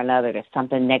somehow or another. There's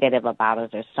something negative about us.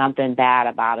 There's something bad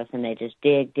about us, and they just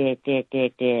dig, and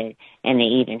they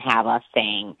even have us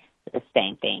saying the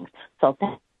same things. So,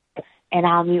 and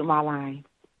I'll mute my line.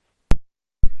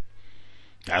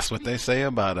 That's what they say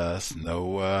about us.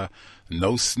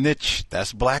 No snitch.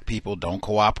 That's black people. Don't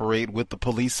cooperate with the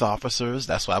police officers.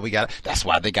 That's why they got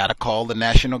to call the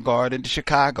National Guard into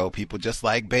Chicago. People just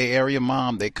like Bay Area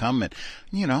Mom, they come and,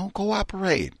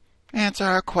 cooperate. Answer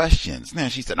our questions. Now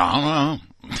she said, no.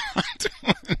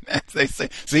 They say,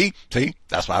 see,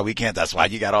 that's why we can't. That's why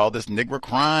you got all this nigger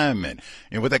crime and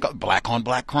what they call black on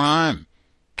black crime.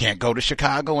 Can't go to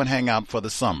Chicago and hang out for the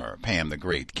summer. Pam the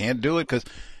Great can't do it because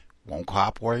won't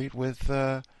cooperate with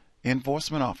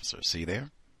enforcement officers. See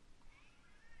there?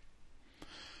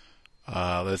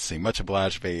 Let's see. Much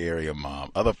obliged, Bay Area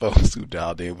Mom. Other folks who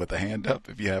dialed in with a hand up,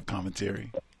 if you have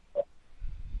commentary.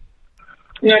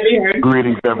 Yeah, dear.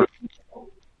 Greetings, everyone.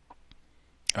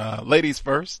 Ladies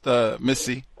first,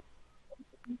 Missy.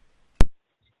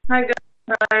 Hi,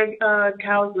 guys.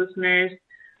 Cal's listeners.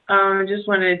 Just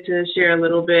wanted to share a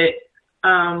little bit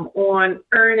on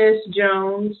Ernest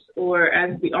Jones, or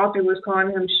as the author was calling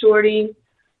him, Shorty.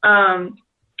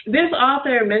 This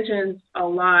author mentions a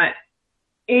lot,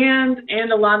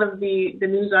 and a lot of the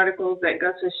news articles that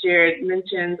Gus has shared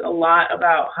mentions a lot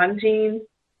about hunting.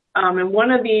 And one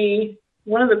of the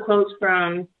quotes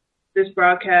from this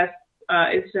broadcast,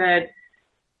 it said,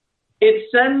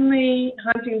 "It's suddenly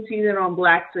hunting season on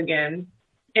blacks again."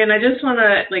 And I just want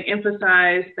to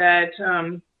emphasize that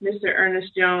Mr.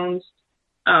 Ernest Jones,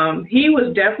 he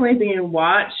was definitely being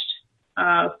watched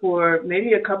for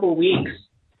maybe a couple weeks.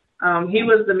 He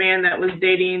was the man that was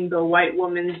dating the white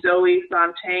woman Zoe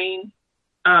Fontaine,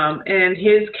 and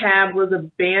his cab was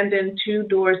abandoned 2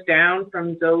 doors down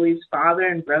from Zoe's father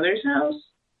and brother's house.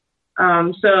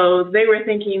 So they were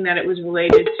thinking that it was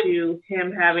related to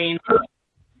him having,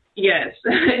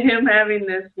 him having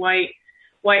this white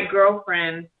white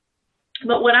girlfriend.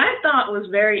 But what I thought was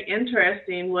very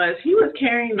interesting was he was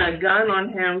carrying a gun on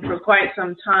him for quite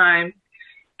some time.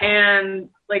 And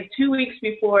like 2 weeks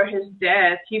before his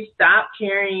death, he stopped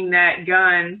carrying that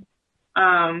gun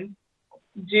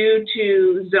due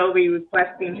to Zoe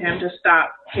requesting him to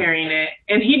stop carrying it.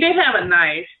 And he did have a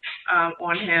knife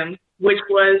on him, which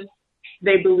was,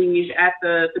 they believe, at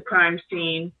the crime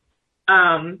scene.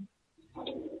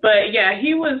 But yeah,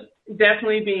 he was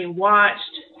definitely being watched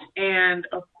and,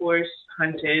 of course,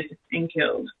 hunted and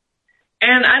killed.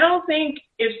 And I don't think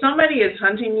if somebody is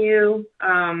hunting you,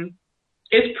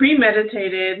 it's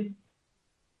premeditated.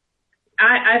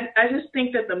 I just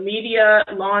think that the media,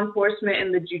 law enforcement,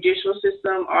 and the judicial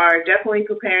system are definitely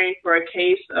preparing for a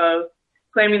case of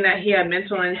claiming that he had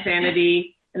mental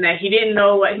insanity and that he didn't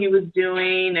know what he was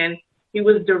doing and he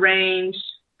was deranged.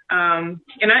 And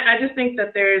I just think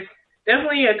that there's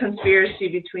definitely a conspiracy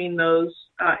between those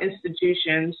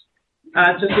institutions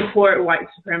to support white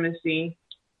supremacy.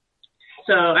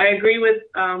 So I agree with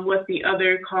what the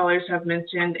other callers have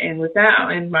mentioned, and with that, I'll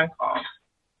end my call.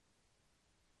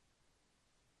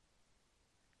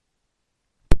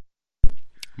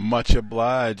 Much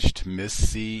obliged, Miss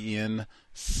C in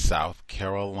South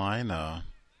Carolina,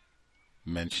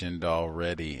 mentioned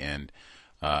already, and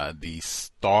the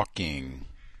stalking,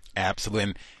 absolutely.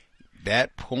 And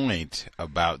that point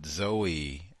about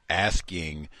Zoe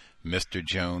asking Mr.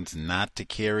 Jones not to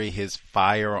carry his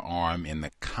firearm in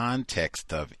the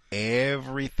context of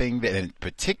everything that, and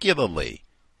particularly,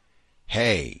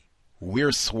 hey,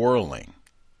 we're swirling.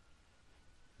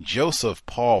 Joseph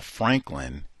Paul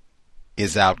Franklin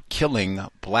is out killing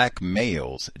black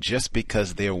males just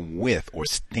because they're with or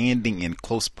standing in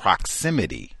close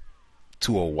proximity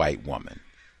to a white woman.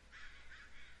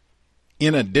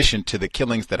 In addition to the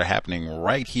killings that are happening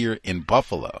right here in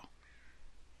Buffalo.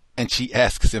 And she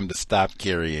asks him to stop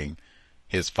carrying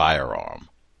his firearm.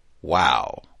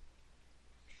 Wow.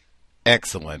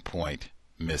 Excellent point,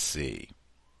 Miss C.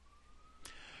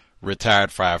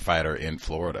 Retired firefighter in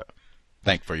Florida.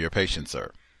 Thank you for your patience,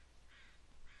 sir.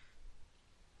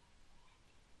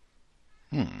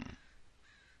 Oh,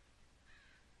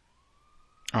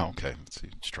 okay. Let's see.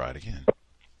 Let's try it again.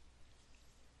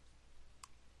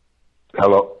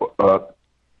 Hello.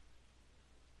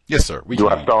 Yes, sir. Do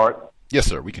I start? Yes,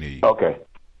 sir. We can hear you. Okay.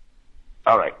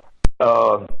 All right.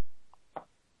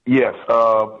 Yes.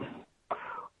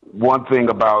 One thing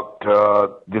about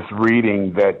this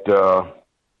reading that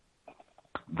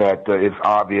is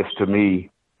obvious to me,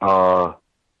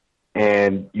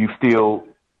 and you still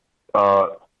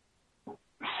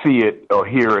see it or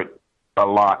hear it a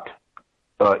lot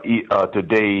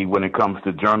today when it comes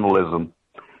to journalism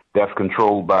that's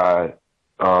controlled by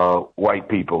white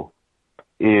people,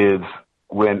 is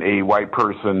when a white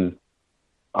person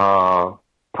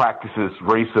practices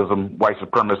racism, white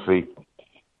supremacy,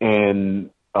 in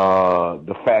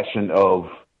the fashion of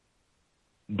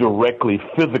directly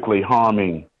physically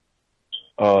harming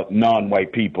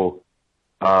non-white people.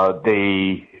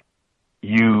 They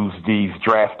use these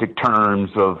drastic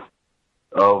terms of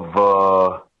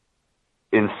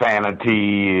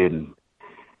insanity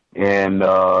and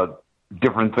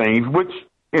different things, which,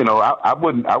 you know, I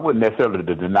wouldn't necessarily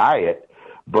deny it.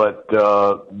 But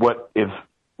what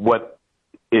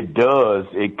it does,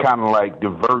 it kind of like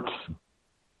diverts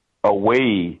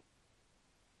away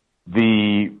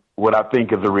what I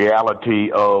think is the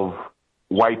reality of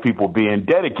white people being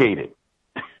dedicated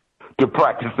to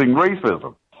practicing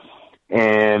racism,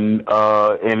 and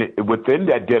within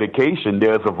that dedication,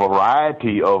 there's a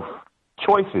variety of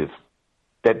choices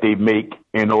that they make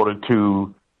in order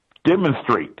to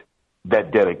demonstrate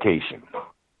that dedication.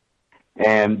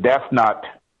 And that's not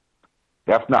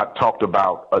talked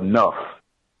about enough.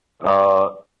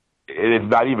 It is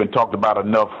not even talked about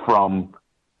enough from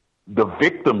the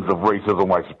victims of racism,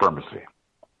 white supremacy.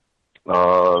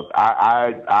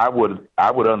 I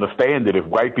would understand it if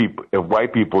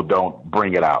white people don't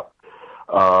bring it out,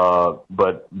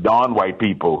 but non-white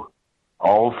people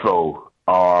also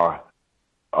are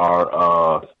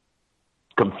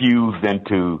confused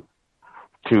into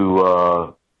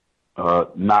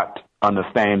not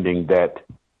understanding that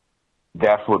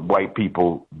that's what white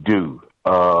people do.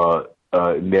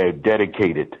 They're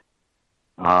dedicated.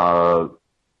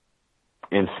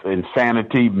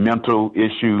 Insanity, mental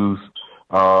issues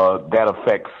that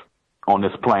affects on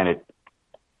this planet,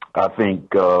 I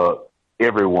think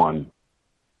everyone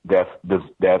that's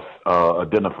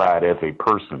identified as a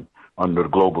person under the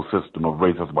global system of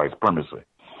racist white supremacy.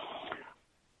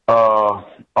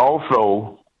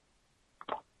 Also,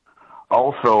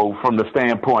 from the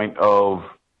standpoint of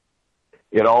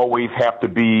it always have to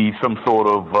be some sort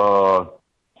of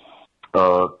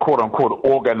quote unquote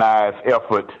organized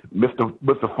effort.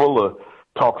 Mr. Fuller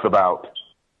talks about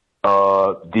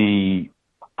the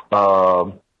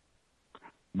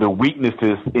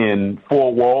weaknesses in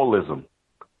four-wallism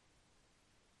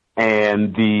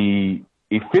and the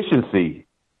efficiency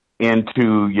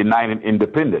into United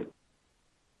Independent.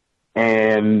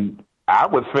 And I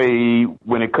would say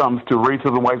when it comes to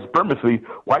racism, white supremacy,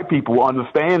 white people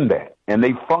understand that, and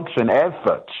they function as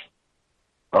such.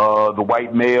 The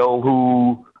white male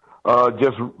who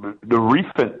just the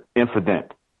recent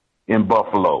incident in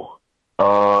Buffalo,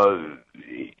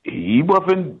 he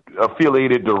wasn't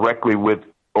affiliated directly with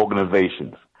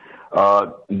organizations.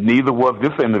 Neither was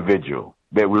this individual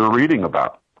that we were reading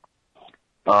about.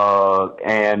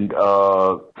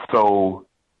 So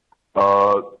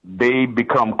they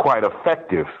become quite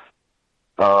effective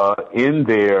in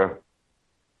their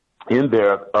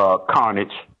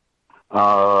carnage,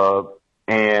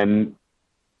 and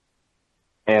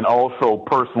also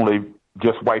personally,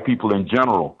 just white people in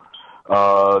general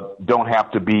don't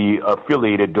have to be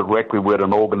affiliated directly with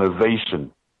an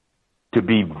organization to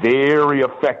be very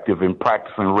effective in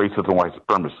practicing racism and white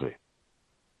supremacy.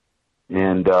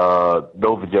 And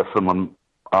those are just some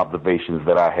observations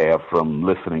that I have from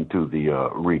listening to the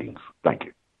readings. Thank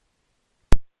you.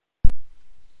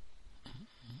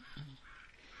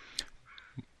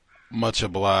 Much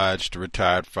obliged,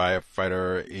 retired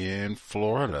firefighter in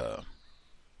Florida.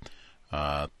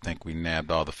 I think we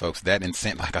nabbed all the folks. That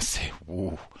insanity, like I said,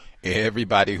 woo,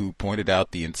 everybody who pointed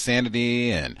out the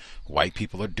insanity and white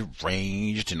people are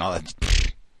deranged and all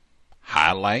that.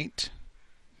 Highlight,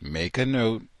 make a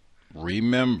note,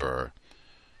 remember,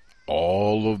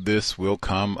 all of this will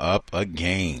come up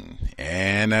again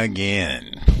and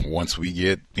again once we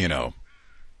get,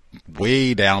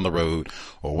 way down the road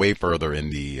or way further in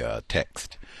the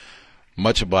text.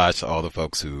 Much obliged to all the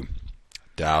folks who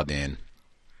dialed in.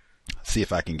 See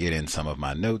if I can get in some of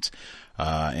my notes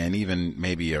and even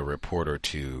maybe a report or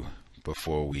two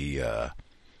before we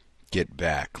get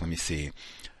back. Let me see.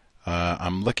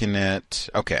 I'm looking at,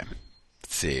 okay,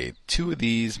 let's see. Two of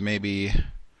these maybe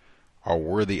are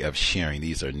worthy of sharing.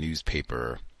 These are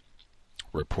newspaper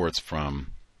reports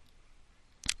from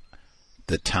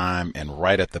the time and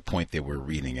right at the point that we're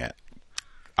reading at.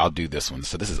 I'll do this one.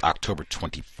 So this is October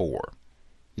 24,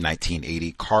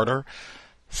 1980. Carter,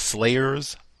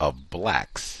 slayers of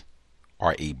blacks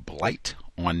are a blight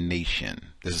on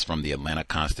nation. This is from the Atlanta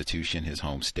Constitution, his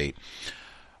home state.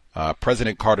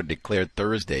 President Carter declared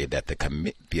Thursday that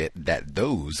that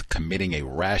those committing a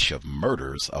rash of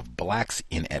murders of blacks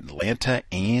in Atlanta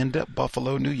and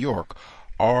Buffalo, New York,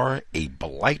 are a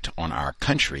blight on our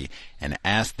country, and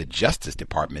asked the Justice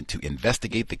Department to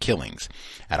investigate the killings.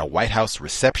 At a White House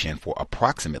reception for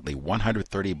approximately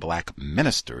 130 black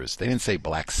ministers, they didn't say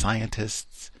black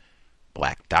scientists,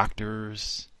 black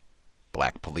doctors,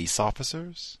 black police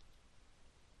officers,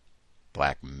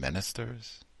 black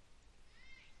ministers.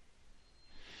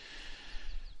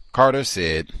 Carter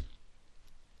said,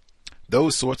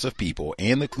 those sorts of people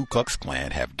and the Ku Klux Klan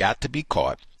have got to be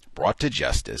caught, brought to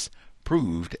justice,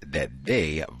 proved that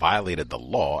they violated the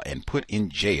law and put in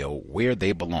jail where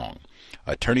they belong.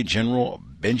 Attorney General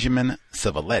Benjamin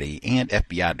Civiletti and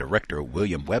FBI Director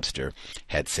William Webster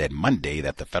had said Monday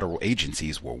that the federal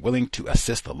agencies were willing to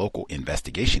assist the local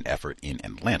investigation effort in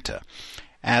Atlanta.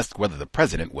 Asked whether the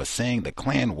president was saying the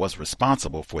Klan was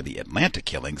responsible for the Atlanta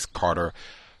killings, Carter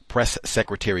Press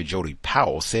Secretary Jody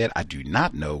Powell said, I do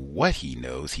not know what he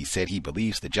knows. He said he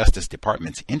believes the Justice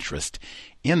Department's interest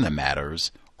in the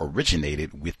matters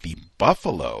originated with the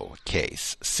Buffalo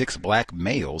case. 6 black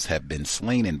males have been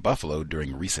slain in Buffalo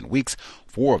during recent weeks.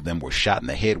 4 of them were shot in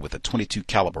the head with a .22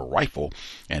 caliber rifle,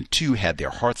 and 2 had their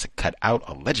hearts cut out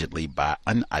allegedly by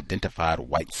unidentified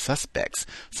white suspects.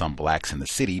 Some blacks in the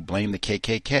city blame the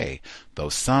KKK, though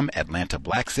some Atlanta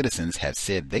black citizens have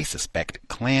said they suspect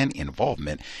Klan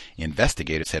involvement.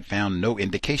 Investigators had found no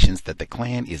indications that the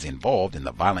Klan is involved in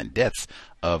the violent deaths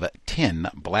of 10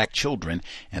 black children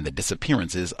and the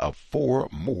disappearances of 4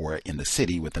 more in the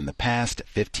city within the past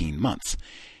 15 months.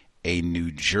 A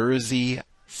New Jersey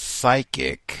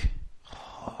psychic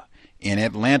in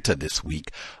Atlanta this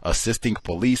week, assisting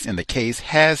police in the case,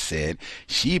 has said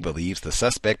she believes the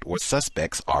suspect or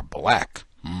suspects are black.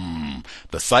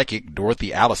 The psychic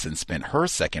Dorothy Allison spent her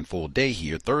second full day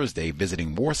here Thursday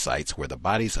visiting more sites where the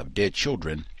bodies of dead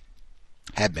children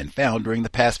had been found during the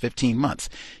past 15 months.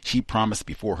 She promised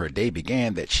before her day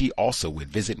began that she also would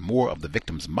visit more of the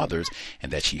victims' mothers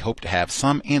and that she hoped to have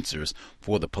some answers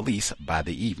for the police by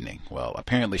the evening. Well,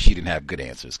 apparently she didn't have good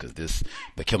answers because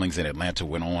the killings in Atlanta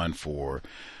went on for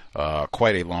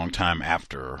quite a long time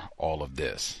after all of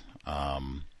this.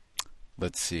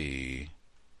 Let's see.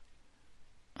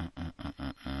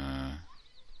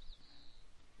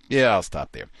 Yeah, I'll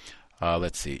stop there.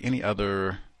 Let's see. Any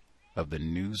other of the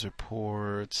news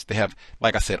reports? They have,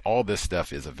 like I said, all this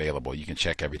stuff is available. You can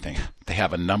check everything. They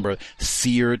have a number,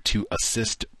 Seer to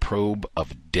Assist Probe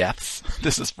of Deaths.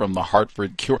 This is from the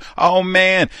Hartford Cure. Oh,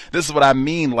 man, this is what I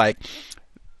mean. Like,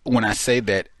 when I say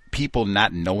that people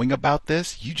not knowing about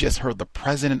this, you just heard the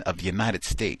President of the United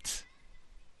States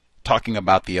talking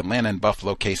about the Atlanta and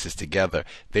Buffalo cases together.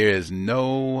 There is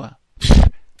no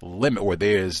limit, or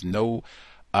there is no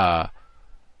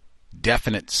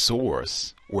definite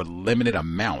source or limited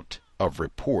amount of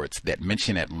reports that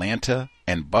mention Atlanta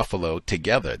and Buffalo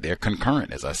together. They're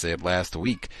concurrent, as I said last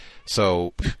week.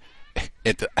 So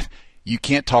you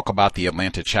can't talk about the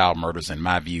Atlanta child murders, in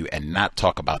my view, and not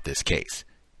talk about this case,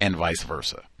 and vice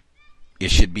versa.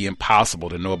 It should be impossible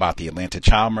to know about the Atlanta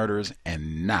child murders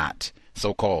and not,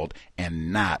 so-called,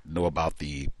 and not know about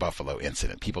the Buffalo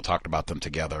incident. People talked about them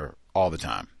together all the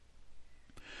time.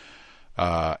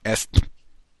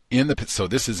 So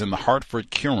this is in the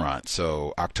Hartford Courant.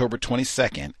 So October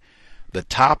 22nd, the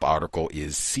top article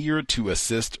is Seer to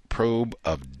Assist Probe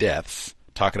of Deaths,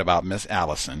 talking about Miss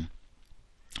Allison.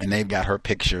 And they've got her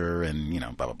picture and,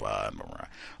 blah, blah, blah, blah, blah.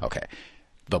 Okay.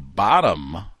 The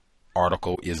bottom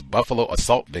article is Buffalo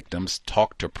assault victims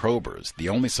talk to probers. The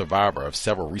only survivor of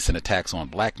several recent attacks on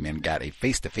black men got a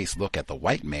face-to-face look at the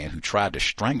white man who tried to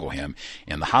strangle him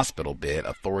in the hospital bed,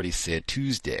 authorities said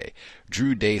Tuesday.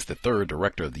 Drew Days III,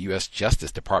 director of the U.S.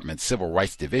 Justice Department's Civil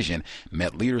Rights Division,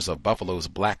 met leaders of Buffalo's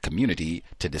black community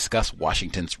to discuss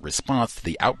Washington's response to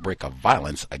the outbreak of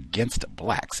violence against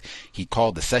blacks. He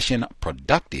called the session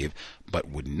productive, but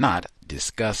would not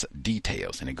discuss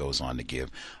details. And it goes on to give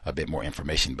a bit more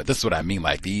information. But this is what I mean.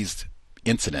 Like, these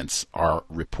incidents are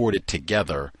reported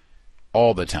together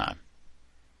all the time.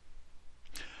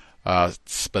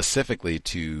 Specifically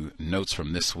to notes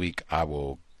from this week, I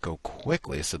will go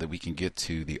quickly so that we can get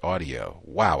to the audio.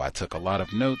 Wow, I took a lot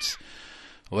of notes.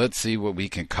 Let's see what we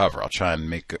can cover. I'll try and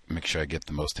make sure I get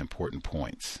the most important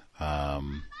points.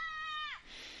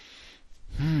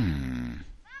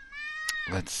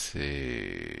 Let's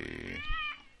see.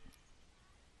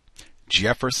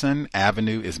 Jefferson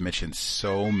Avenue is mentioned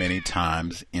so many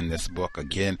times in this book.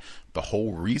 Again, the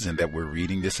whole reason that we're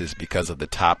reading this is because of the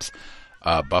Tops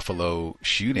Buffalo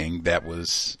shooting that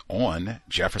was on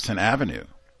Jefferson Avenue.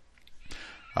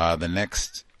 The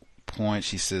next point,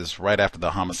 she says, right after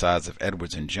the homicides of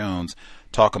Edwards and Jones,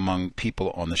 talk among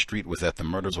people on the street was that the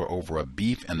murders were over a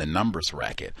beef and the numbers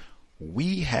racket.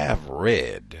 We have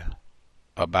read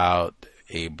about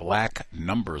a black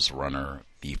numbers runner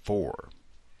before.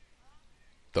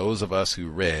 Those of us who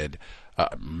read,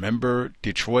 remember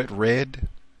Detroit Red?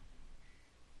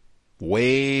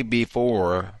 Way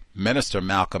before Minister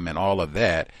Malcolm and all of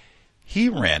that, he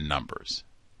ran numbers.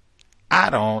 I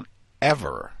don't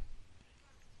ever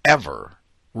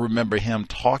remember him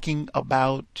talking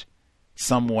about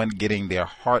someone getting their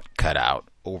heart cut out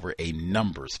over a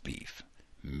numbers beef.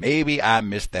 Maybe I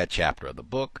missed that chapter of the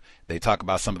book. They talk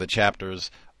about some of the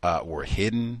chapters were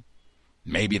hidden.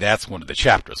 Maybe that's one of the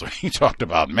chapters where he talked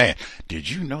about, man, did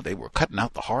you know they were cutting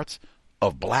out the hearts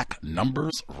of black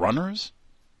numbers runners?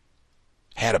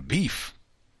 Had a beef.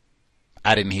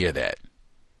 I didn't hear that.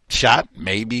 Shot?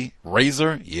 Maybe.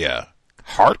 Razor? Yeah.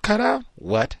 Heart cut out?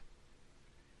 What?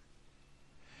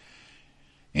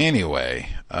 Anyway,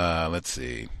 let's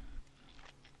see.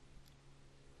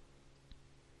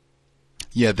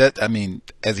 Yeah,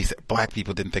 as he said, black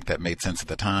people didn't think that made sense at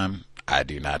the time. I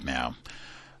do not now.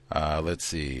 Let's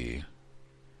see.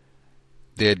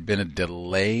 There had been a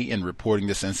delay in reporting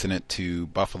this incident to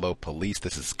Buffalo police.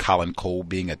 This is Colin Cole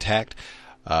being attacked.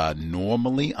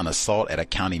 Normally, an assault at a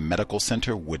county medical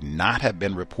center would not have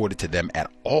been reported to them at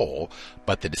all,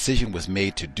 but the decision was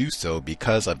made to do so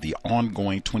because of the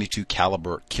ongoing .22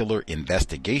 caliber killer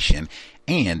investigation,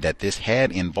 and that this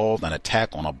had involved an attack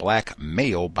on a black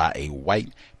male by a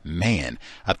white man.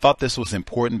 I thought this was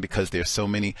important because there's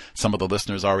some of the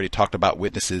listeners already talked about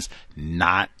witnesses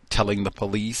not telling the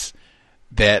police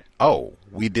that, oh,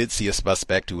 we did see a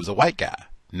suspect who was a white guy.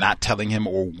 Not telling him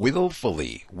or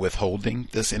willfully withholding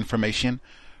this information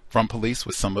from police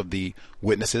with some of the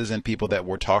witnesses and people that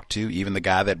were talked to, even the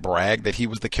guy that bragged that he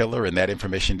was the killer and that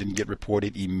information didn't get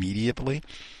reported immediately.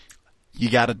 You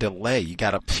got to delay. He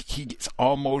gets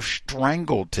almost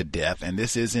strangled to death, and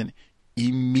this isn't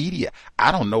immediate.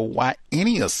 I don't know why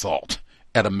any assault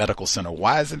at a medical center,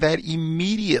 why isn't that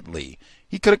immediately?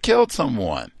 He could have killed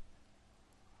someone.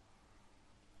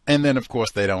 And then, of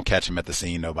course, they don't catch him at the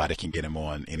scene. Nobody can get him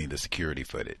on any of the security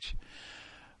footage.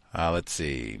 Let's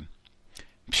see.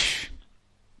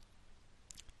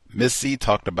 Miss C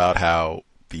talked about how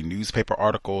the newspaper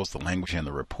articles, the language in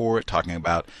the report, talking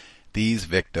about these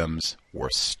victims were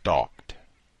stalked,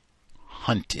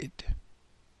 hunted.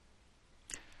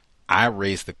 I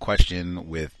raised the question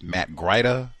with Matt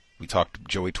Greida. We talked to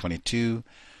Joey 22.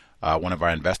 One of our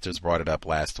investors brought it up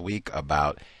last week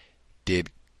about,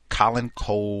 did Colin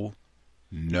Cole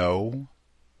know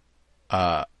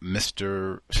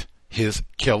his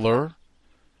killer?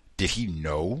 Did he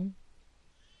know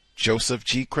Joseph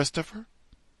G. Christopher?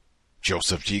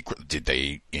 Did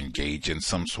they engage in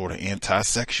some sort of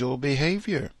anti-sexual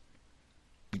behavior?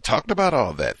 We talked about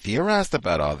all that, theorized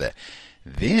about all that.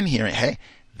 Then hearing, hey,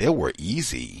 there were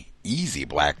easy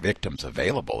black victims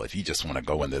available. If you just want to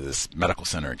go into this medical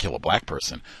center and kill a black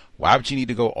person, why would you need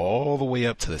to go all the way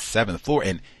up to the 7th floor?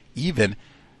 And even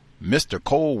Mr.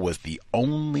 Cole was the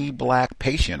only black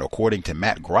patient, according to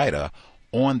Matt Greida,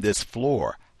 on this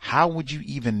floor. How would you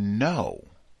even know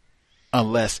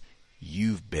unless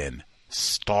you've been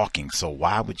stalking? So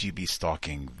why would you be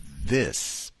stalking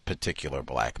this particular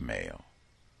black male?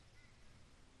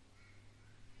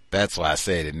 That's why I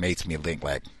said it makes me think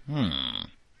like,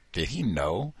 did he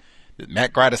know?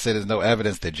 Matt Greida said there's no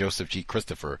evidence that Joseph G.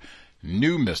 Christopher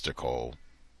knew Mr. Cole.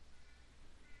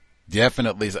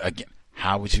 Definitely, again,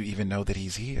 how would you even know that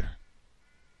he's here?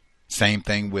 Same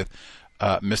thing with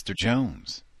Mr.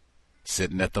 Jones,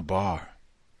 sitting at the bar,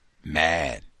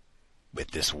 mad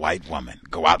with this white woman.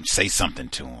 Go out and say something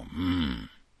to him.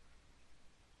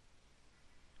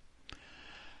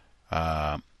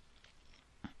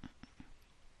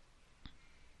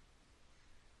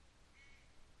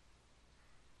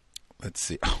 Let's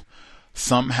see.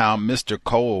 Somehow Mr.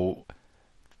 Cole,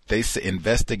 they say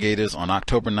investigators on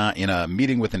October 9, in a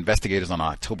meeting with investigators on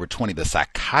October 20, the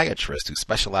psychiatrist who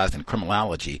specialized in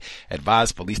criminology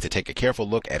advised police to take a careful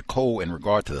look at Cole in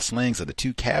regard to the slayings of the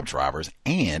 2 cab drivers,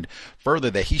 and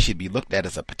further that he should be looked at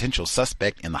as a potential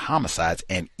suspect in the homicides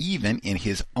and even in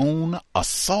his own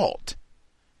assault.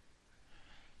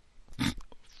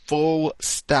 Full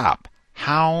stop.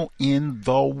 How in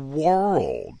the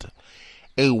world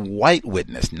a white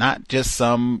witness, not just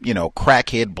some,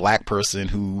 crackhead black person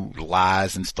who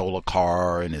lies and stole a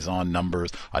car and is on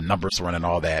numbers, a numbers run and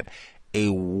all that. A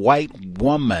white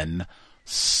woman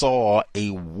saw a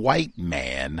white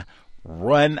man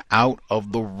run out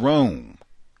of the room.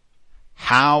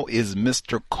 How is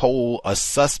Mr. Cole a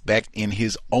suspect in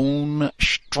his own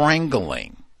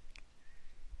strangling?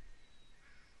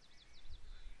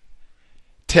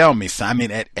 Tell me, I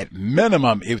mean, at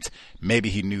minimum, it's maybe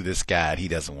he knew this guy and he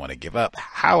doesn't want to give up.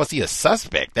 How is he a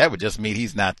suspect? That would just mean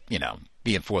he's not,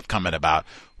 being forthcoming about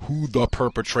who the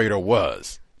perpetrator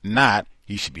was. Not,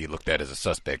 he should be looked at as a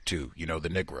suspect too. The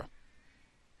Negro.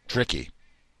 Tricky.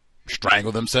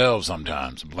 Strangle themselves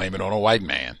sometimes. Blame it on a white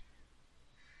man.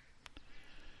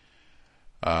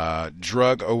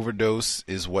 Drug overdose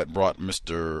is what brought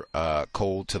Mr.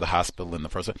 Cole to the hospital in the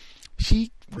first place.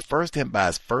 She refers to him by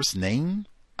his first name.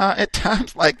 At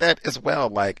times like that as well.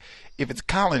 Like, if it's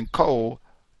Colin Cole,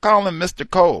 call him Mr.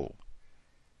 Cole.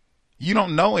 You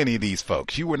don't know any of these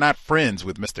folks. You were not friends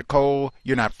with Mr. Cole.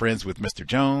 You're not friends with Mr.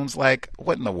 Jones. Like,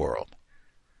 what in the world?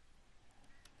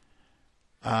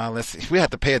 Let's see. We have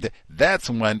to pay attention. That's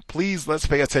one. Please, let's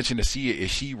pay attention to see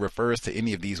if she refers to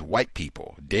any of these white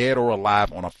people, dead or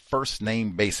alive, on a first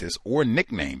name basis or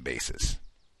nickname basis.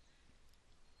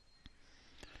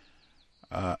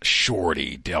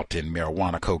 Shorty dealt in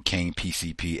marijuana, cocaine,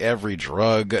 PCP, every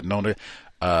drug known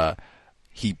to.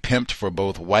 He pimped for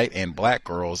both white and black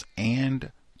girls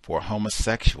and for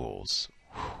homosexuals.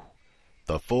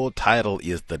 The full title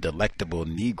is The Delectable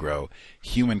Negro,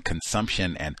 Human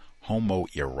Consumption and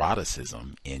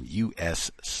Homoeroticism in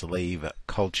U.S. Slave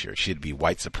Culture. Should be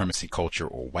White Supremacy Culture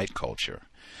or White Culture.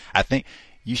 I think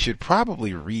you should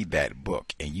probably read that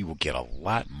book and you will get a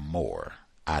lot more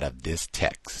out of this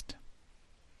text.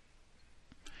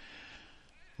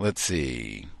 Let's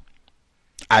see.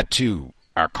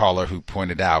 Our caller who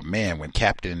pointed out, man, when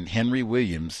Captain Henry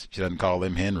Williams, she doesn't call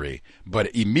him Henry, but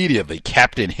immediately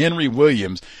Captain Henry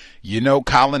Williams,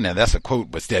 Colin, and that's a quote,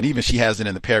 but still, even she has it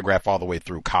in the paragraph all the way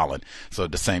through, Colin. So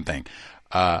the same thing.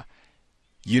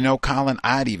 Colin,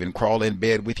 I'd even crawl in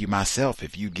bed with you myself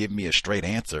if you give me a straight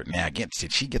answer. Now, again,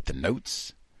 did she get the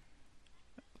notes?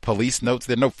 Police notes?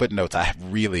 There are no footnotes. I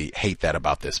really hate that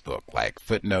about this book. Like,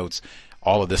 footnotes.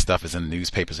 All of this stuff is in the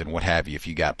newspapers and what have you. If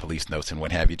you got police notes and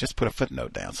what have you, just put a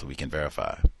footnote down so we can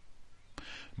verify.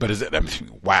 But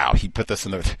wow, he put this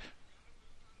in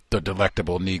the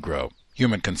Delectable Negro.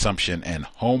 human consumption, and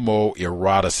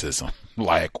homoeroticism.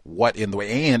 Like, what in the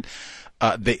way? And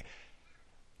the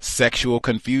sexual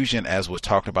confusion, as was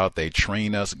talked about, they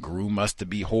train us, groom us to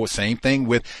be whore. Same thing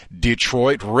with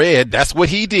Detroit Red. That's what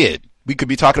he did. We could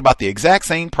be talking about the exact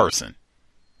same person.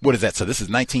 What is that? So this is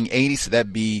 1980, so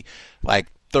that'd be like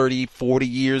 30, 40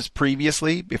 years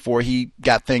previously, before he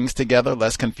got things together.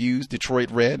 Less confused. Detroit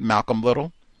Red, Malcolm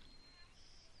Little.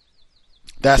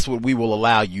 That's what we will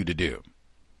allow you to do.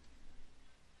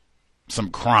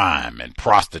 Some crime and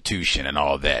prostitution and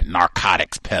all that,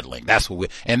 narcotics peddling. That's what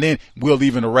and then we'll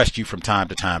even arrest you from time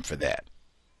to time for that.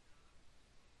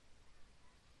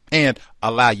 And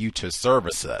allow you to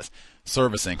service us.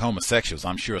 Servicing homosexuals,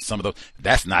 I'm sure some of those,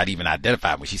 that's not even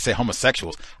identified. When she said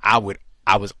homosexuals, I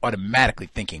was automatically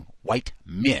thinking white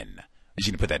men. You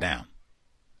need to put that down.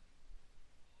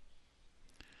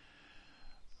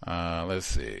 Let's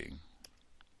see.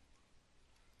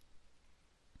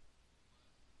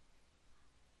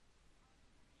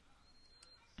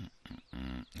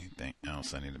 Anything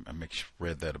else I need to make sure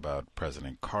read that about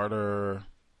President Carter?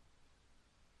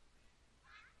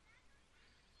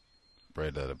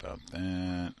 Read that about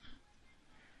that.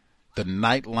 The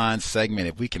Nightline segment,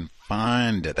 if we can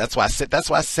find it. That's why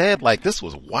I said like this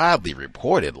was widely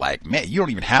reported. Like, man, you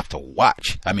don't even have to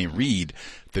watch. I mean, read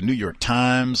the New York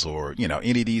Times or,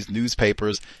 any of these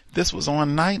newspapers. This was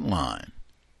on Nightline.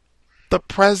 The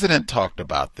president talked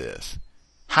about this.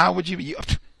 How would you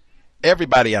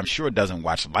everybody, I'm sure, doesn't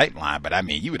watch Nightline, but I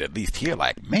mean, you would at least hear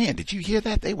like, man, did you hear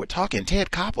that? They were talking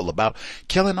Ted Koppel about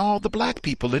killing all the black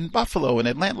people in Buffalo and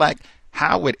Atlanta. Like,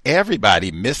 how would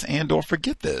everybody miss and or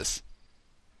forget this?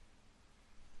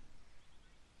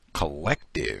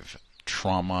 Collective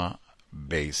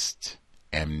trauma-based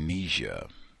amnesia.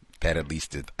 That at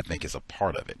least I think is a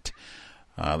part of it.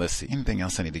 Let's see. Anything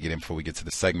else I need to get in before we get to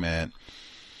the segment?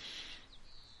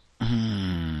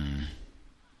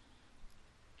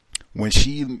 When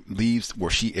she leaves, where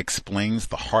she explains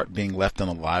the heart being left in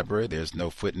the library, there's no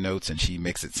footnotes, and she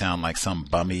makes it sound like some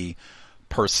bummy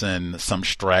person, some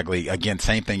straggly. Again,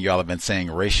 same thing y'all have been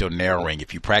saying, racial narrowing.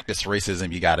 If you practice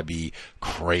racism, you got to be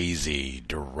crazy,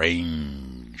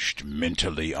 deranged,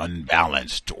 mentally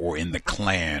unbalanced, or in the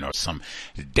Klan, or some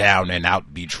down and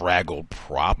out, bedraggled,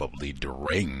 probably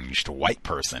deranged white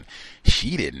person.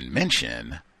 She didn't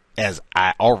mention, as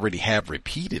I already have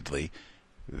repeatedly,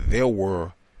 there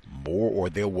was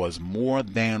more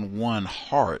than one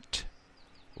heart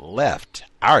left.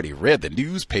 I already read the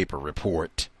newspaper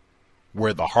report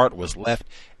where the heart was left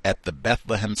at the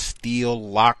Bethlehem Steel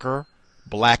locker,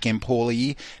 black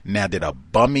employee. Now, did a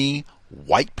bummy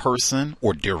white person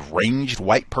or deranged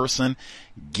white person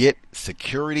get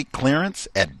security clearance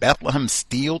at Bethlehem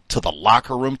Steel to the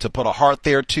locker room to put a heart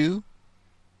there too?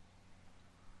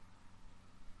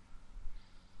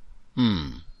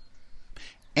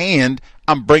 And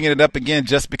I'm bringing it up again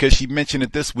just because she mentioned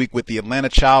it this week with the Atlanta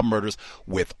child murders,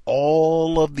 with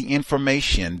all of the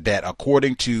information that,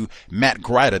 according to Matt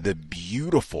Greiter, the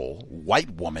beautiful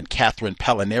white woman, Catherine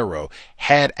Pellinero,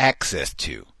 had access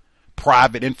to.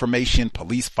 Private information,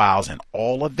 police files, and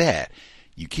all of that.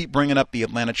 You keep bringing up the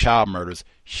Atlanta child murders.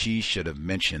 She should have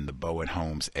mentioned the Bowen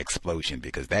Homes explosion,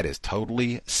 because that is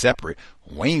totally separate.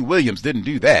 Wayne Williams didn't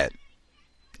do that.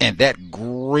 And that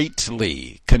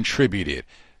greatly contributed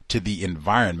to the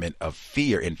environment of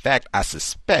fear. In fact, I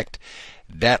suspect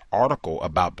that article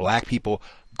about black people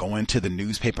going to the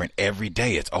newspaper and every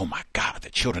day it's, oh my God, the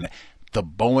children. The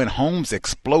Bowen Homes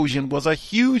explosion was a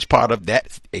huge part of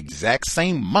that exact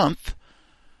same month.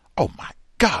 Oh my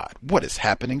God, what is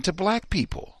happening to black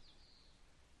people?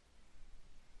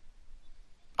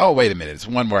 Oh, wait a minute. It's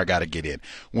one more I got to get in.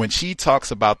 When she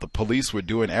talks about the police were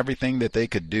doing everything that they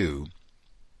could do,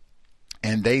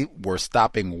 and they were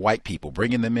stopping white people,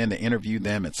 bringing them in to interview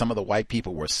them. And some of the white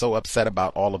people were so upset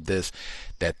about all of this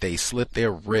that they slit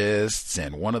their wrists.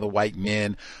 And one of the white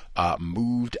men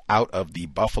moved out of the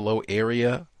Buffalo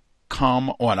area.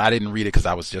 Come on. I didn't read it because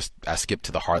I skipped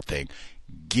to the heart thing.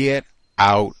 Get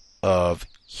out of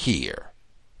here.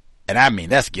 And I mean,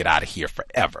 that's get out of here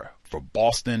forever. For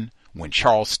Boston, when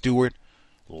Charles Stewart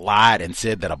lied and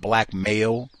said that a black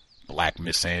male, Black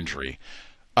Misandry,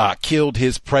 killed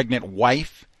his pregnant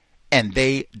wife, and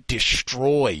they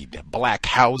destroyed black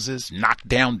houses, knocked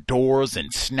down doors,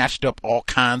 and snatched up all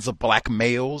kinds of black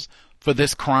males for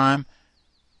this crime.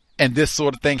 And this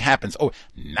sort of thing happens. Oh,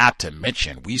 not to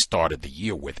mention, we started the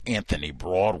year with Anthony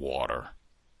Broadwater.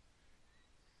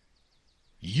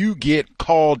 You get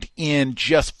called in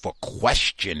just for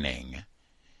questioning.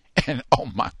 And oh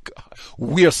my God,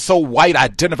 we are so white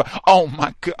identified. Oh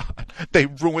my God, they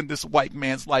ruined this white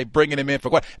man's life bringing him in for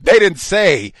what? They didn't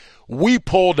say we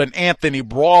pulled an Anthony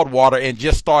Broadwater and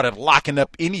just started locking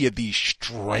up any of these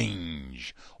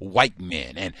strange white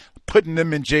men and putting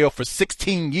them in jail for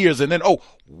 16 years and then, oh,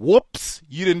 whoops,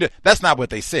 you didn't. That's not what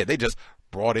they said. They just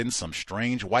brought in some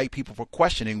strange white people for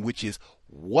questioning, which is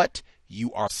what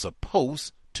you are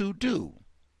supposed to do.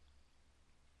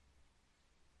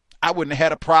 I wouldn't have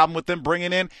had a problem with them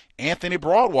bringing in Anthony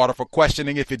Broadwater for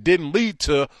questioning if it didn't lead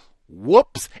to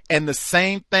whoops. And the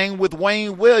same thing with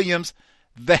Wayne Williams,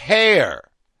 the hair.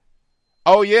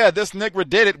 Oh yeah, this nigger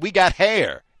did it. We got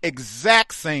hair.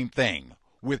 Exact same thing.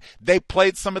 They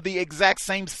played some of the exact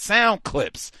same sound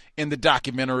clips in the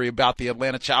documentary about the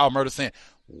Atlanta child murder, saying,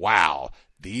 wow,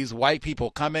 these white people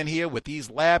come in here with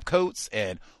these lab coats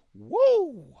and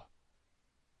woo,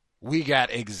 we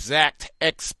got exact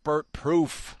expert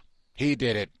proof. He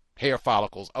did it. Hair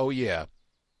follicles. Oh, yeah.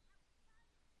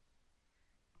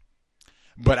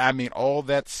 But I mean, all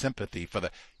that sympathy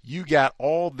you got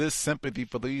all this sympathy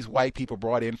for these white people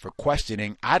brought in for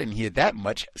questioning. I didn't hear that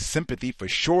much sympathy for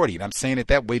Shorty. And I'm saying it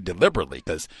that way deliberately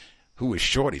because who is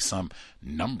Shorty? Some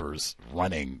numbers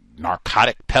running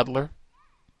narcotic peddler?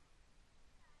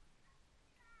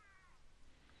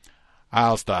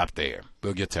 I'll stop there.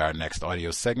 We'll get to our next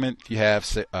audio segment. If you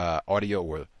have audio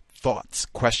or thoughts,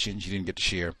 questions you didn't get to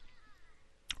share,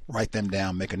 write them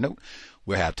down, make a note.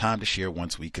 We'll have time to share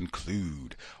once we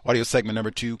conclude. Audio segment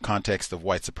number 2, Context of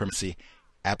White Supremacy,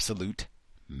 Absolute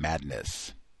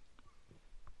Madness.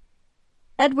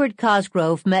 Edward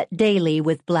Cosgrove met daily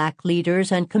with black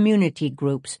leaders and community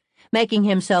groups, making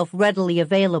himself readily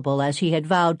available as he had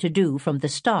vowed to do from the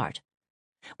start.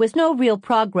 With no real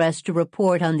progress to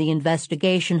report on the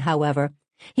investigation, however,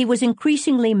 he was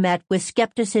increasingly met with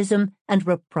skepticism and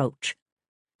reproach.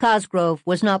 Cosgrove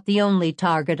was not the only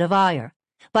target of ire,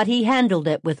 but he handled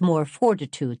it with more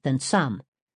fortitude than some.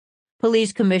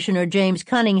 Police Commissioner James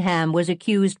Cunningham was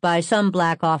accused by some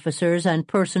black officers and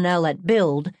personnel at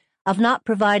BUILD of not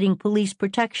providing police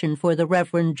protection for the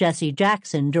Reverend Jesse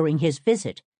Jackson during his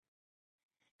visit.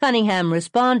 Cunningham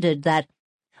responded that,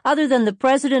 other than the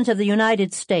President of the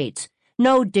United States,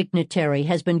 no dignitary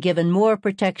has been given more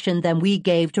protection than we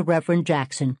gave to Reverend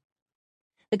Jackson.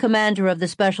 The commander of the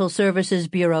Special Services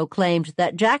Bureau claimed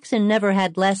that Jackson never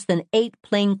had less than 8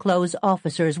 plainclothes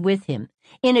officers with him,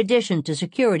 in addition to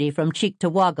security from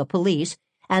Cheektowaga Police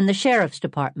and the Sheriff's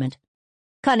Department.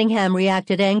 Cunningham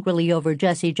reacted angrily over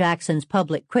Jesse Jackson's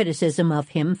public criticism of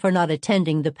him for not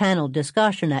attending the panel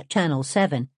discussion at Channel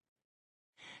 7.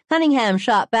 Cunningham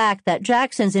shot back that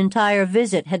Jackson's entire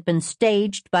visit had been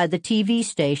staged by the TV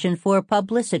station for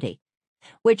publicity,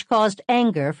 which caused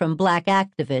anger from black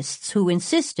activists who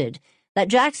insisted that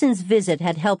Jackson's visit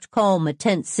had helped calm a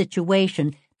tense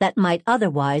situation that might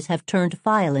otherwise have turned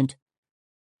violent.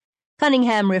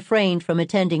 Cunningham refrained from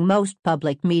attending most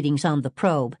public meetings on the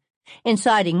probe,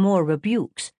 inciting more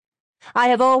rebukes. I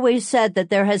have always said that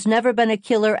there has never been a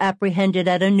killer apprehended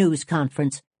at a news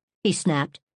conference, he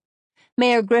snapped.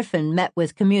 Mayor Griffin met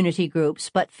with community groups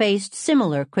but faced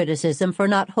similar criticism for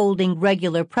not holding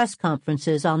regular press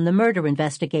conferences on the murder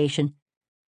investigation.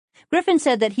 Griffin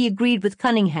said that he agreed with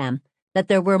Cunningham that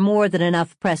there were more than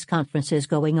enough press conferences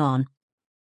going on.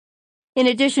 In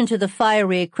addition to the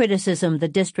fiery criticism the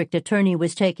district attorney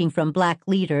was taking from black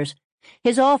leaders,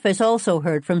 his office also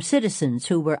heard from citizens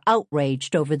who were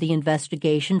outraged over the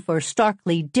investigation for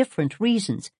starkly different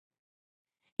reasons.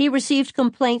 He received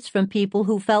complaints from people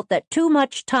who felt that too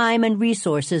much time and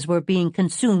resources were being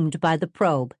consumed by the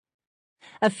probe.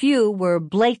 A few were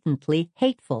blatantly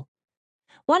hateful.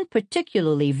 One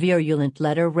particularly virulent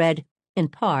letter read, in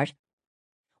part,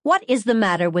 "What is the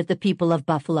matter with the people of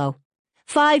Buffalo?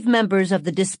 5 members of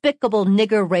the despicable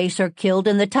nigger race are killed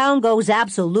and the town goes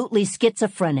absolutely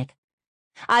schizophrenic.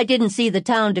 I didn't see the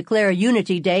town declare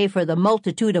Unity Day for the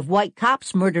multitude of white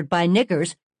cops murdered by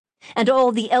niggers, and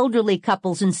all the elderly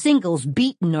couples and singles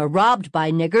beaten or robbed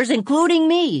by niggers, including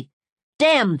me.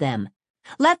 Damn them.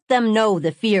 Let them know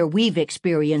the fear we've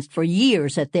experienced for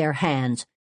years at their hands.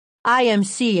 I am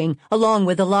seeing, along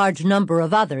with a large number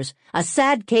of others, a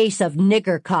sad case of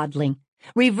nigger coddling,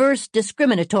 reverse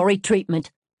discriminatory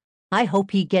treatment. I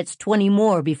hope he gets 20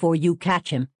 more before you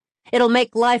catch him. It'll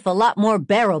make life a lot more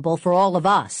bearable for all of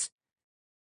us."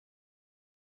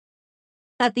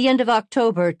 At the end of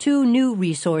October, 2 new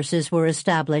resources were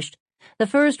established. The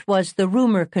first was the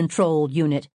Rumor Control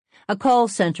Unit, a call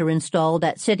center installed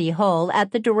at City Hall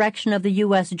at the direction of the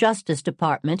U.S. Justice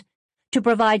Department to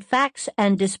provide facts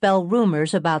and dispel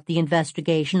rumors about the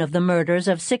investigation of the murders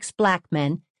of 6 black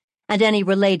men and any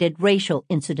related racial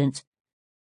incidents.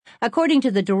 According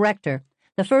to the director,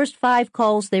 the first 5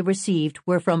 calls they received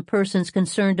were from persons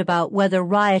concerned about whether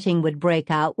rioting would break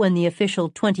out when the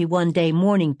official 21-day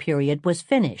mourning period was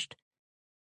finished.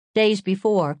 Days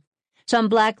before, some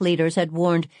black leaders had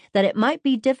warned that it might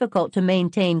be difficult to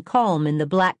maintain calm in the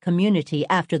black community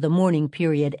after the mourning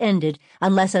period ended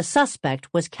unless a suspect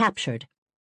was captured.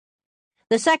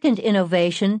 The second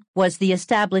innovation was the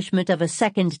establishment of a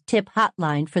second tip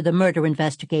hotline for the murder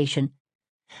investigation.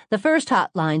 The first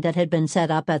hotline that had been set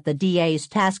up at the DA's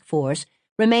task force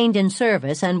remained in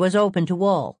service and was open to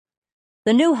all.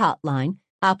 The new hotline,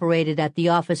 operated at the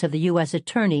Office of the U.S.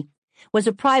 Attorney, was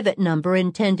a private number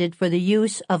intended for the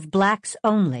use of blacks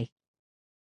only.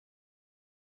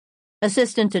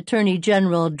 Assistant Attorney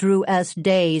General Drew S.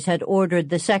 Days had ordered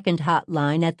the second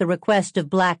hotline at the request of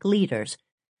black leaders,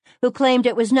 who claimed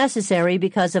it was necessary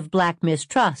because of black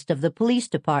mistrust of the police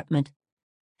department.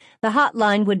 The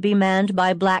hotline would be manned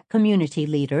by black community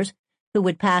leaders, who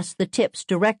would pass the tips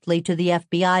directly to the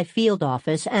FBI field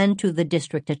office and to the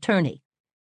district attorney.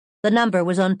 The number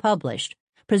was unpublished,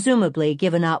 presumably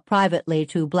given out privately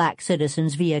to black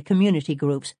citizens via community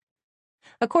groups.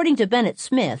 According to Bennett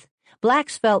Smith,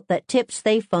 blacks felt that tips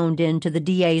they phoned in to the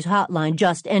DA's hotline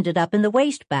just ended up in the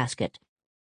wastebasket.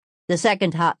 The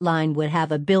second hotline would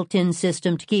have a built-in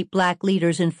system to keep black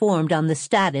leaders informed on the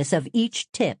status of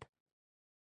each tip.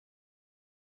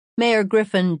 Mayor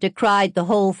Griffin decried the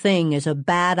whole thing as a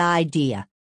bad idea.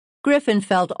 Griffin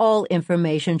felt all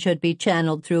information should be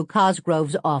channeled through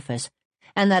Cosgrove's office,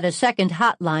 and that a second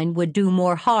hotline would do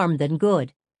more harm than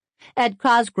good. Ed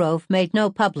Cosgrove made no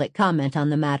public comment on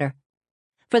the matter.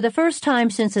 For the first time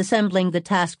since assembling the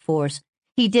task force,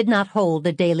 he did not hold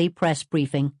a daily press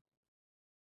briefing.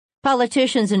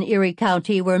 Politicians in Erie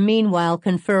County were meanwhile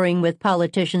conferring with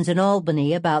politicians in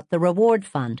Albany about the reward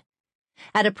fund.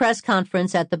 At a press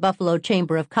conference at the Buffalo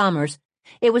Chamber of Commerce,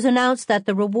 it was announced that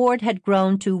the reward had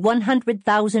grown to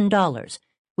 $100,000,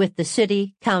 with the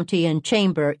city, county, and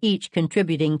chamber each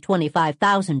contributing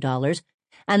 $25,000,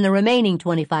 and the remaining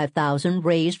 $25,000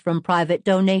 raised from private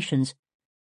donations.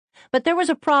 But there was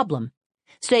a problem.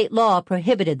 State law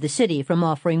prohibited the city from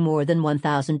offering more than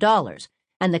 $1,000,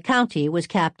 and the county was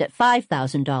capped at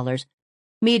 $5,000.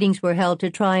 Meetings were held to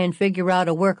try and figure out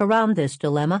a work around this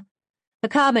dilemma. The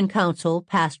Common Council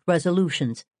passed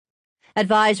resolutions.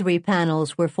 Advisory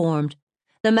panels were formed.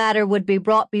 The matter would be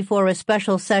brought before a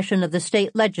special session of the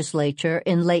state legislature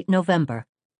in late November.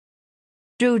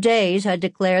 Drew Days had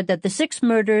declared that the 6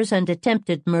 murders and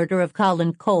attempted murder of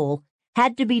Colin Cole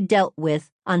had to be dealt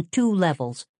with on 2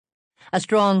 levels: a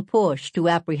strong push to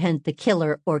apprehend the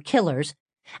killer or killers,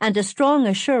 and a strong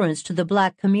assurance to the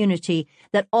black community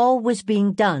that all was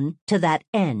being done to that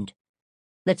end.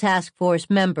 The task force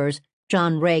members,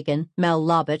 John Reagan, Mel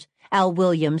Lobbett, Al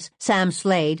Williams, Sam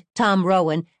Slade, Tom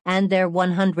Rowan, and their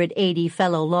 180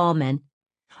 fellow lawmen,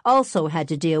 also had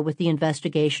to deal with the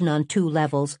investigation on 2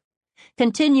 levels,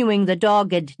 continuing the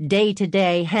dogged,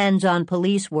 day-to-day, hands-on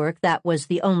police work that was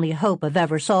the only hope of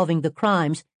ever solving the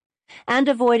crimes, and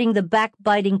avoiding the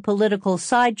backbiting political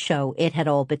sideshow it had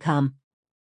all become.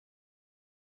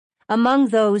 Among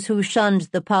those who shunned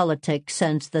the politics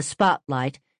and the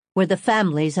spotlight were the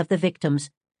families of the victims.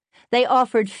 They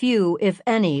offered few, if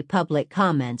any, public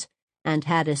comments, and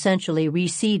had essentially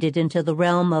receded into the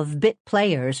realm of bit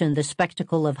players in the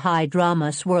spectacle of high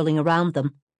drama swirling around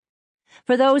them.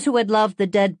 For those who had loved the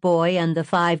dead boy and the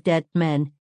 5 dead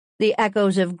men, the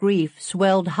echoes of grief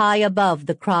swelled high above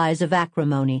the cries of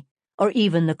acrimony, or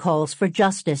even the calls for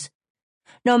justice.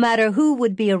 No matter who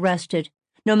would be arrested,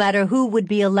 no matter who would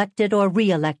be elected or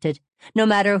re-elected, no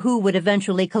matter who would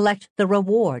eventually collect the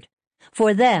reward,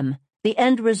 for them, the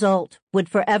end result would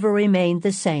forever remain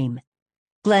the same.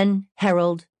 Glenn,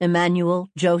 Harold, Emmanuel,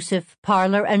 Joseph,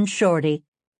 Parler, and Shorty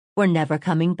were never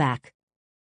coming back.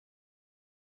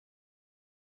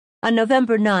 On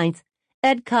November 9th,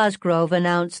 Ed Cosgrove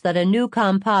announced that a new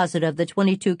composite of the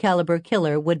 .22 caliber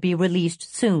killer would be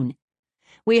released soon.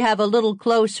 We have a little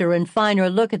closer and finer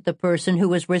look at the person who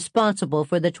was responsible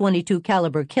for the .22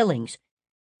 caliber killings,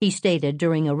 he stated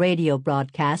during a radio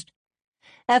broadcast.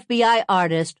 FBI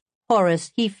artist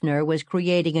Horace Hefner was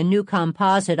creating a new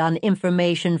composite on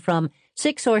information from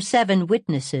 6 or 7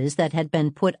 witnesses that had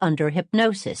been put under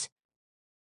hypnosis.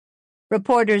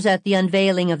 Reporters at the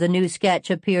unveiling of the new sketch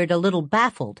appeared a little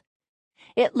baffled.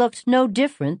 It looked no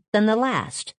different than the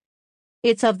last.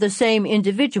 It's of the same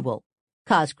individual,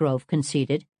 Cosgrove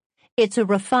conceded. It's a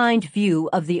refined view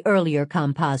of the earlier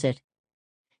composite.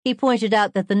 He pointed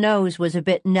out that the nose was a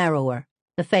bit narrower,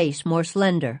 the face more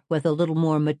slender, with a little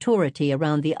more maturity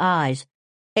around the eyes.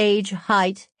 Age,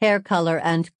 height, hair color,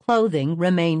 and clothing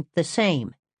remained the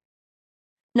same.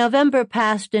 November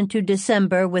passed into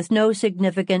December with no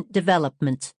significant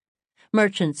developments.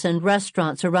 Merchants and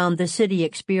restaurants around the city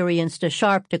experienced a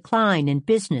sharp decline in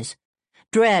business.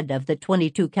 Dread of the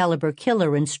 .22 caliber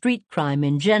killer and street crime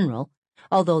in general,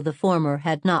 although the former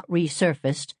had not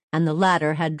resurfaced and the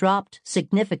latter had dropped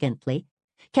significantly,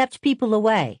 kept people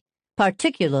away,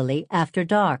 particularly after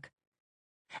dark.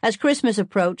 As Christmas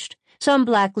approached, some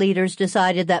black leaders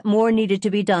decided that more needed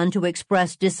to be done to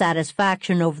express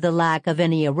dissatisfaction over the lack of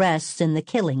any arrests in the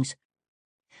killings.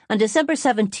 On December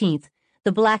 17th,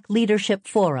 the Black Leadership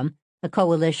Forum, a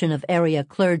coalition of area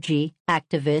clergy,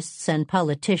 activists, and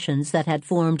politicians that had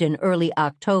formed in early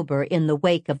October in the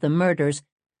wake of the murders,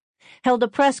 held a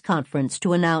press conference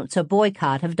to announce a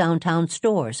boycott of downtown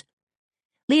stores.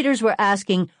 Leaders were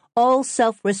asking all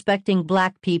self-respecting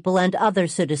black people and other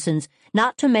citizens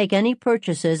not to make any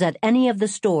purchases at any of the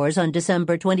stores on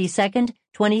December 22nd,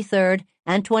 23rd,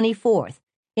 and 24th,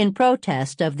 in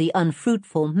protest of the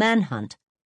unfruitful manhunt.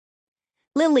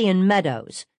 Lillian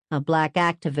Meadows, a black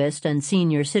activist and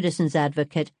senior citizens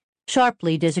advocate,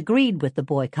 sharply disagreed with the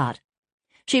boycott.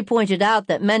 She pointed out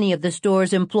that many of the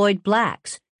stores employed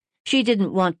blacks. She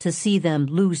didn't want to see them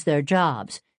lose their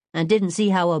jobs, and didn't see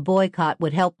how a boycott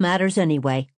would help matters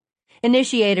anyway.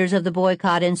 Initiators of the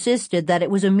boycott insisted that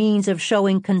it was a means of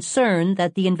showing concern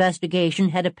that the investigation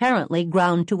had apparently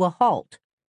ground to a halt.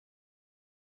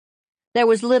 There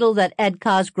was little that Ed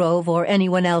Cosgrove or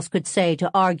anyone else could say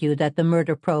to argue that the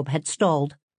murder probe had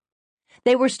stalled.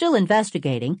 They were still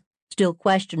investigating, still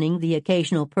questioning the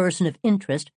occasional person of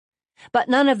interest, but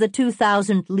none of the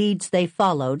 2,000 leads they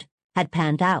followed had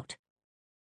panned out.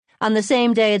 On the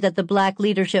same day that the Black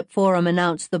Leadership Forum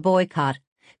announced the boycott,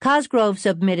 Cosgrove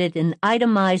submitted an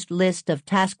itemized list of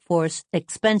task force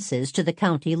expenses to the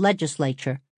county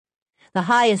legislature. The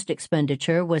highest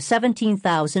expenditure was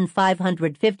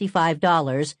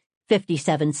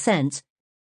 $17,555.57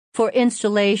 for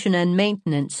installation and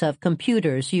maintenance of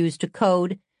computers used to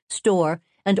code, store,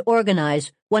 and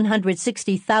organize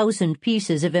 160,000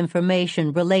 pieces of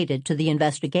information related to the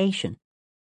investigation.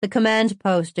 The command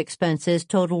post expenses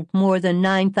totaled more than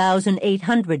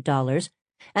 $9,800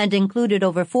 and included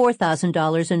over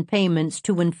 $4,000 in payments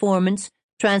to informants,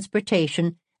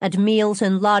 transportation, and meals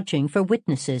and lodging for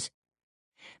witnesses.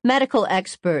 Medical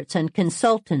experts and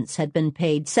consultants had been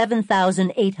paid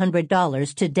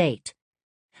 $7,800 to date.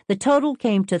 The total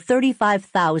came to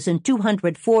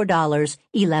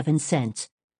 $35,204.11.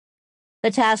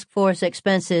 The task force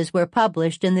expenses were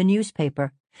published in the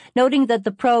newspaper, noting that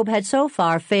the probe had so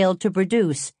far failed to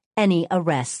produce any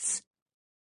arrests.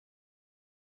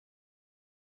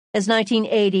 As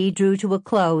 1980 drew to a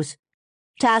close,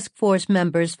 task force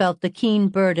members felt the keen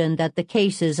burden that the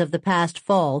cases of the past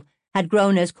fall had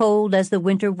grown as cold as the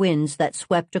winter winds that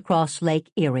swept across Lake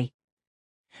Erie.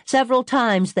 Several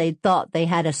times they'd thought they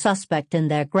had a suspect in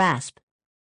their grasp,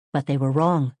 but they were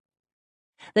wrong.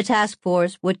 The task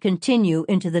force would continue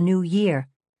into the new year.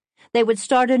 They would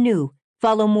start anew,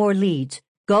 follow more leads,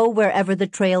 go wherever the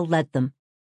trail led them,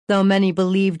 though many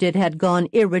believed it had gone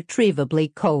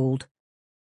irretrievably cold.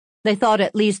 They thought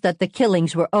at least that the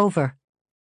killings were over,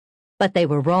 but they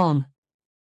were wrong.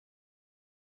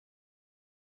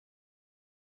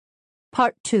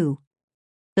 Part 2.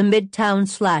 The Midtown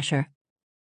Slasher.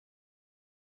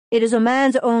 It is a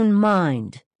man's own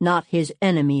mind, not his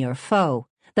enemy or foe,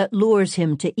 that lures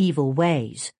him to evil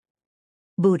ways.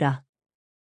 Buddha.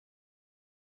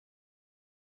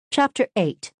 Chapter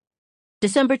 8.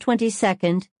 December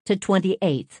 22nd to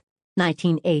 28th,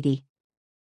 1980.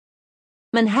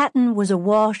 Manhattan was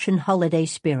awash in holiday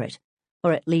spirit,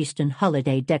 or at least in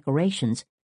holiday decorations.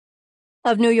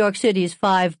 Of New York City's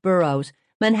 5 boroughs,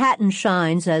 Manhattan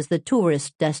shines as the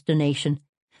tourist destination,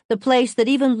 the place that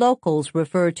even locals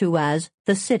refer to as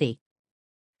the city.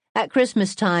 At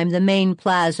Christmas time, the main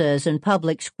plazas and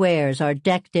public squares are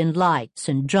decked in lights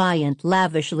and giant,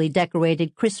 lavishly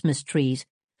decorated Christmas trees,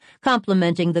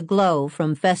 complementing the glow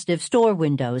from festive store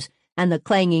windows and the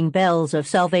clanging bells of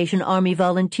Salvation Army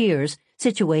volunteers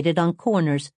situated on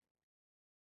corners.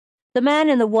 The man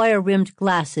in the wire-rimmed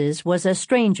glasses was a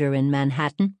stranger in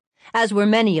Manhattan, as were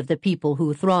many of the people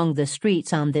who thronged the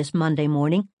streets on this Monday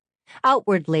morning.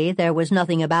 Outwardly, there was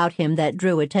nothing about him that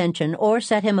drew attention or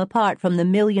set him apart from the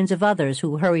millions of others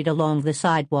who hurried along the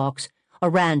sidewalks or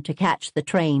ran to catch the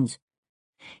trains.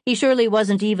 He surely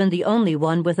wasn't even the only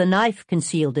one with a knife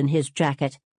concealed in his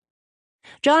jacket.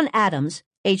 John Adams,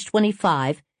 age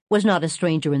 25, was not a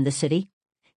stranger in the city.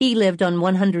 He lived on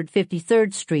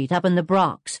 153rd Street up in the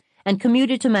Bronx and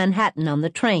commuted to Manhattan on the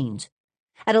trains.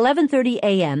 At 11:30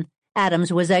 a.m.,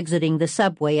 Adams was exiting the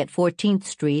subway at 14th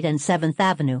Street and 7th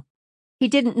Avenue. He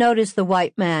didn't notice the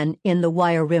white man in the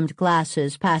wire-rimmed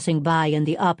glasses passing by in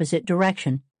the opposite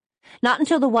direction. Not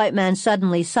until the white man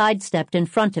suddenly sidestepped in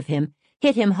front of him,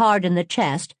 hit him hard in the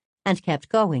chest, and kept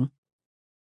going.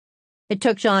 It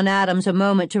took John Adams a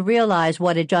moment to realize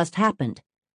what had just happened.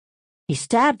 He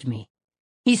stabbed me.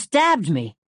 He stabbed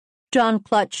me. John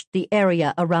clutched the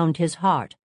area around his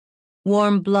heart.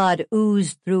 Warm blood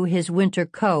oozed through his winter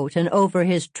coat and over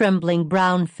his trembling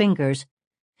brown fingers.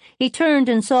 He turned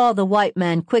and saw the white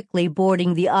man quickly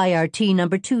boarding the IRT No.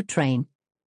 2 train.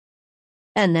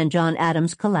 And then John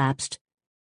Adams collapsed.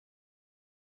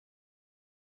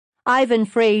 Ivan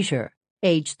Frazier,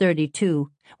 age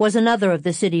 32, was another of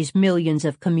the city's millions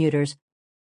of commuters.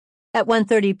 At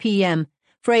 1:30 p.m.,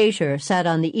 Frazier sat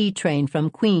on the E train from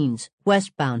Queens,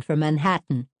 westbound for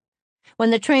Manhattan.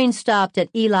 When the train stopped at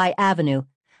Eli Avenue,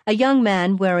 a young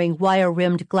man wearing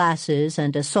wire-rimmed glasses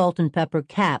and a salt-and-pepper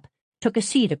cap took a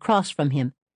seat across from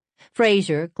him.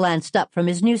 Frazier glanced up from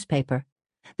his newspaper.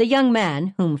 The young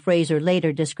man, whom Frazier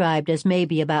later described as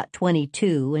maybe about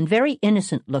 22 and very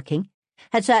innocent-looking,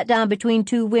 had sat down between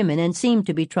two women and seemed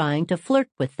to be trying to flirt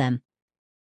with them.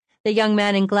 The young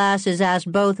man in glasses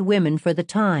asked both women for the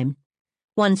time.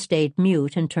 One stayed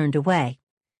mute and turned away.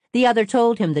 The other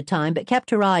told him the time, but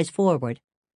kept her eyes forward.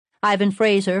 Ivan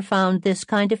Frazier found this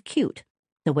kind of cute,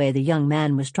 the way the young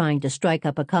man was trying to strike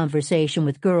up a conversation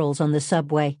with girls on the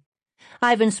subway.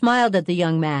 Ivan smiled at the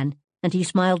young man, and he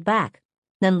smiled back,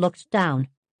 then looked down.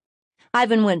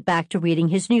 Ivan went back to reading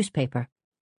his newspaper.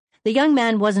 The young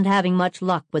man wasn't having much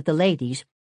luck with the ladies.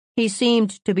 He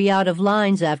seemed to be out of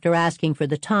lines after asking for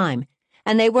the time,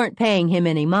 and they weren't paying him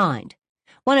any mind.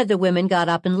 One of the women got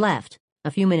up and left. A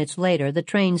few minutes later, the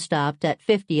train stopped at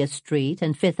 50th Street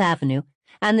and 5th Avenue,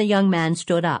 and the young man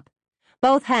stood up.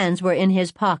 Both hands were in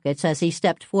his pockets as he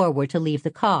stepped forward to leave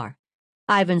the car.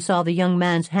 Ivan saw the young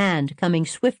man's hand coming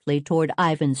swiftly toward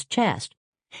Ivan's chest.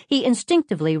 He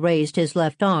instinctively raised his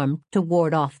left arm to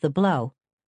ward off the blow.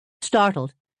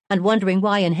 Startled, and wondering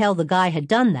why in hell the guy had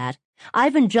done that,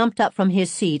 Ivan jumped up from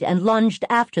his seat and lunged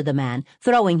after the man,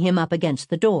 throwing him up against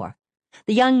the door.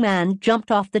 The young man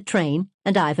jumped off the train,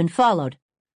 and Ivan followed.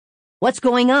 "What's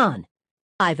going on?"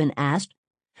 Ivan asked.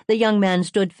 The young man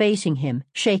stood facing him,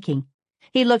 shaking.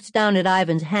 He looked down at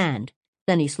Ivan's hand.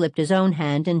 Then he slipped his own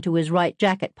hand into his right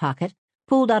jacket pocket,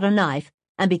 pulled out a knife,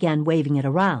 and began waving it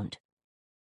around.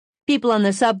 People on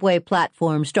the subway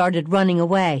platform started running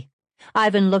away.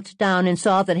 Ivan looked down and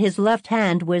saw that his left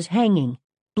hand was hanging,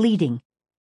 bleeding.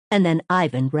 And then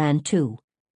Ivan ran too.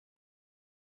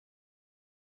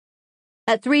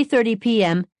 At 3:30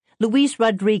 p.m., Luis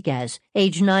Rodriguez,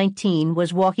 age 19,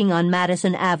 was walking on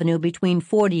Madison Avenue between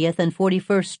 40th and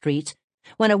 41st Streets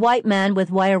when a white man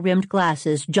with wire-rimmed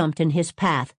glasses jumped in his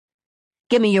path.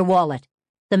 "Give me your wallet,"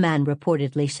 the man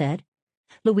reportedly said.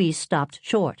 Luis stopped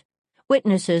short.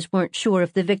 Witnesses weren't sure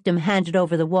if the victim handed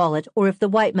over the wallet or if the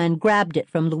white man grabbed it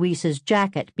from Luis's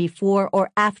jacket before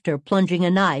or after plunging a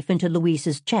knife into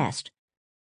Luis's chest.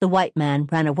 The white man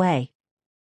ran away.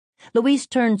 Luis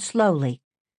turned slowly.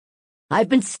 "I've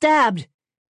been stabbed!"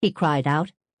 he cried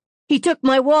out. "He took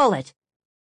my wallet!"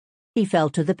 He fell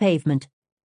to the pavement.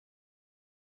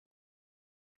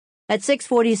 At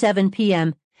 6:47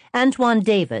 p.m., Antoine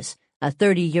Davis, a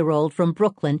 30-year-old from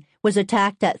Brooklyn, was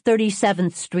attacked at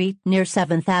 37th Street near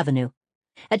 7th Avenue.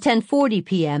 At 10:40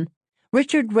 p.m.,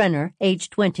 Richard Renner, age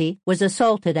 20, was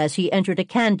assaulted as he entered a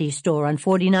candy store on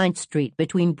 49th Street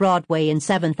between Broadway and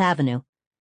 7th Avenue.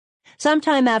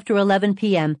 Sometime after 11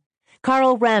 p.m.,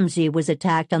 Carl Ramsey was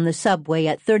attacked on the subway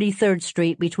at 33rd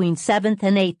Street between 7th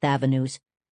and 8th Avenues.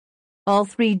 All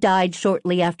three died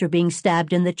shortly after being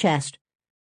stabbed in the chest.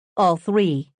 All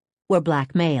three were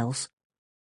black males.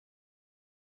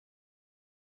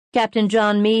 Captain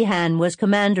John Meehan was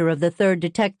commander of the 3rd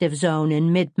Detective Zone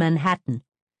in mid-Manhattan.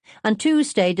 On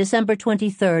Tuesday, December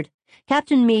 23rd,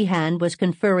 Captain Meehan was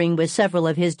conferring with several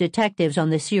of his detectives on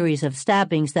the series of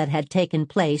stabbings that had taken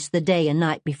place the day and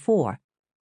night before.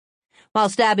 While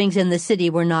stabbings in the city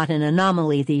were not an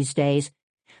anomaly these days,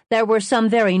 there were some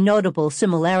very notable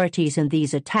similarities in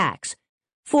these attacks,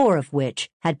 4 of which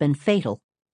had been fatal.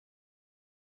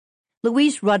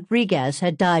 Luis Rodriguez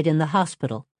had died in the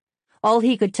hospital. All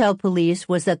he could tell police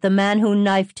was that the man who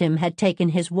knifed him had taken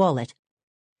his wallet.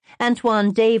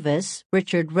 Antoine Davis,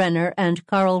 Richard Renner, and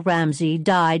Carl Ramsey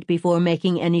died before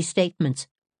making any statements.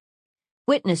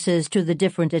 Witnesses to the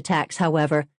different attacks,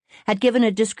 however, had given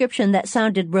a description that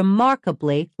sounded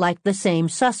remarkably like the same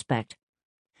suspect.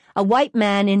 A white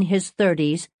man in his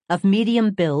 30s, of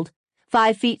medium build,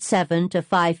 5'7" to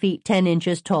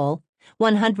 5'10" tall,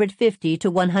 150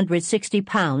 to 160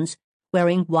 pounds,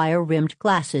 wearing wire-rimmed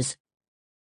glasses.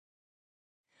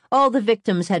 All the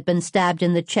victims had been stabbed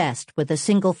in the chest with a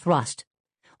single thrust.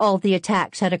 All the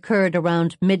attacks had occurred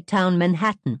around Midtown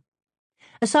Manhattan.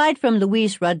 Aside from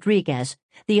Luis Rodriguez,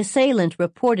 the assailant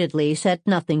reportedly said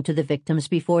nothing to the victims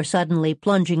before suddenly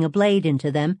plunging a blade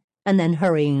into them and then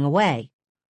hurrying away.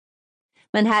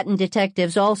 Manhattan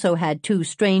detectives also had 2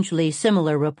 strangely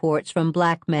similar reports from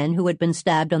black men who had been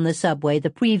stabbed on the subway the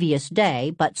previous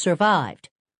day but survived.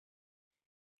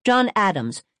 John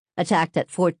Adams, attacked at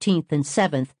 14th and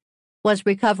 7th, was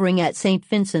recovering at St.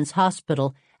 Vincent's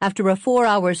Hospital after a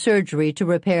 4-hour surgery to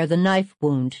repair the knife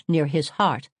wound near his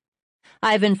heart.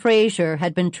 Ivan Frazier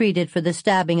had been treated for the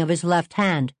stabbing of his left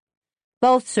hand.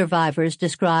 Both survivors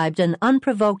described an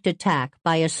unprovoked attack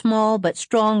by a small but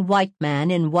strong white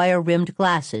man in wire-rimmed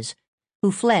glasses,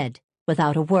 who fled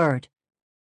without a word.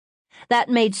 That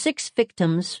made 6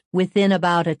 victims within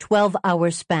about a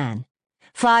 12-hour span,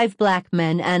 5 black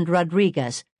men and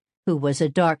Rodriguez, who was a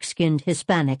dark-skinned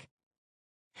Hispanic.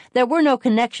 There were no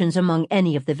connections among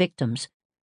any of the victims.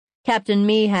 Captain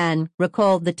Meehan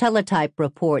recalled the teletype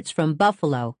reports from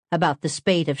Buffalo about the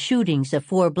spate of shootings of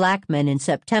 4 black men in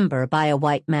September by a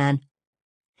white man.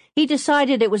 He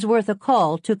decided it was worth a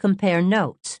call to compare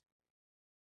notes.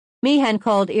 Meehan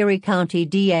called Erie County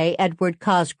DA Edward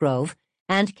Cosgrove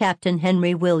and Captain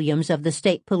Henry Williams of the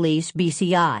State Police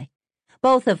BCI,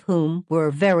 both of whom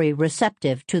were very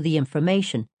receptive to the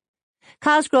information.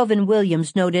 Cosgrove and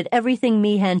Williams noted everything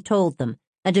Meehan told them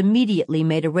and immediately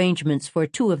made arrangements for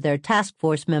 2 of their task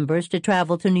force members to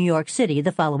travel to New York City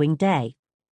the following day.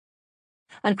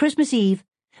 On Christmas Eve,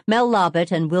 Mel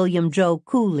Lobbett and William Joe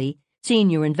Cooley,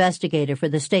 senior investigator for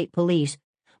the state police,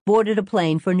 boarded a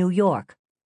plane for New York.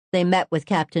 They met with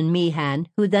Captain Meehan,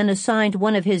 who then assigned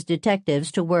one of his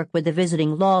detectives to work with the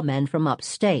visiting lawmen from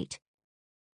upstate.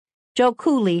 Joe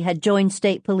Cooley had joined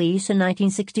state police in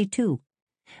 1962.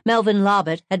 Melvin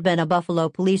Lobbett had been a Buffalo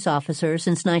police officer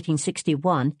since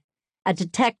 1961, a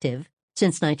detective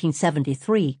since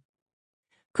 1973.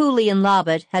 Cooley and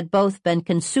Lobbett had both been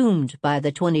consumed by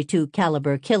the .22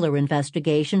 caliber killer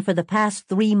investigation for the past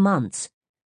 3 months.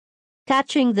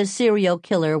 Catching the serial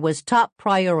killer was top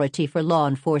priority for law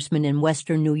enforcement in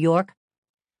western New York,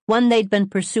 one they'd been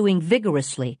pursuing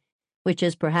vigorously, which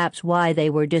is perhaps why they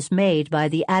were dismayed by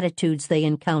the attitudes they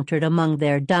encountered among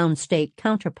their downstate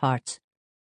counterparts.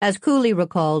 As Cooley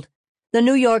recalled, the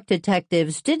New York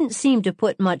detectives didn't seem to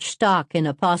put much stock in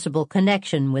a possible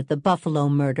connection with the Buffalo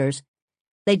murders.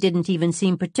 They didn't even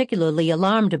seem particularly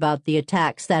alarmed about the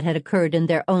attacks that had occurred in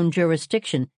their own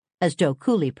jurisdiction, as Joe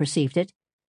Cooley perceived it.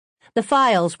 The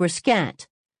files were scant,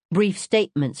 brief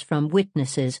statements from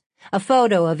witnesses, a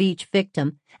photo of each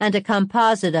victim, and a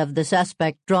composite of the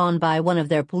suspect drawn by one of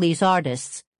their police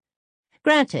artists.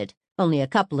 Granted, only a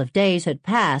couple of days had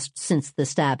passed since the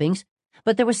stabbings,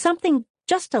 but there was something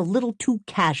just a little too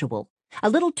casual, a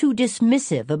little too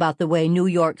dismissive about the way New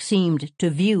York seemed to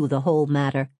view the whole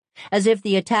matter, as if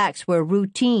the attacks were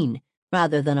routine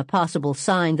rather than a possible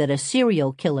sign that a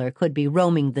serial killer could be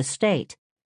roaming the state.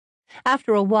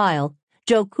 After a while,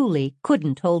 Joe Cooley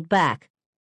couldn't hold back.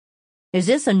 "Is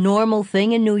this a normal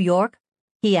thing in New York?"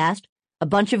 he asked. "A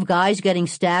bunch of guys getting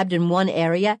stabbed in one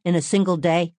area in a single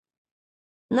day?"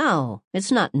 "No,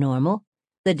 it's not normal,"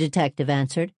 the detective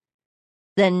answered.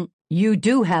 "Then you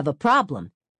do have a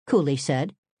problem," Cooley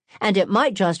said, "and it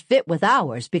might just fit with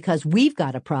ours because we've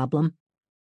got a problem."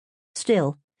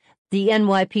 Still, the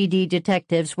NYPD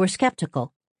detectives were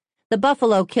skeptical. The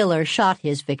Buffalo killer shot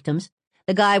his victims.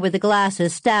 The guy with the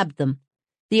glasses stabbed them.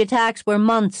 The attacks were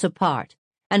months apart,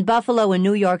 and Buffalo and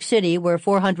New York City were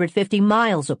 450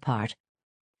 miles apart.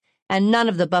 And none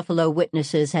of the Buffalo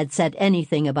witnesses had said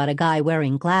anything about a guy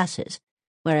wearing glasses,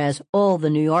 whereas all the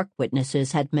New York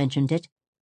witnesses had mentioned it.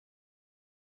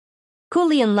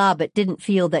 Cooley and Lobbett didn't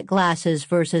feel that glasses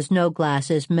versus no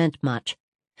glasses meant much,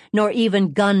 nor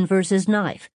even gun versus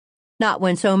knife, not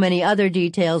when so many other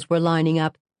details were lining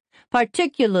up,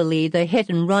 particularly the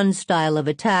hit-and-run style of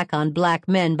attack on black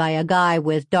men by a guy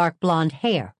with dark blonde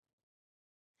hair.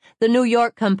 The New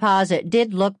York composite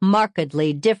did look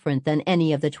markedly different than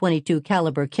any of the .22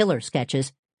 caliber killer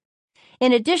sketches.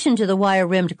 In addition to the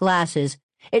wire-rimmed glasses,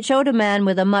 it showed a man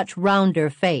with a much rounder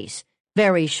face,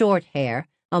 very short hair,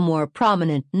 a more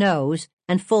prominent nose,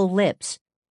 and full lips.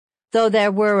 Though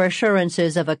there were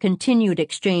assurances of a continued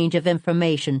exchange of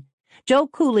information, Joe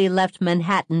Cooley left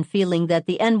Manhattan feeling that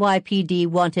the NYPD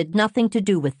wanted nothing to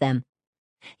do with them.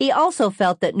 He also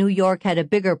felt that New York had a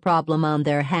bigger problem on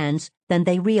their hands than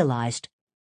they realized.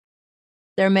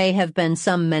 There may have been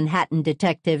some Manhattan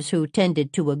detectives who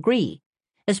tended to agree,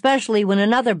 especially when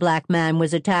another black man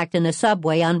was attacked in a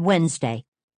subway on Wednesday.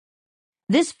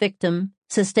 This victim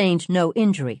sustained no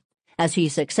injury, as he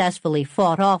successfully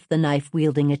fought off the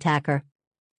knife-wielding attacker.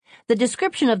 The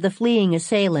description of the fleeing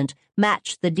assailant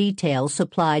matched the details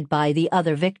supplied by the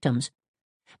other victims.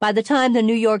 By the time the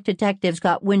New York detectives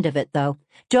got wind of it, though,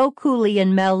 Joe Cooley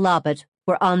and Mel Lobbett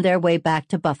were on their way back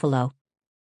to Buffalo.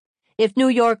 If New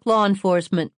York law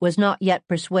enforcement was not yet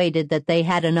persuaded that they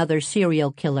had another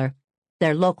serial killer,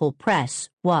 their local press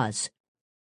was.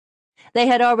 They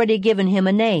had already given him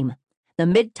a name, the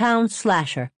Midtown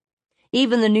Slasher.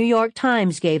 Even the New York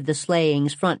Times gave the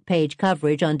slayings front-page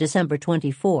coverage on December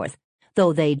 24th,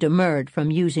 though they demurred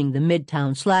from using the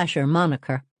Midtown Slasher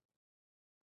moniker.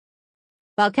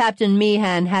 While Captain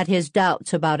Meehan had his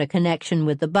doubts about a connection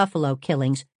with the Buffalo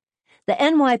killings, the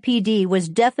NYPD was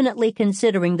definitely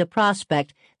considering the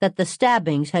prospect that the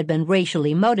stabbings had been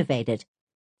racially motivated.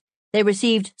 They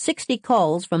received 60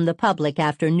 calls from the public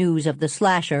after news of the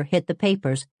slasher hit the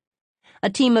papers. A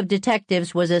team of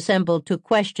detectives was assembled to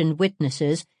question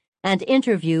witnesses and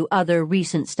interview other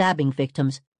recent stabbing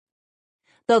victims.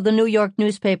 Though the New York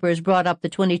newspapers brought up the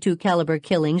 .22 caliber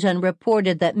killings and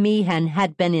reported that Meehan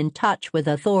had been in touch with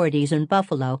authorities in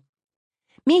Buffalo,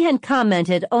 Meehan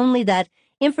commented only that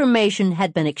information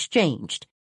had been exchanged,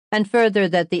 and further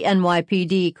that the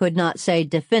NYPD could not say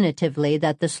definitively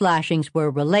that the slashings were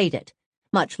related,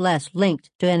 much less linked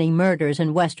to any murders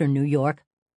in western New York.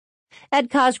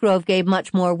 Ed Cosgrove gave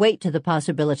much more weight to the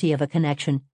possibility of a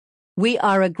connection. "We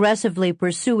are aggressively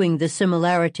pursuing the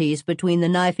similarities between the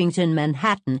knifings in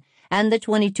Manhattan and the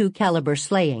 .22 caliber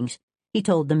slayings," he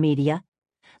told the media.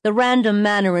 "The random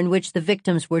manner in which the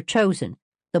victims were chosen,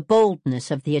 the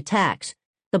boldness of the attacks,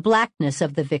 the blackness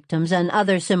of the victims, and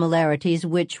other similarities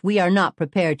which we are not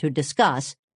prepared to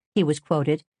discuss," he was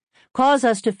quoted, "cause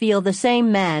us to feel the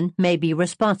same man may be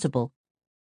responsible."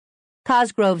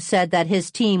 Cosgrove said that his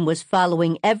team was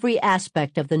following every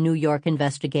aspect of the New York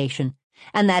investigation,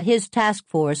 and that his task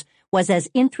force was as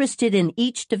interested in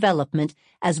each development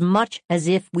as much as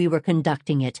if we were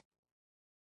conducting it.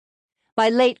 By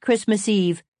late Christmas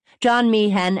Eve, John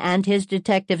Meehan and his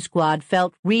detective squad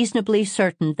felt reasonably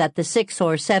certain that the 6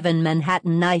 or 7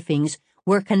 Manhattan knifings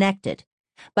were connected,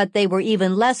 but they were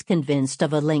even less convinced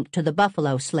of a link to the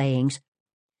Buffalo slayings.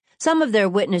 Some of their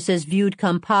witnesses viewed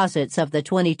composites of the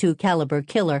 .22 caliber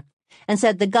killer and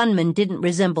said the gunman didn't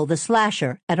resemble the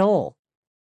slasher at all.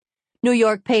 New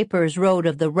York papers wrote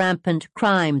of the rampant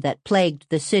crime that plagued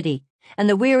the city and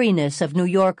the weariness of New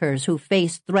Yorkers who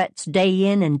faced threats day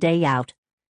in and day out.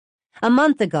 A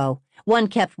month ago, one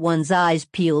kept one's eyes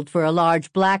peeled for a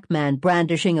large black man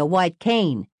brandishing a white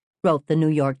cane, wrote the New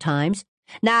York Times.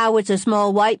 Now it's a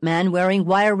small white man wearing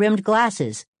wire-rimmed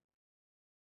glasses.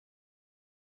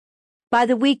 By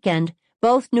the weekend,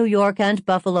 both New York and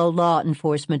Buffalo law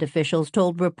enforcement officials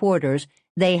told reporters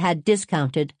they had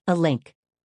discounted a link.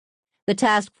 The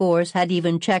task force had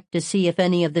even checked to see if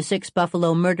any of the 6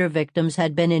 Buffalo murder victims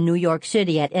had been in New York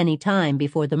City at any time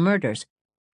before the murders.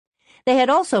 They had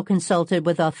also consulted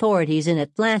with authorities in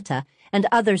Atlanta and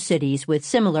other cities with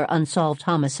similar unsolved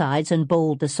homicides and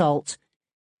bold assaults,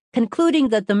 concluding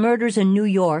that the murders in New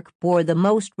York bore the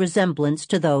most resemblance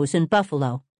to those in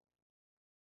Buffalo.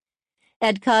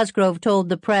 Ed Cosgrove told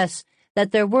the press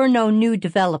that there were no new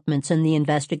developments in the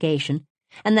investigation,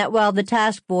 and that while the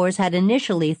task force had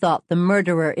initially thought the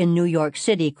murderer in New York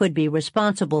City could be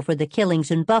responsible for the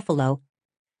killings in Buffalo,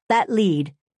 that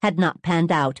lead had not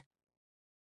panned out.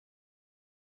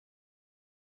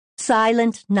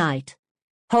 Silent night,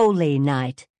 holy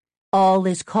night, all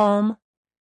is calm,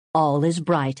 all is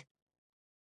bright.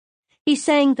 He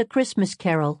sang the Christmas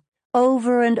carol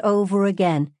over and over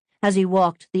again as he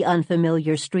walked the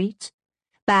unfamiliar streets.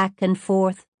 Back and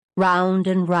forth, round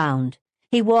and round,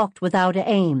 he walked without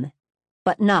aim,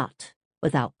 but not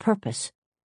without purpose.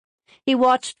 He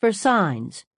watched for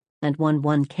signs, and when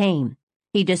one came,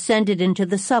 he descended into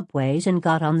the subways and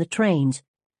got on the trains.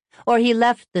 Or he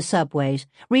left the subways,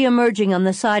 re-emerging on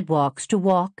the sidewalks to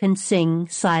walk and sing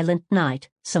Silent Night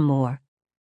some more,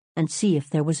 and see if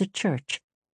there was a church.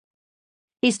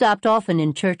 He stopped often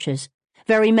in churches,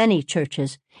 very many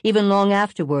churches. Even long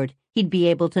afterward, he'd be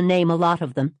able to name a lot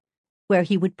of them, where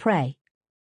he would pray.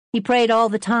 He prayed all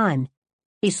the time.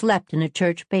 He slept in a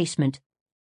church basement.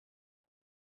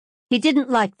 He didn't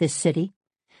like this city.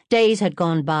 Days had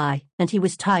gone by, and he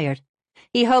was tired.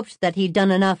 He hoped that he'd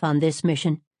done enough on this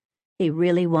mission. He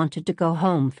really wanted to go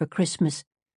home for Christmas.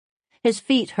 His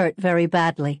feet hurt very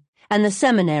badly, and the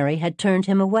seminary had turned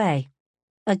him away.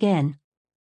 Again.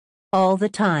 All the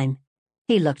time,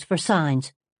 he looked for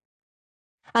signs.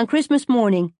 On Christmas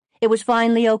morning, it was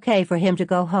finally okay for him to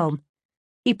go home.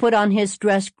 He put on his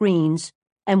dress greens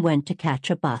and went to catch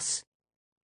a bus.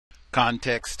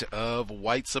 context of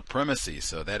white supremacy.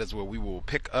 So that is where we will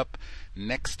pick up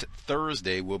next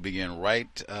Thursday. We'll begin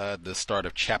right the start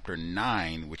of chapter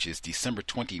 9, which is December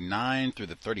 29 through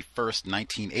the 31st,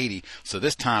 1980. So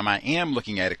this time I am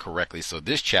looking at it correctly. So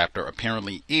this chapter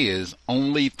apparently is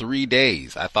only 3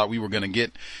 days. I thought we were going to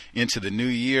get into the new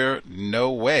year.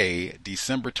 No way.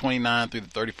 December 29 through the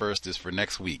 31st is for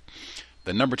next week.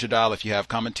 The number to dial if you have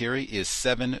commentary is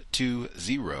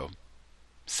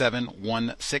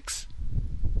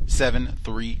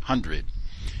 720-716-7300.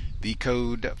 The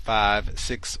code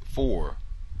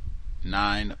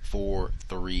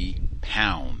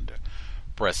 564-943#.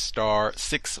 Press star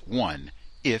 61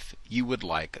 if you would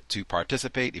like to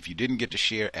participate. If you didn't get to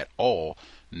share at all,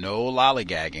 no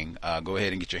lollygagging. Go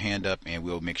ahead and get your hand up, and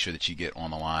we'll make sure that you get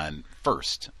on the line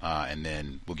first, and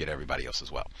then we'll get everybody else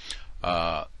as well.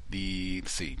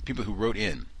 Let's see, people who wrote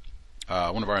in.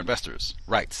 One of our investors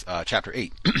writes, chapter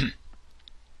 8.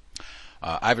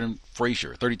 Ivan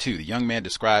Frazier, 32, the young man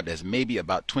described as maybe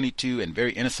about 22 and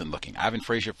very innocent looking. Ivan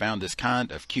Frazier found this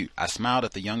kind of cute. I smiled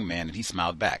at the young man and he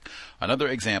smiled back. Another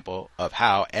example of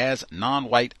how, as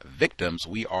non-white victims,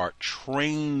 we are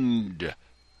trained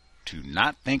to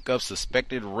not think of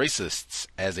suspected racists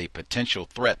as a potential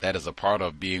threat. That is a part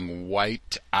of being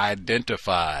white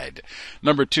identified.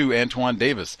 Number 2, Antoine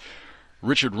Davis,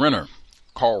 Richard Renner,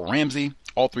 Carl Ramsey.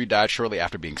 All 3 died shortly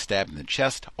after being stabbed in the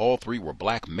chest. All 3 were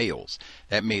black males.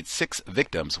 That made 6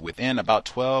 victims within about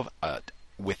a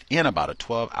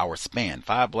 12-hour span.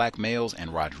 5 black males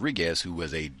and Rodriguez, who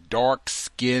was a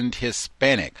dark-skinned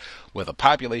Hispanic. With a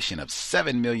population of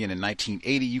 7 million in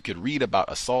 1980, you could read about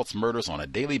assaults, murders on a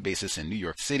daily basis in New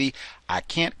York City. I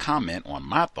can't comment on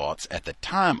my thoughts at the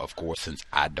time, of course, since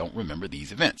I don't remember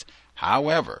these events.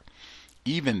 However,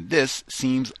 even this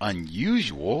seems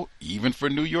unusual, even for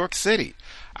New York City.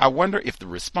 I wonder if the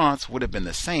response would have been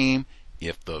the same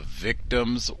if the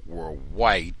victims were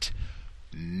white.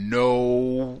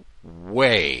 No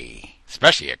way.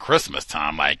 Especially at Christmas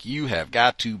time. Like, you have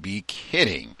got to be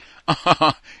kidding.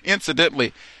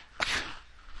 Incidentally,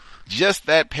 just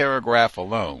that paragraph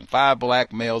alone. 5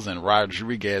 black males and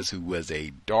Rodriguez, who was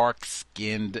a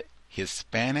dark-skinned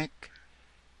Hispanic.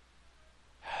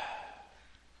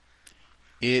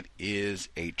 It is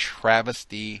a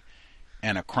travesty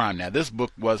and a crime. Now, this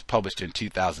book was published in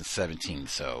 2017,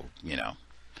 so,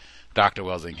 Dr.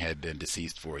 Welsing had been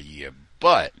deceased for a year.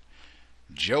 But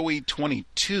Joey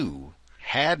 22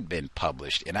 had been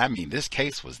published, and I mean, this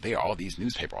case was there, all these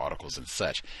newspaper articles and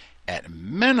such. At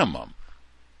minimum,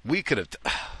 we could have...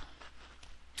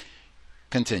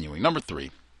 Continuing. Number 3.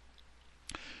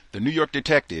 The New York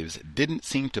detectives didn't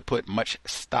seem to put much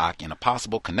stock in a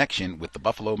possible connection with the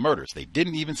Buffalo murders. They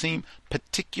didn't even seem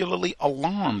particularly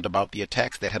alarmed about the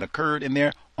attacks that had occurred in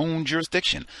their own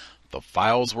jurisdiction. The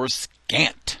files were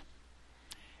scant.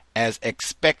 As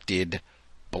expected,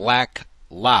 black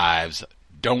lives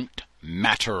don't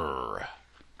matter.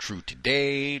 True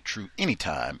today, true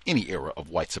anytime, any era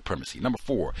of white supremacy. Number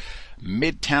 4,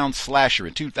 Midtown slasher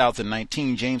in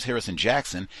 2019. James Harrison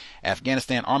Jackson,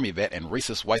 Afghanistan Army vet and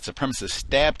racist white supremacist,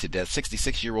 stabbed to death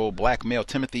 66-year-old black male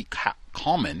Timothy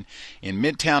Coleman in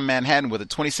Midtown Manhattan with a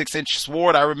 26-inch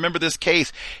sword. I remember this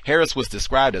case. Harris was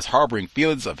described as harboring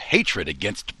feelings of hatred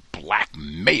against black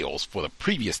males for the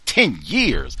previous 10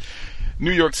 years.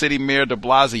 New York City Mayor de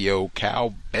Blasio,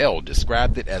 Cal Bell,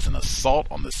 described it as an assault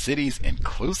on the city's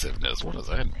inclusiveness. What does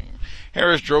that mean?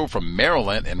 Harris drove from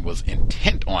Maryland and was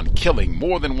intent on killing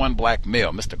more than one black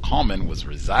male. Mr. Coleman was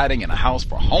residing in a house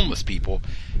for homeless people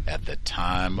at the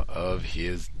time of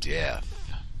his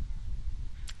death.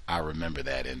 I remember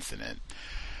that incident.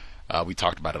 We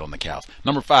talked about it on the cows.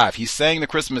 Number 5, he sang the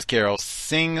Christmas carol,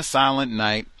 Sing Silent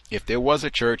Night. If there was a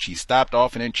church, he stopped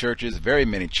often in churches, very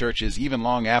many churches, even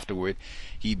long afterward.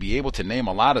 He'd be able to name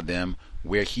a lot of them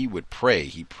where he would pray.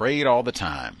 He prayed all the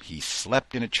time. He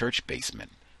slept in a church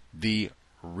basement. The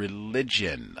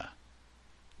religion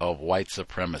of white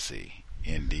supremacy,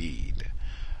 indeed.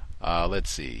 Let's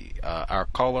see. Our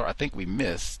caller, I think we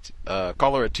missed.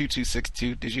 Caller at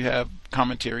 2262, did you have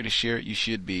commentary to share? You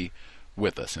should be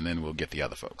with us, and then we'll get the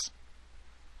other folks.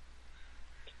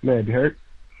 May I be heard?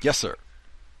 Yes, sir.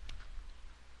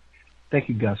 Thank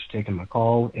you, Gus, for taking my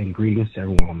call, and greetings to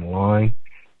everyone on the line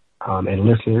and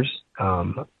listeners.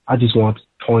 I just want to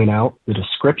point out the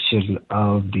description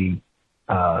of the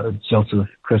Joseph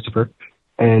Christopher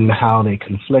and how they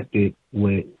conflicted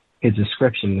with his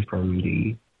description from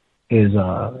his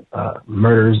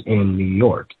murders in New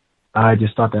York. I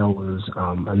just thought that was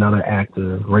another act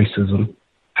of racism.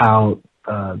 How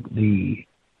the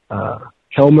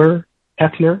Helmer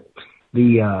Hefner,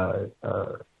 the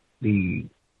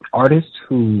artist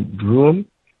who drew him,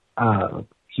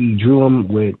 he drew them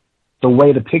with the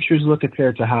way the pictures look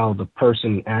compared to how the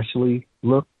person actually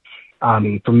looked. I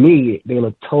mean, for me, they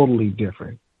look totally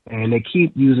different. And they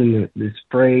keep using this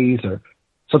phrase or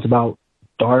something about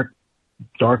dark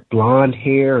blonde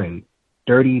hair and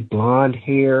dirty blonde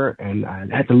hair. And I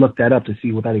had to look that up to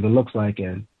see what that even looks like.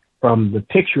 And from the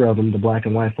picture of them, the black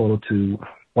and white photo, to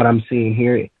what I'm seeing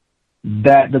here,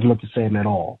 that doesn't look the same at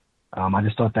all. I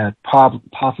just thought that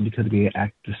possibly could be an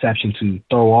act of deception to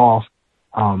throw off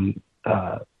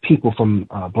people from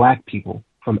black people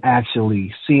from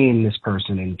actually seeing this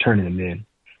person and turning them in.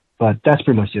 But that's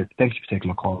pretty much it. Thanks for taking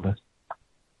my call, Liz.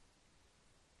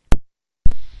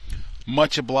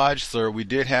 Much obliged, sir. We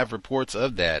did have reports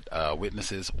of that.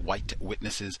 White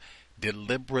witnesses,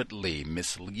 deliberately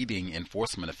misleading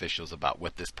enforcement officials about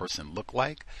what this person looked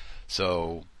like.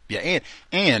 So, yeah,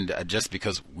 and just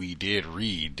because we did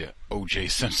read O.J.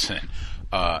 Simpson,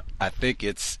 I think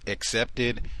it's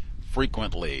accepted.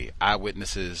 Frequently,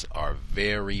 eyewitnesses are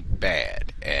very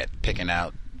bad at picking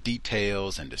out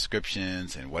details and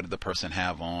descriptions and what did the person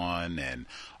have on, and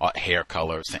hair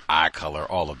color, eye color,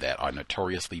 all of that are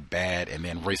notoriously bad, and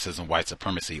then racism, white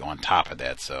supremacy on top of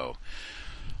that. So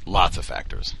lots of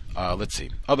factors. Let's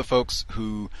see. Other folks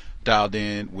who dialed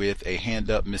in with a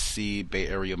hand up: Miss C, Bay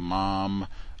Area mom,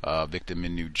 victim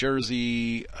in New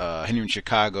Jersey, Henry in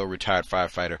Chicago, retired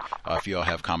firefighter. If you all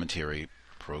have commentary,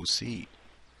 proceed.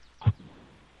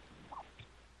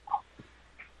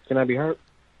 Can I be heard?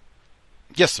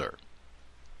 Yes, sir.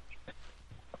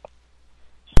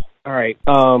 All right.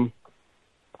 The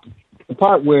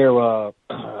part where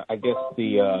I guess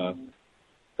the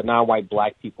non-white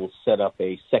black people set up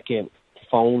a second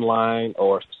phone line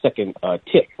or second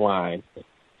tip line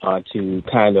to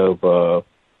kind of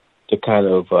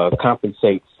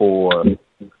compensate for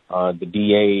the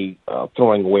DA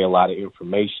throwing away a lot of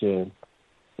information,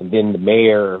 and then the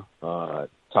mayor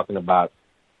talking about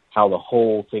how the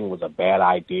whole thing was a bad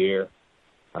idea.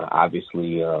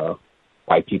 Obviously,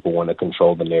 white people want to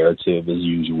control the narrative as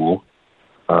usual.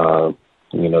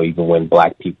 Even when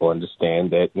black people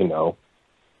understand that,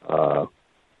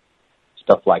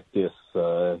 stuff like this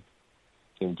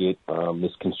can get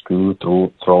misconstrued,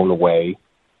 thrown away.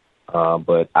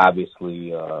 But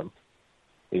obviously,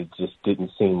 it just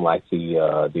didn't seem like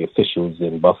the officials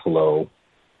in Buffalo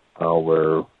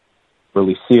were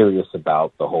really serious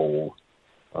about the whole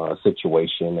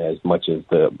situation as much as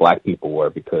the black people were,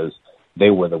 because they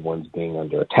were the ones being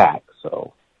under attack.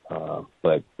 So,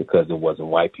 but because it wasn't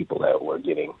white people that were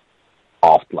getting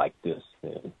offed like this,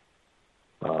 then,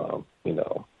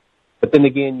 But then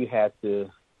again, you had the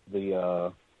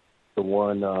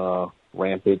one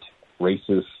rampant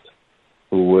racist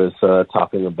who was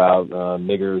talking about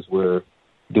niggers were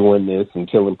doing this and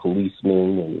killing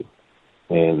policemen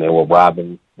and they were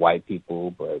robbing white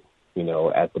people, but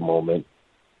at the moment,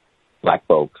 black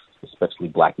folks, especially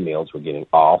black males, were getting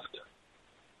offed.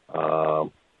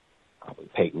 Probably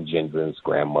Peyton Gendron's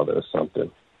grandmother or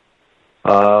something.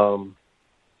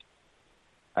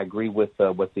 I agree with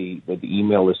what the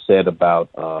emailer said about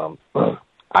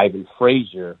Ivan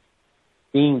Frazier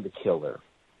being the killer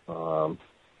and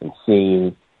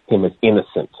seeing him as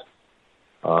innocent.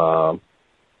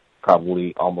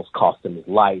 Probably almost cost him his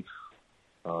life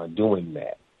doing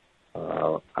that.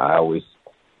 I always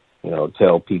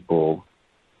tell people,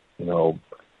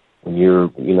 when you're,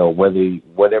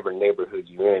 whatever neighborhood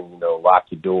you're in, lock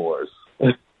your doors,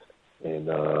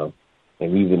 and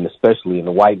even especially in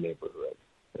the white neighborhood,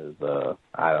 because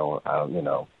I don't,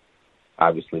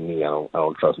 obviously me, I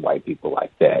don't trust white people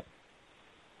like that.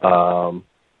 And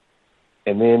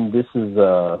then this is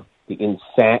the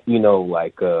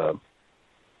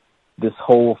this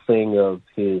whole thing of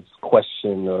his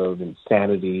question of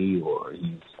insanity, or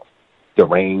he's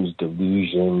deranged,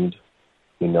 delusioned,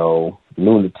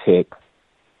 lunatic.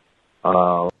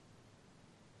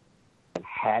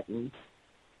 Manhattan,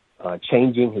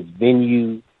 changing his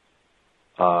venue,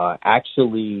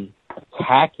 actually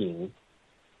attacking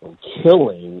and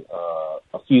killing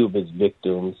a few of his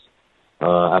victims.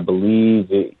 I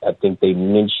think they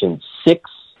mentioned six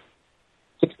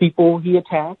people he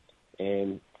attacked,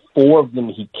 and 4 of them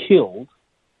he killed.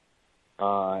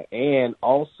 And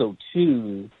also,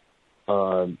 too,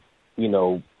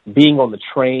 being on the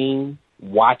train,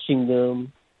 watching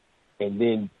them, and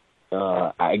then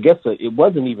I guess it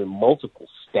wasn't even multiple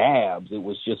stabs. It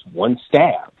was just one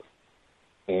stab,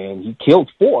 and he killed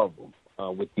 4 of them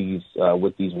with these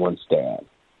one stab.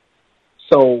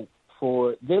 So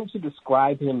for them to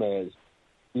describe him as,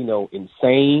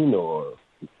 insane or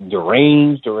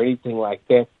deranged or anything like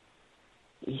that,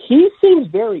 he seems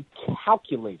very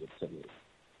calculated to me,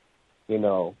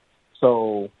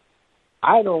 So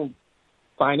I don't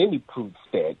find any proof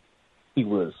that he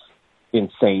was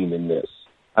insane in this.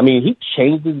 I mean, he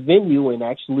changed his venue and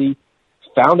actually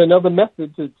found another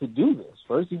method to do this.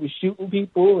 First he was shooting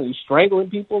people and he's strangling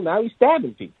people. Now he's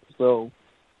stabbing people. So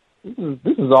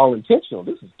this is all intentional.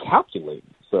 This is calculated.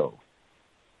 So,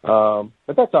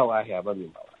 but that's all I have. I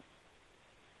mean,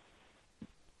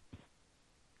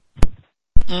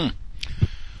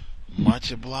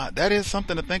 Much obliged. That is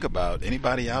something to think about.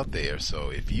 Anybody out there? So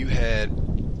if you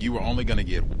were only going to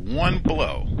get one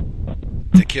blow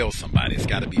to kill somebody, it's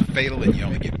got to be fatal, and you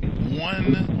only get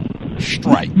one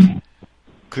strike.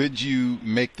 Could you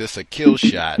make this a kill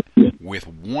shot with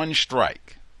one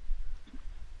strike?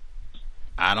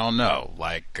 I don't know.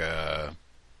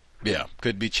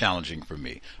 Could be challenging for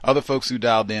me. Other folks who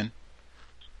dialed in?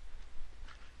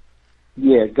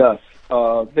 Yeah, Gus,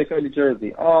 Vicar, New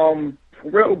Jersey.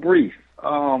 Real brief.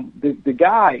 The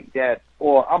guy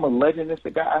I'm alleging it's the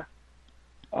guy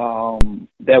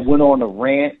that went on a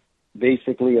rant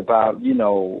basically about,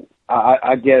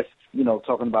 I guess,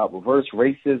 talking about reverse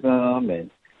racism and,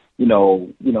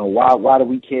 why do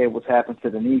we care what's happened to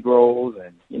the Negroes,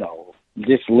 and,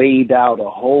 just laid out a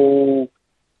whole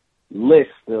list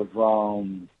of,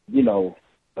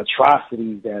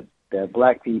 atrocities that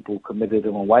black people committed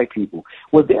on white people.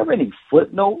 Was there any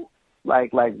footnote?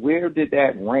 Like where did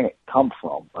that rant come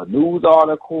from? A news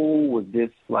article? Was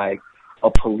this like a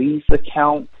police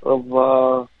account of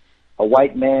a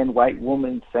white man, white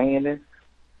woman saying this?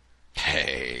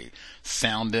 Hey,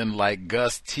 sounding like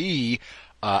Gus T.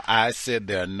 I said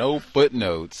there are no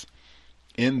footnotes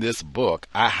in this book.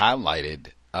 I highlighted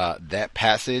that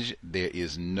passage. There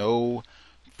is no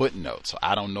footnote. So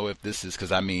I don't know if this is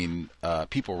because,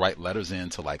 people write letters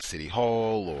into like City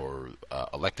Hall or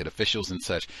elected officials and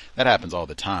such. That happens all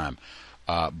the time.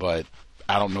 But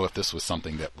I don't know if this was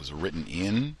something that was written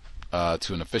in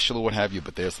to an official or what have you,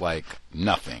 but there's like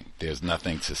nothing. There's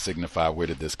nothing to signify where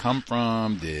did this come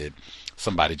from? Did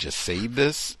somebody just save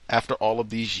this after all of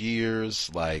these years?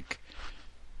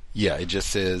 It just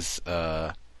says,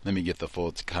 let me get the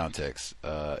full context.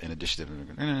 In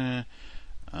addition to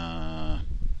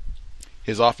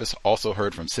his office also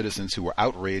heard from citizens who were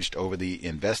outraged over the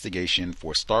investigation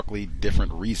for starkly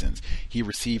different reasons. He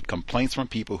received complaints from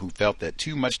people who felt that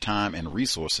too much time and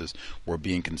resources were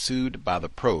being consumed by the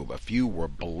probe. A few were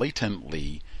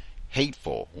blatantly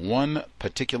hateful. One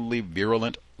particularly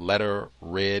virulent letter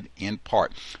read in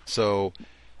part. So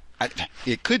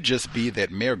it could just be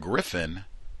that Mayor Griffin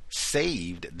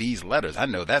saved these letters. I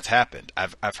know that's happened.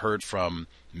 I've heard from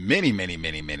many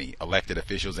elected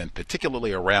officials, and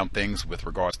particularly around things with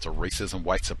regards to racism,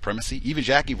 white supremacy. Even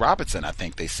Jackie Robinson, I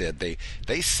think they said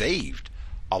they saved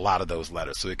a lot of those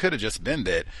letters. So it could have just been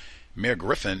that Mayor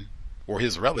Griffin or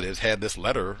his relatives had this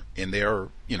letter in their,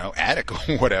 attic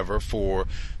or whatever for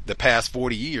the past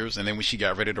 40 years. And then when she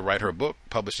got ready to write her book,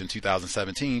 published in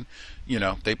 2017,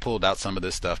 they pulled out some of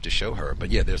this stuff to show her.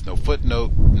 But yeah, there's no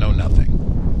footnote, no nothing.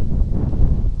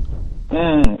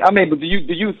 But do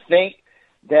you think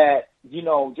that,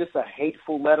 just a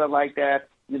hateful letter like that,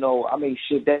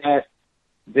 should that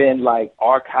been like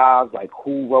archived, like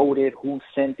who wrote it, who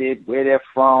sent it, where they're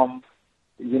from?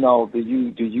 Do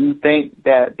you think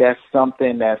that that's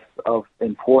something that's of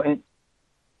importance?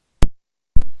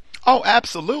 Oh,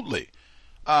 absolutely.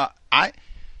 I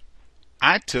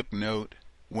took note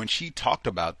when she talked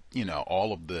about,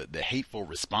 all of the hateful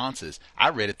responses. I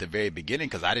read at the very beginning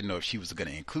because I didn't know if she was going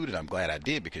to include it. I'm glad I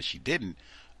did because she didn't.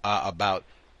 About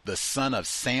the son of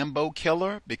Sambo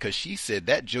killer, because she said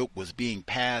that joke was being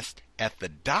passed at the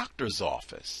doctor's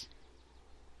office.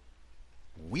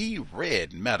 We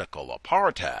read medical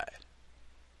apartheid.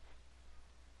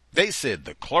 They said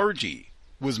the clergy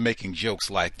was making jokes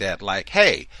like that, like,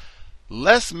 hey,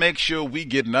 let's make sure we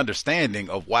get an understanding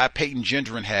of why Peyton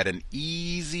Gendron had an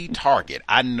easy target.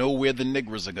 I know where the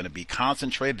niggers are going to be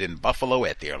concentrated in Buffalo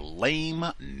at their lame,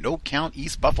 no-count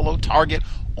East Buffalo target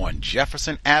on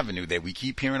Jefferson Avenue that we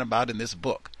keep hearing about in this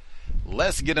book.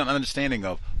 Let's get an understanding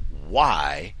of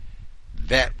why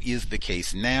that is the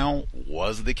case now,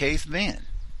 was the case then.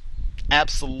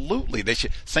 Absolutely. They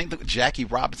should. Jackie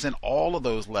Robinson, all of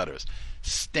those letters.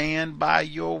 Stand by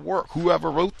your work. Whoever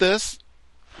wrote this,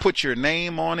 put your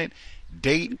name on it,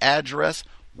 date, address,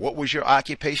 what was your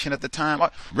occupation at the time.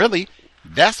 Really,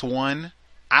 that's one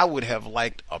I would have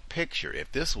liked a picture.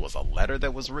 If this was a letter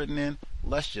that was written in,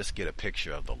 let's just get a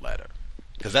picture of the letter.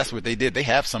 Because that's what they did. They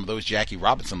have some of those Jackie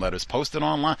Robinson letters posted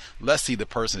online. Let's see the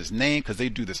person's name, because they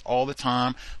do this all the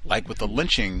time, like with the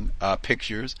lynching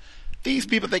pictures. These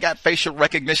people, they got facial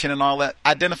recognition and all that.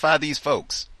 Identify these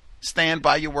folks. Stand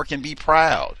by your work and be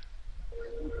proud.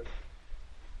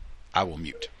 I will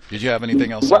mute. Did you have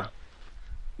anything else, sir?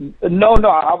 No,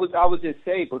 I was just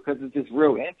saying because it's just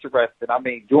real interesting. I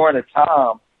mean, during a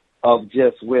time of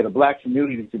just where the black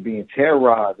community is being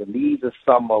terrorized, and these are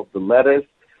some of the letters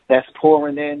that's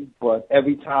pouring in. But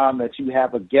every time that you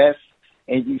have a guest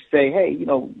and you say, hey,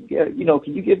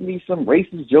 can you give me some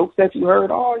racist jokes that you heard?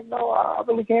 Oh, I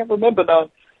really can't remember none.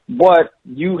 But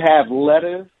you have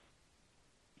letters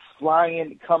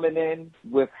coming in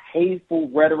with hateful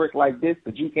rhetoric like this,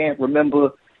 but you can't remember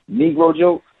Negro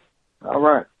jokes. All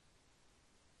right.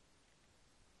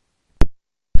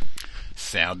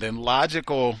 Sounding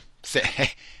logical.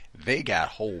 They got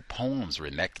whole poems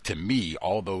written. To me,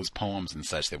 all those poems and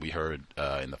such that we heard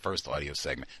in the first audio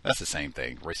segment, that's the same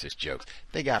thing, racist jokes.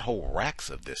 They got whole racks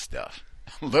of this stuff,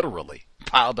 literally,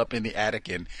 piled up in the attic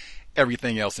and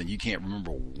everything else, and you can't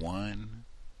remember one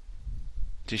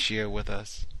to share with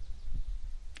us?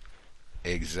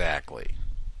 Exactly.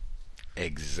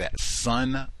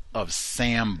 Son of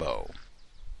Sambo.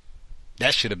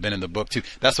 That should have been in the book too.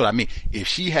 That's what I mean. If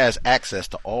she has access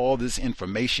to all this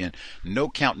information, no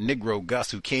count Negro Gus,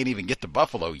 who can't even get to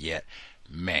Buffalo yet,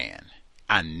 man,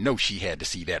 I know she had to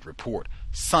see that report.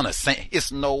 Son of Sam.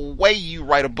 It's no way you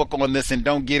write a book on this and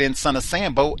don't get in Son of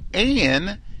Sambo.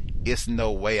 And it's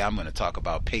no way I'm going to talk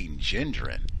about Peyton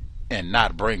Gendron and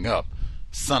not bring up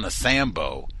Son of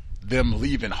Sambo. Them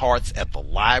leaving hearts at the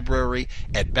library,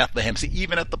 at Bethlehem. See,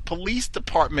 even at the police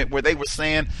department where they were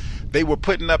saying they were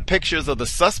putting up pictures of the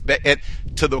suspect.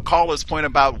 To the caller's point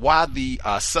about why the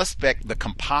suspect, the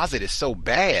composite, is so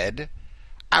bad,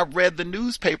 I read the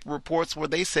newspaper reports where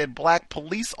they said black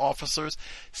police officers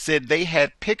said they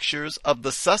had pictures of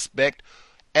the suspect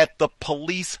at the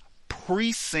police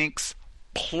precincts,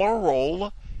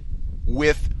 plural,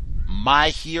 with my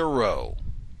hero.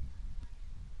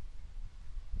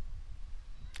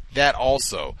 That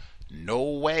also, no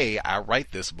way I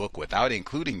write this book without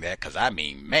including that, because I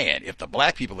mean, man, if the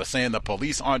black people are saying the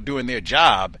police aren't doing their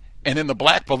job, and then the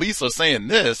black police are saying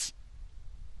this,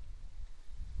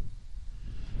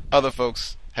 other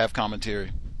folks have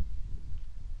commentary.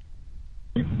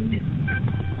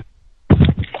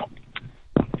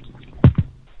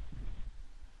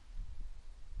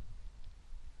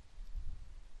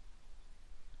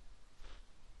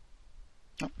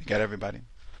 Oh, you got everybody?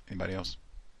 Anybody else?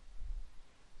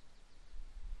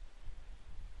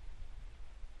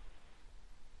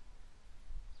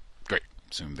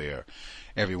 Assume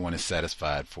everyone is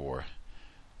satisfied for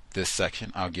this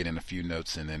section. I'll get in a few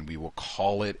notes and then we will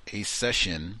call it a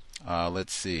session.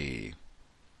 Let's see.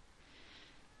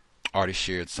 Already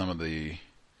shared some of they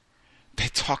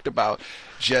talked about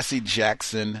Jesse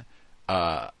Jackson,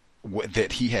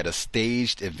 that he had a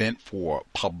staged event for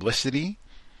publicity.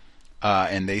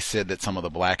 And they said that some of the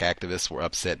black activists were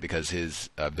upset because his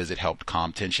visit helped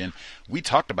calm tension. We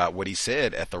talked about what he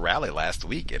said at the rally last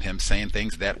week and him saying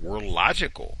things that were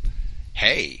logical.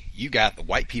 Hey, you got the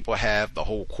white people have the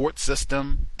whole court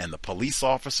system and the police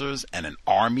officers and an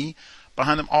army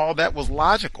behind them. All that was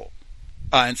logical.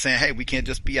 And saying, hey, we can't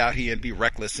just be out here and be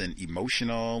reckless and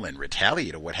emotional and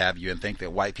retaliate or what have you and think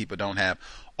that white people don't have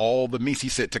all the means. He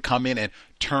said to come in and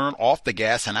turn off the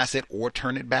gas, and I said, or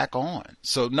turn it back on.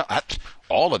 So no,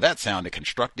 all of that sounded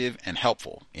constructive and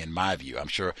helpful in my view. I'm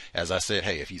sure, as I said,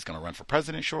 hey, if he's going to run for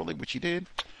president shortly, which he did,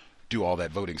 do all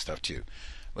that voting stuff too.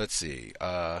 Let's see.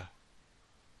 That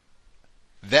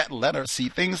letter,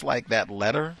 things like that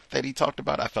letter that he talked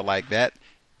about, I felt like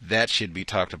that should be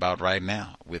talked about right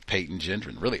now with Peyton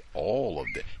Gendron. Really, all of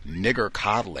the nigger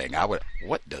coddling.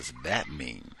 What does that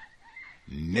mean?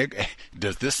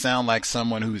 Does this sound like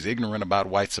someone who's ignorant about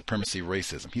white supremacy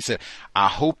racism? He said, I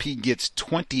hope he gets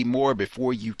 20 more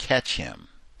before you catch him.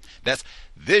 This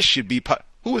should be,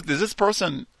 is this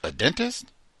person a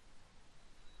dentist?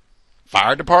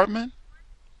 Fire department?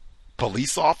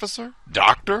 Police officer?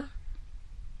 Doctor?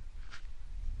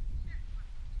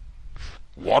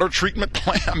 Water treatment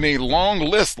plant? I mean, long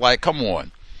list, like, come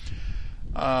on.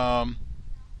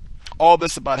 All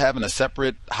this about having a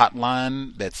separate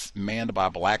hotline that's manned by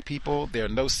black people. There are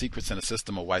no secrets in a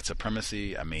system of white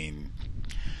supremacy. I mean,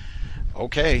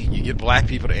 okay, you get black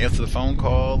people to answer the phone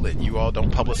call and you all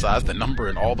don't publicize the number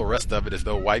and all the rest of it as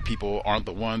though white people aren't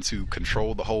the ones who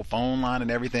control the whole phone line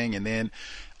and everything. And then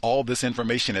all this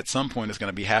information at some point is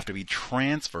going to have to be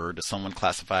transferred to someone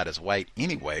classified as white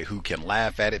anyway, who can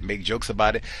laugh at it, make jokes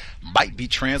about it, might be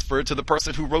transferred to the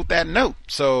person who wrote that note.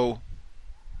 So,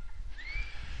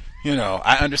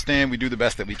 I understand we do the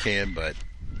best that we can, but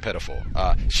pitiful.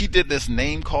 She did this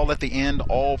name call at the end,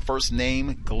 all first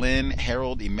name, Glenn,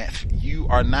 Harold, you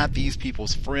are not these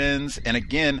people's friends. And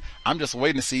again, I'm just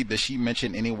waiting to see, does she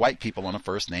mention any white people on a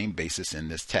first name basis in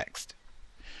this text?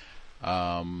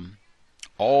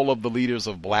 All of the leaders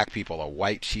of black people are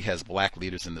white. She has black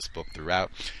leaders in this book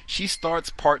throughout. She starts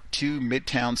part 2,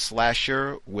 Midtown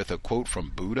Slasher, with a quote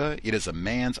from Buddha. It is a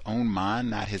man's own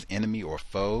mind, not his enemy or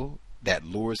foe, that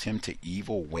lures him to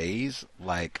evil ways.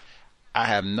 Like, I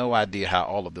have no idea how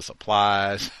all of this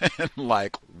applies.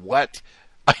 Like, what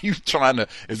are you trying to,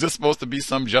 is this supposed to be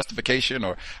some justification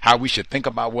or how we should think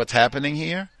about what's happening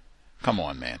here? Come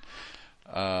on, man.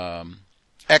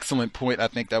 Excellent point. I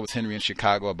think that was Henry in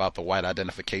Chicago about the white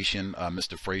identification.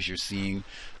 Mr. Frazier seeing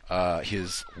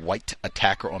his white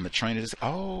attacker on the train. Is,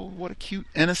 oh, what a cute,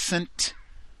 innocent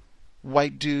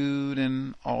white dude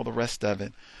and all the rest of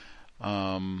it.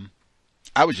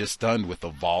 I was just stunned with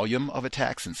the volume of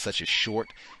attacks in such a short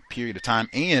period of time.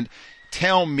 And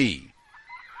tell me,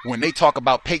 when they talk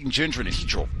about Peyton Gendron and he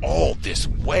drove all this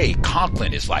way,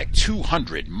 Conklin is like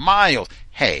 200 miles.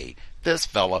 Hey, this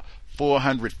fella,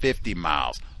 450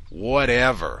 miles.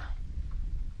 Whatever.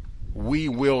 We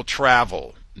will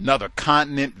travel. Another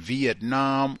continent,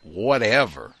 Vietnam,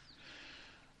 whatever.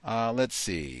 Let's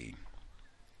see.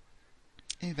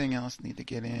 Anything else need to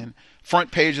get in?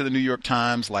 Front page of the New York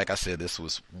Times. Like I said, this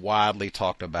was widely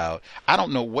talked about. I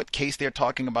don't know what case they're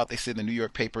talking about. They said in the New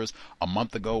York papers a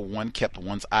month ago, one kept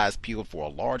one's eyes peeled for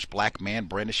a large black man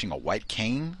brandishing a white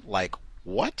cane. Like,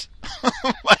 what?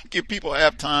 Like, if people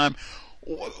have time.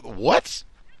 What?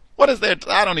 What is there?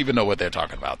 I don't even know what they're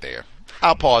talking about there.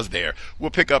 I'll pause there.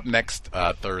 We'll pick up next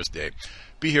Thursday.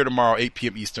 Be here tomorrow, 8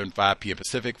 p.m. Eastern, 5 p.m.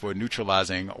 Pacific, for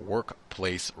Neutralizing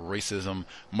Workplace Racism.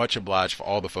 Much obliged for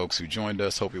all the folks who joined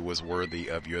us. Hope it was worthy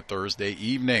of your Thursday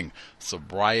evening.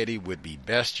 Sobriety would be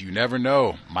best. You never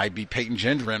know. Might be Peyton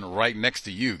Gendron right next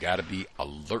to you. Got to be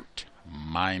alert,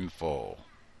 mindful.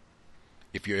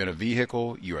 If you're in a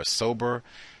vehicle, you are sober,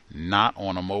 not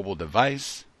on a mobile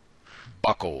device,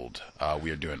 buckled.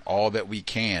 We are doing all that we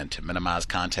can to minimize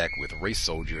contact with race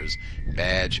soldiers,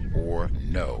 badge or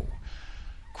no.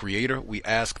 Creator, we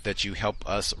ask that you help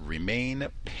us remain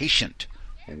patient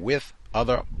with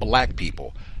other black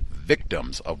people,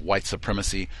 victims of white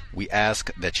supremacy. We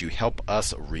ask that you help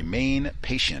us remain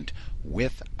patient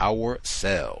with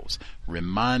ourselves.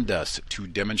 Remind us to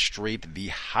demonstrate the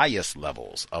highest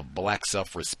levels of black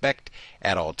self-respect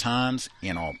at all times,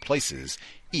 in all places,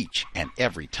 each and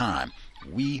every time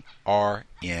we are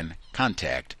in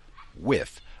contact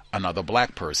with another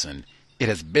black person. It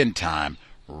has been time.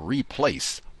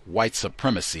 Replace white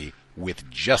supremacy with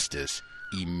justice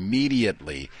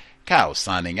immediately. Cow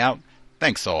signing out.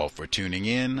 Thanks all for tuning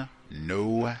in.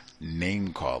 No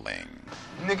name calling.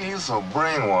 Nigga, you so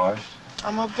brainwashed.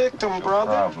 I'm a victim,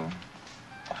 brother. Problem.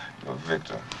 You're a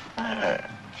victim. I'm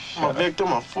a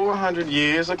victim of 400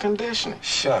 years of conditioning.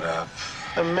 Shut up.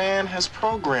 The man has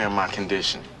programmed my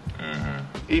conditioning.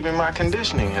 Even my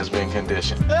conditioning has been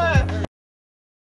conditioned.